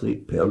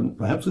Catholic parent,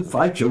 perhaps with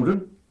 5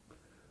 children,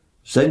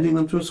 sending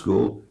them to a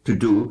school to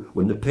do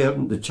when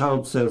the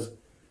child says,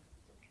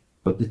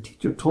 but the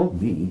teacher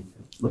told me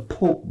the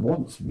Pope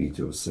wants me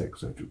to have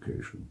sex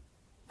education.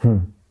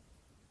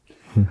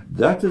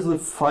 That is the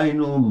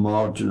final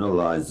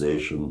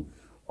marginalization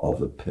of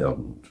the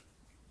parent.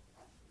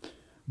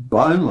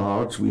 By and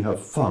large, we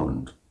have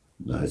found,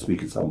 I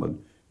speak as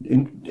someone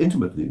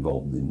intimately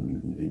involved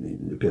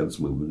in the parents'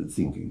 movement and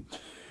thinking,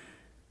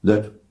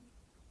 that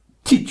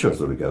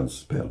teachers are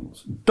against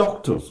parents,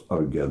 doctors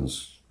are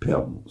against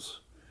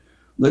parents,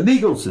 the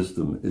legal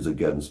system is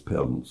against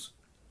parents,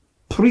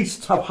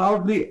 priests have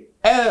hardly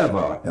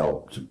ever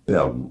helped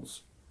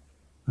parents.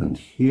 And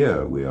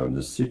here we are in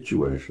the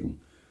situation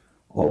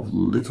of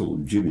little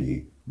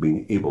Jimmy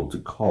being able to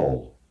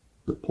call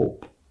the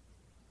Pope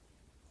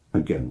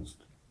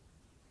against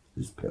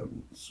his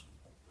parents.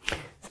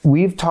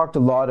 We've talked a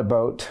lot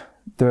about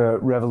the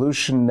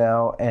revolution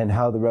now and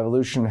how the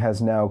revolution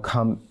has now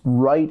come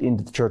right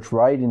into the church,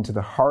 right into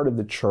the heart of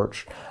the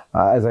church.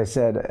 As I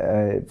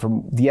said,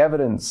 from the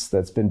evidence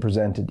that's been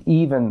presented,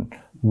 even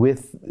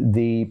with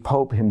the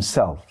Pope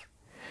himself.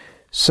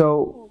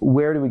 So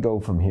where do we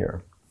go from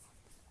here?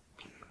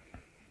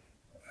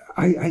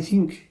 I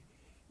think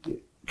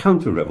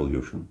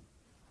counter-revolution.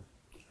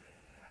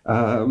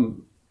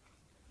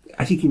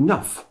 I think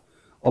enough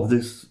of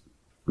this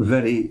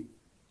very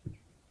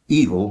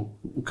evil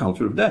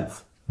culture of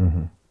death.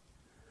 Mm-hmm.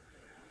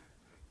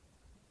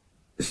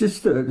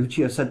 Sister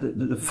Lucia said that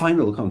the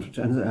final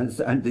confrontation,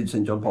 and did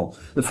St. John Paul,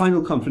 the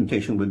final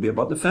confrontation would be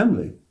about the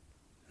family.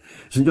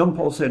 St. John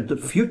Paul said the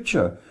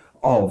future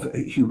of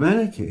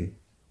humanity,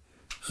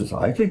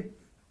 society,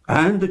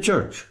 and the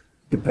church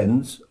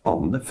depends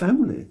on the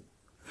family.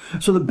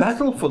 So the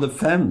battle for the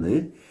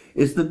family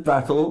is the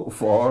battle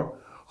for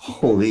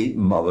Holy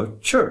Mother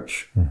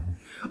Church. Mm-hmm.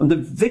 And the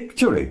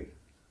victory,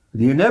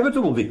 the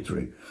inevitable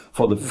victory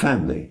for the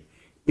family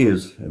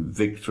is a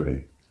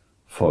victory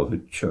for the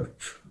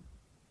church.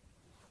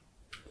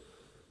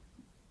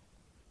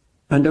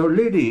 And Our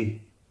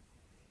Lady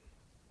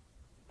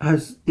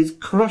is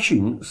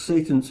crushing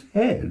Satan's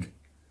head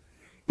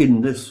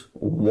in this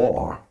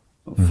war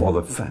for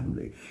the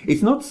family.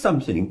 It's not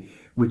something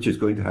which is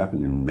going to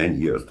happen in many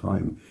years'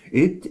 time.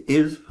 It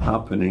is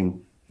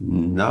happening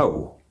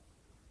now.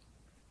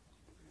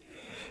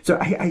 So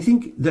I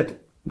think that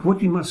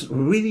what we must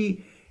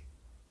really,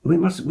 we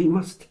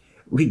must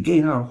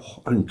regain our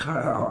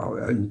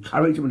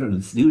encouragement and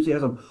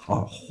enthusiasm,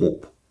 our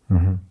hope.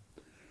 Mm-hmm.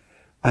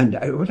 And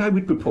what I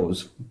would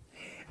propose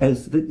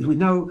is that we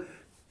now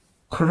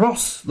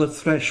cross the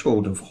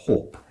threshold of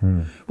hope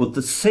with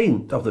the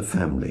saint of the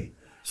family,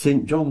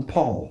 St. John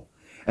Paul.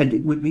 And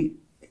it would be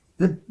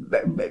the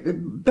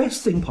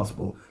best thing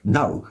possible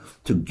now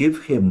to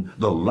give him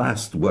the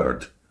last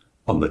word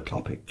on the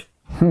topic.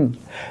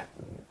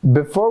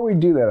 Before we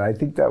do that, I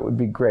think that would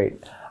be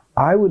great.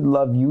 I would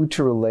love you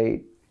to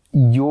relate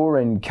your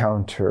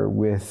encounter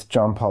with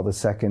John Paul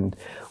II,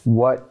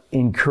 what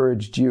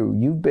encouraged you.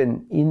 You've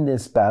been in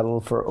this battle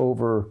for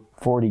over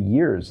 40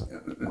 years,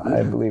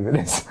 I believe it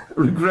is.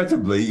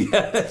 Regrettably,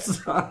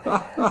 yes.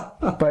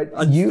 But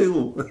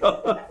you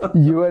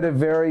had a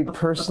very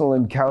personal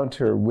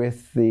encounter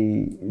with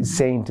the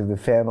saint of the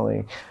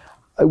family.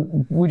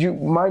 Would you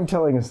mind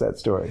telling us that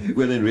story?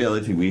 Well, in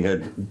reality, we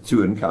had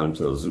 2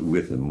 encounters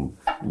with him.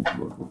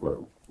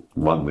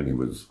 One when he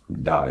was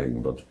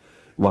dying, but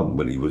one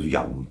when he was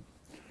young.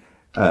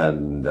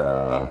 And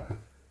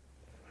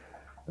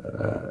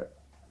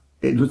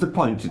it was the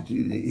point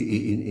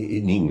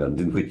in England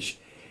in which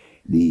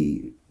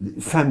the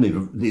family,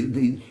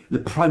 the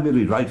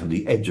primary right of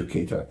the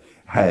educator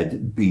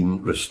had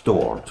been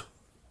restored,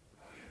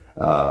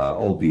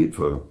 albeit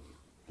for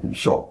a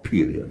short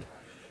period.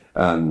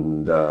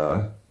 And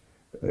a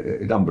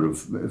number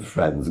of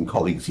friends and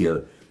colleagues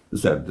here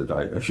said that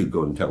I should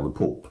go and tell the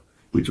Pope,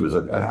 which was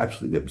an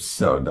absolutely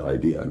absurd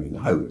idea. I mean,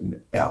 how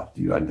on earth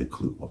do you have a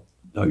clue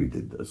how you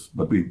did this?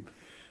 But we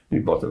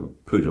bought a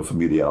Peugeot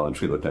Familiale and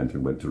trailer tent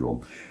and went to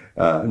Rome.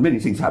 And many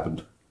things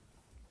happened.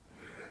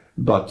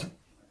 But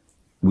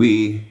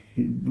we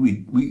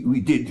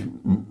did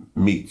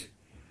meet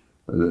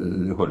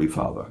the Holy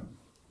Father.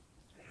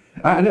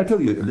 And I'll tell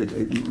you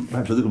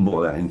perhaps a little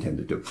more than I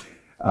intended to.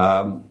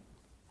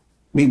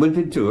 We went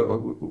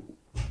into,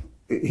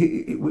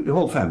 the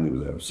whole family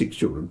was there, 6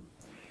 children.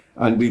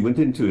 And we went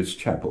into his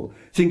chapel,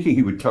 thinking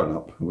he would turn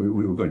up. We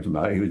were going to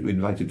marry, he was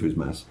invited to his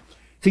mass,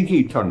 thinking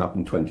he'd turn up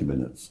in 20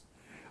 minutes.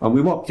 And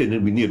we walked in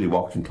and we nearly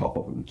walked on top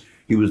of him.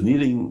 He was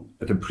kneeling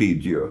at a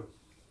prie-dieu.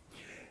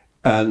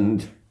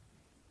 And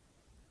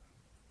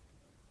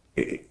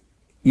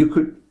you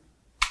could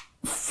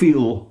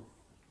feel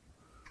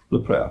the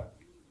prayer.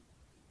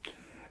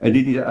 And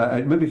I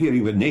remember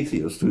hearing of an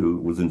atheist who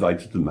was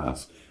invited to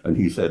Mass, and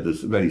he said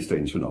this very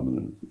strange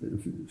phenomenon,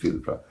 feel the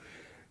prayer.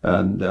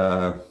 And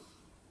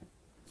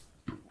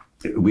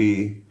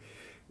we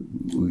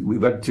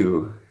went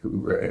to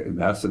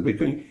Mass, and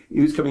he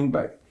was coming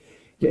back.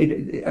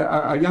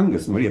 Our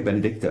youngest, Maria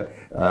Benedicta,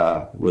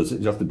 was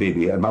just a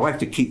baby, and my wife,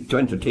 to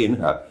entertain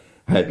her,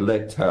 had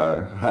let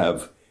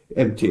her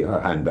empty her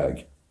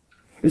handbag.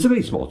 It's a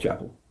very small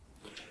chapel.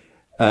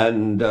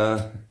 And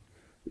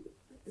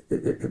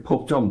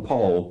Pope John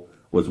Paul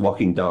was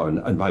walking down,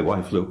 and my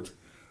wife looked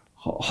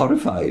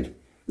horrified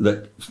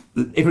that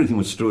everything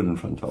was strewn in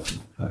front of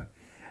her.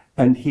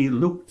 And he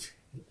looked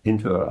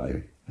into her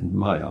eye and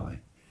my eye,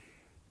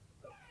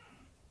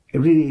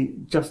 really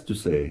just to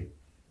say,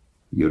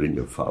 "You're in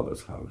your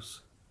Father's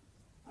house."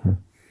 And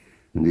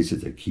this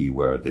is a key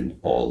word in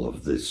all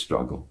of this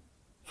struggle,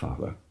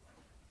 Father.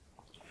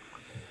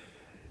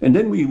 And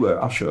then we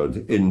were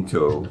ushered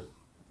into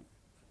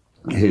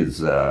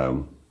his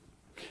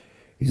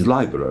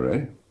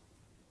library,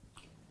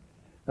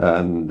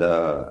 and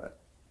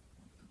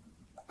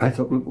I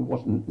thought, well,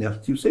 what on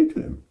earth do you say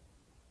to him?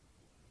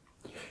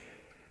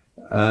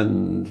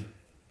 And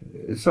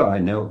so I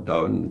knelt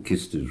down,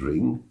 kissed his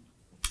ring,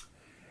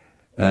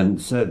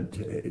 and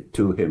said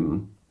to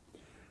him,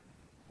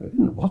 I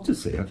didn't know what to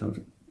say.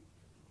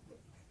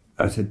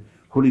 I said,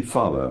 "Holy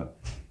Father,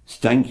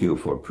 thank you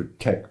for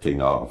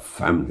protecting our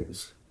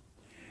families."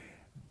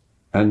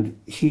 And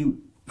he,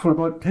 for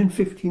about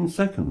 10-15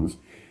 seconds,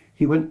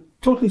 he went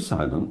totally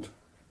silent,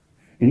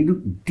 and he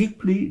looked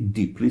deeply,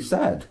 deeply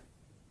sad.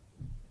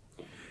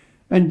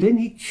 And then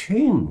he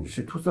changed.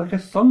 It was like a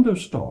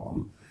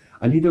thunderstorm,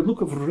 and he had a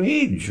look of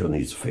rage on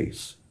his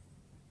face.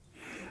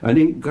 And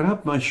he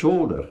grabbed my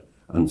shoulder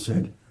and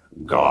said,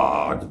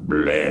 "God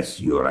bless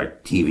your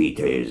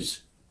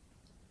activities."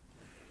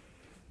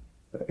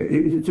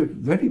 It's a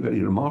very,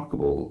 very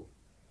remarkable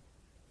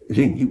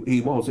thing.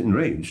 He was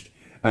enraged.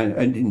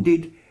 And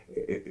indeed,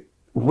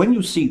 when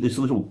you see this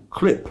little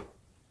clip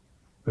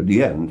at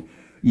the end,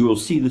 you will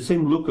see the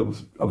same look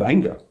of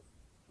anger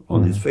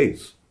on his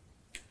face.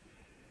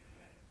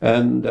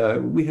 And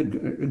we had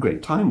a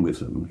great time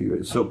with him. He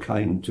was so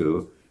kind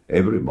to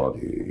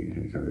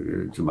everybody,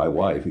 to my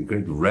wife, a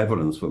great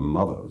reverence for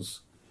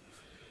mothers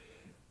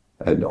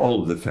and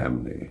all of the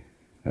family.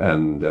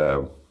 And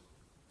at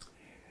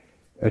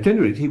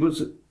any rate, he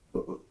was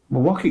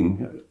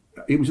walking,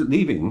 he was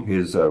leaving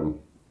his the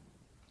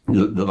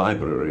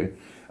library,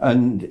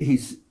 and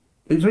it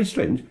was very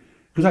strange,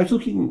 because I was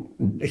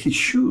looking at his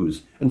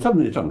shoes, and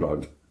suddenly he turned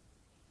around,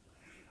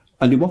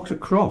 and he walked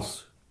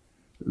across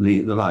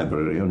the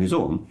library on his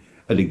own,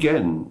 and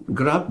again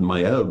grabbed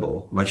my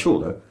elbow, my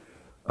shoulder,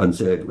 and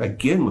said,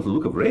 again with a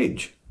look of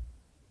rage,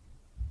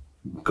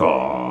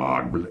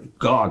 God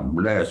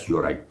bless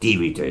your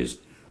activities,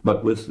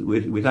 but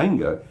with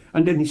anger.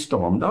 And then he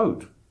stormed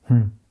out.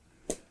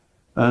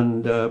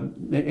 And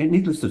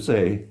needless to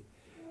say,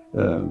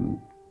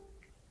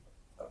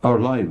 our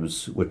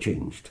lives were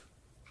changed.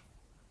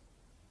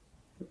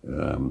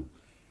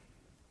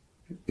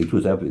 It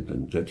was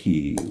evident that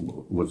he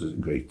was a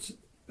great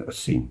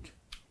saint,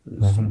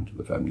 saint of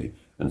the family,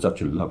 and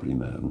such a lovely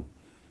man.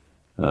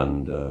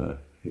 And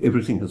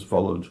everything has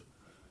followed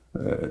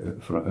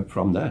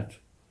from that.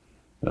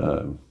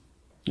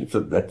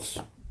 It's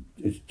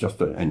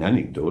just an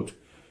anecdote,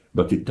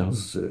 but it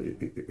does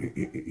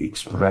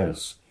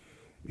express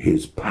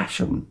his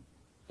passion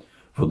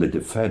for the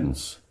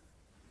defense,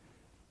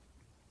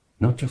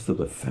 not just of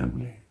the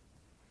family,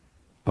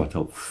 but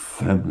of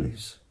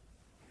families.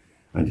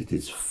 And it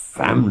is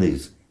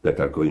families that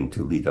are going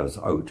to lead us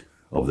out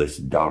of this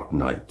dark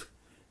night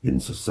in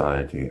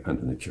society and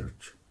in the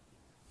church.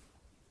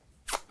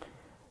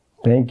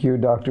 Thank you,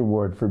 Dr.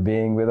 Ward, for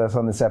being with us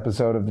on this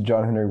episode of the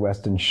John Henry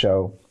Weston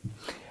Show.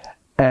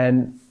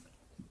 And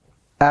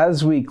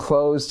as we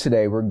close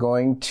today, we're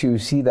going to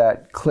see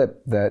that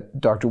clip that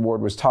Dr.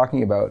 Ward was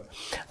talking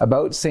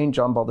about St.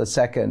 John Paul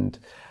II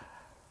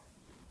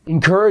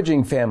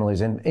encouraging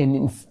families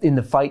in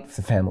the fight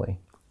for the family.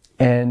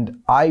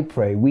 And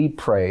we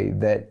pray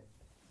that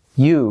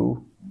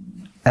you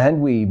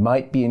and we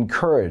might be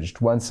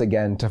encouraged once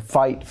again to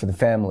fight for the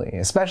family,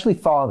 especially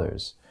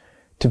fathers,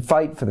 to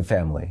fight for the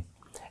family.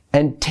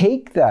 And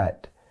take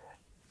that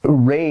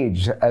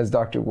rage, as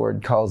Dr.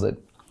 Ward calls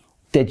it,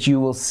 that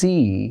you will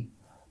see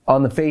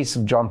on the face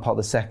of John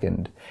Paul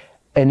II,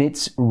 and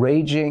it's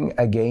raging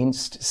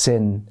against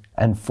sin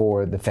and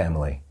for the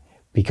family.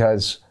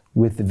 Because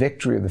with the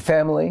victory of the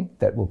family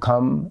that will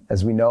come,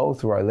 as we know,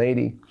 through Our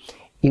Lady,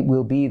 it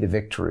will be the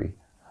victory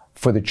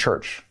for the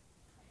church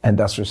and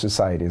thus for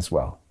society as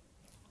well.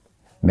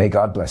 May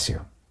God bless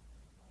you.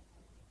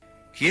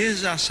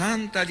 Chiesa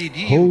Santa di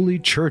Dio, Holy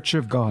Church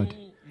of God,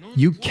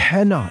 you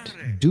cannot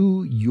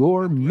do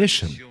your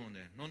mission.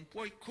 non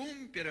puoi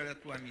compiere la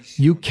tua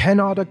missione You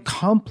cannot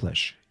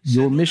accomplish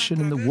your mission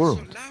in the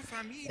world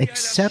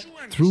except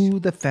through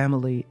the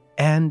family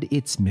and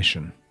its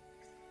mission.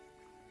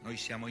 Noi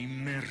siamo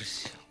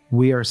immersi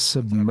We are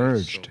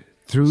submerged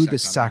through the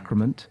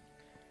sacrament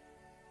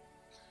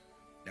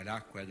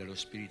dell'acqua e dello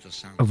Spirito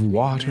Santo, of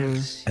water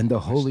immersi and the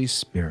Holy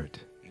Spirit,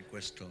 in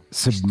questo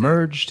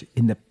submerged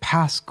in the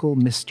paschal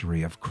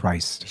mystery of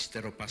Christ,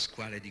 mistero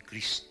pasquale di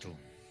Cristo,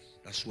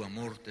 la sua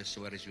morte e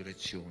sua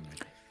resurrezione.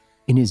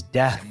 in his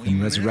death Siamo and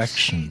immersi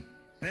resurrection.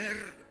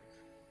 per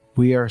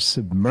We are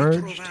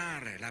submerged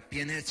trovare la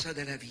pienezza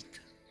della vita.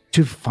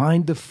 to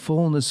find the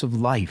fullness of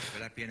life.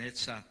 Quella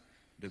pienezza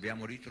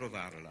dobbiamo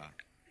ritrovarla.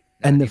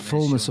 And the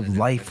fullness of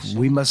life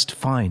we must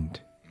find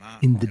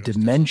in the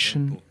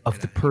dimension of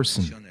the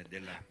person,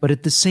 but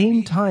at the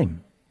same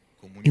time,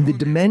 in the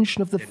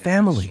dimension of the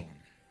family,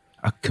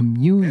 a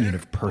communion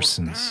of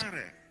persons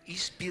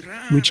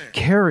which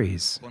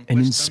carries and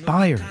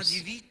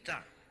inspires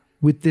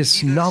with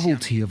this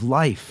novelty of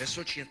life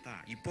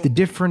the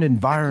different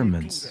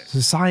environments,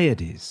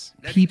 societies,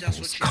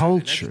 peoples,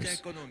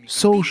 cultures,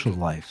 social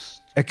life,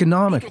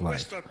 economic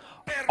life.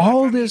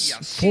 All this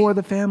for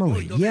the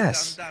family,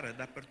 yes.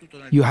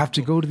 You have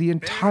to go to the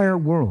entire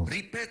world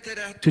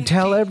to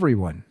tell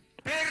everyone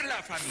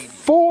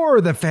for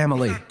the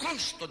family,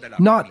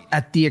 not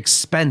at the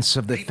expense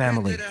of the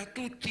family.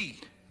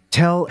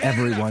 Tell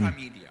everyone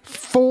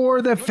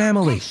for the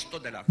family,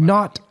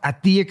 not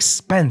at the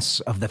expense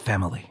of the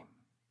family.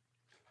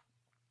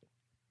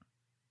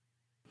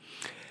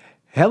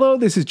 Hello,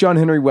 this is John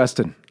Henry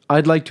Weston.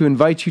 I'd like to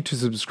invite you to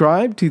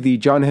subscribe to the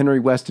John Henry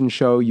Weston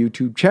Show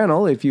YouTube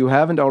channel if you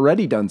haven't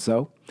already done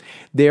so.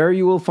 There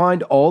you will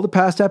find all the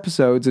past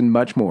episodes and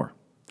much more.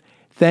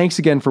 Thanks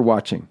again for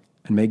watching,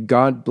 and may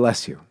God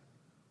bless you.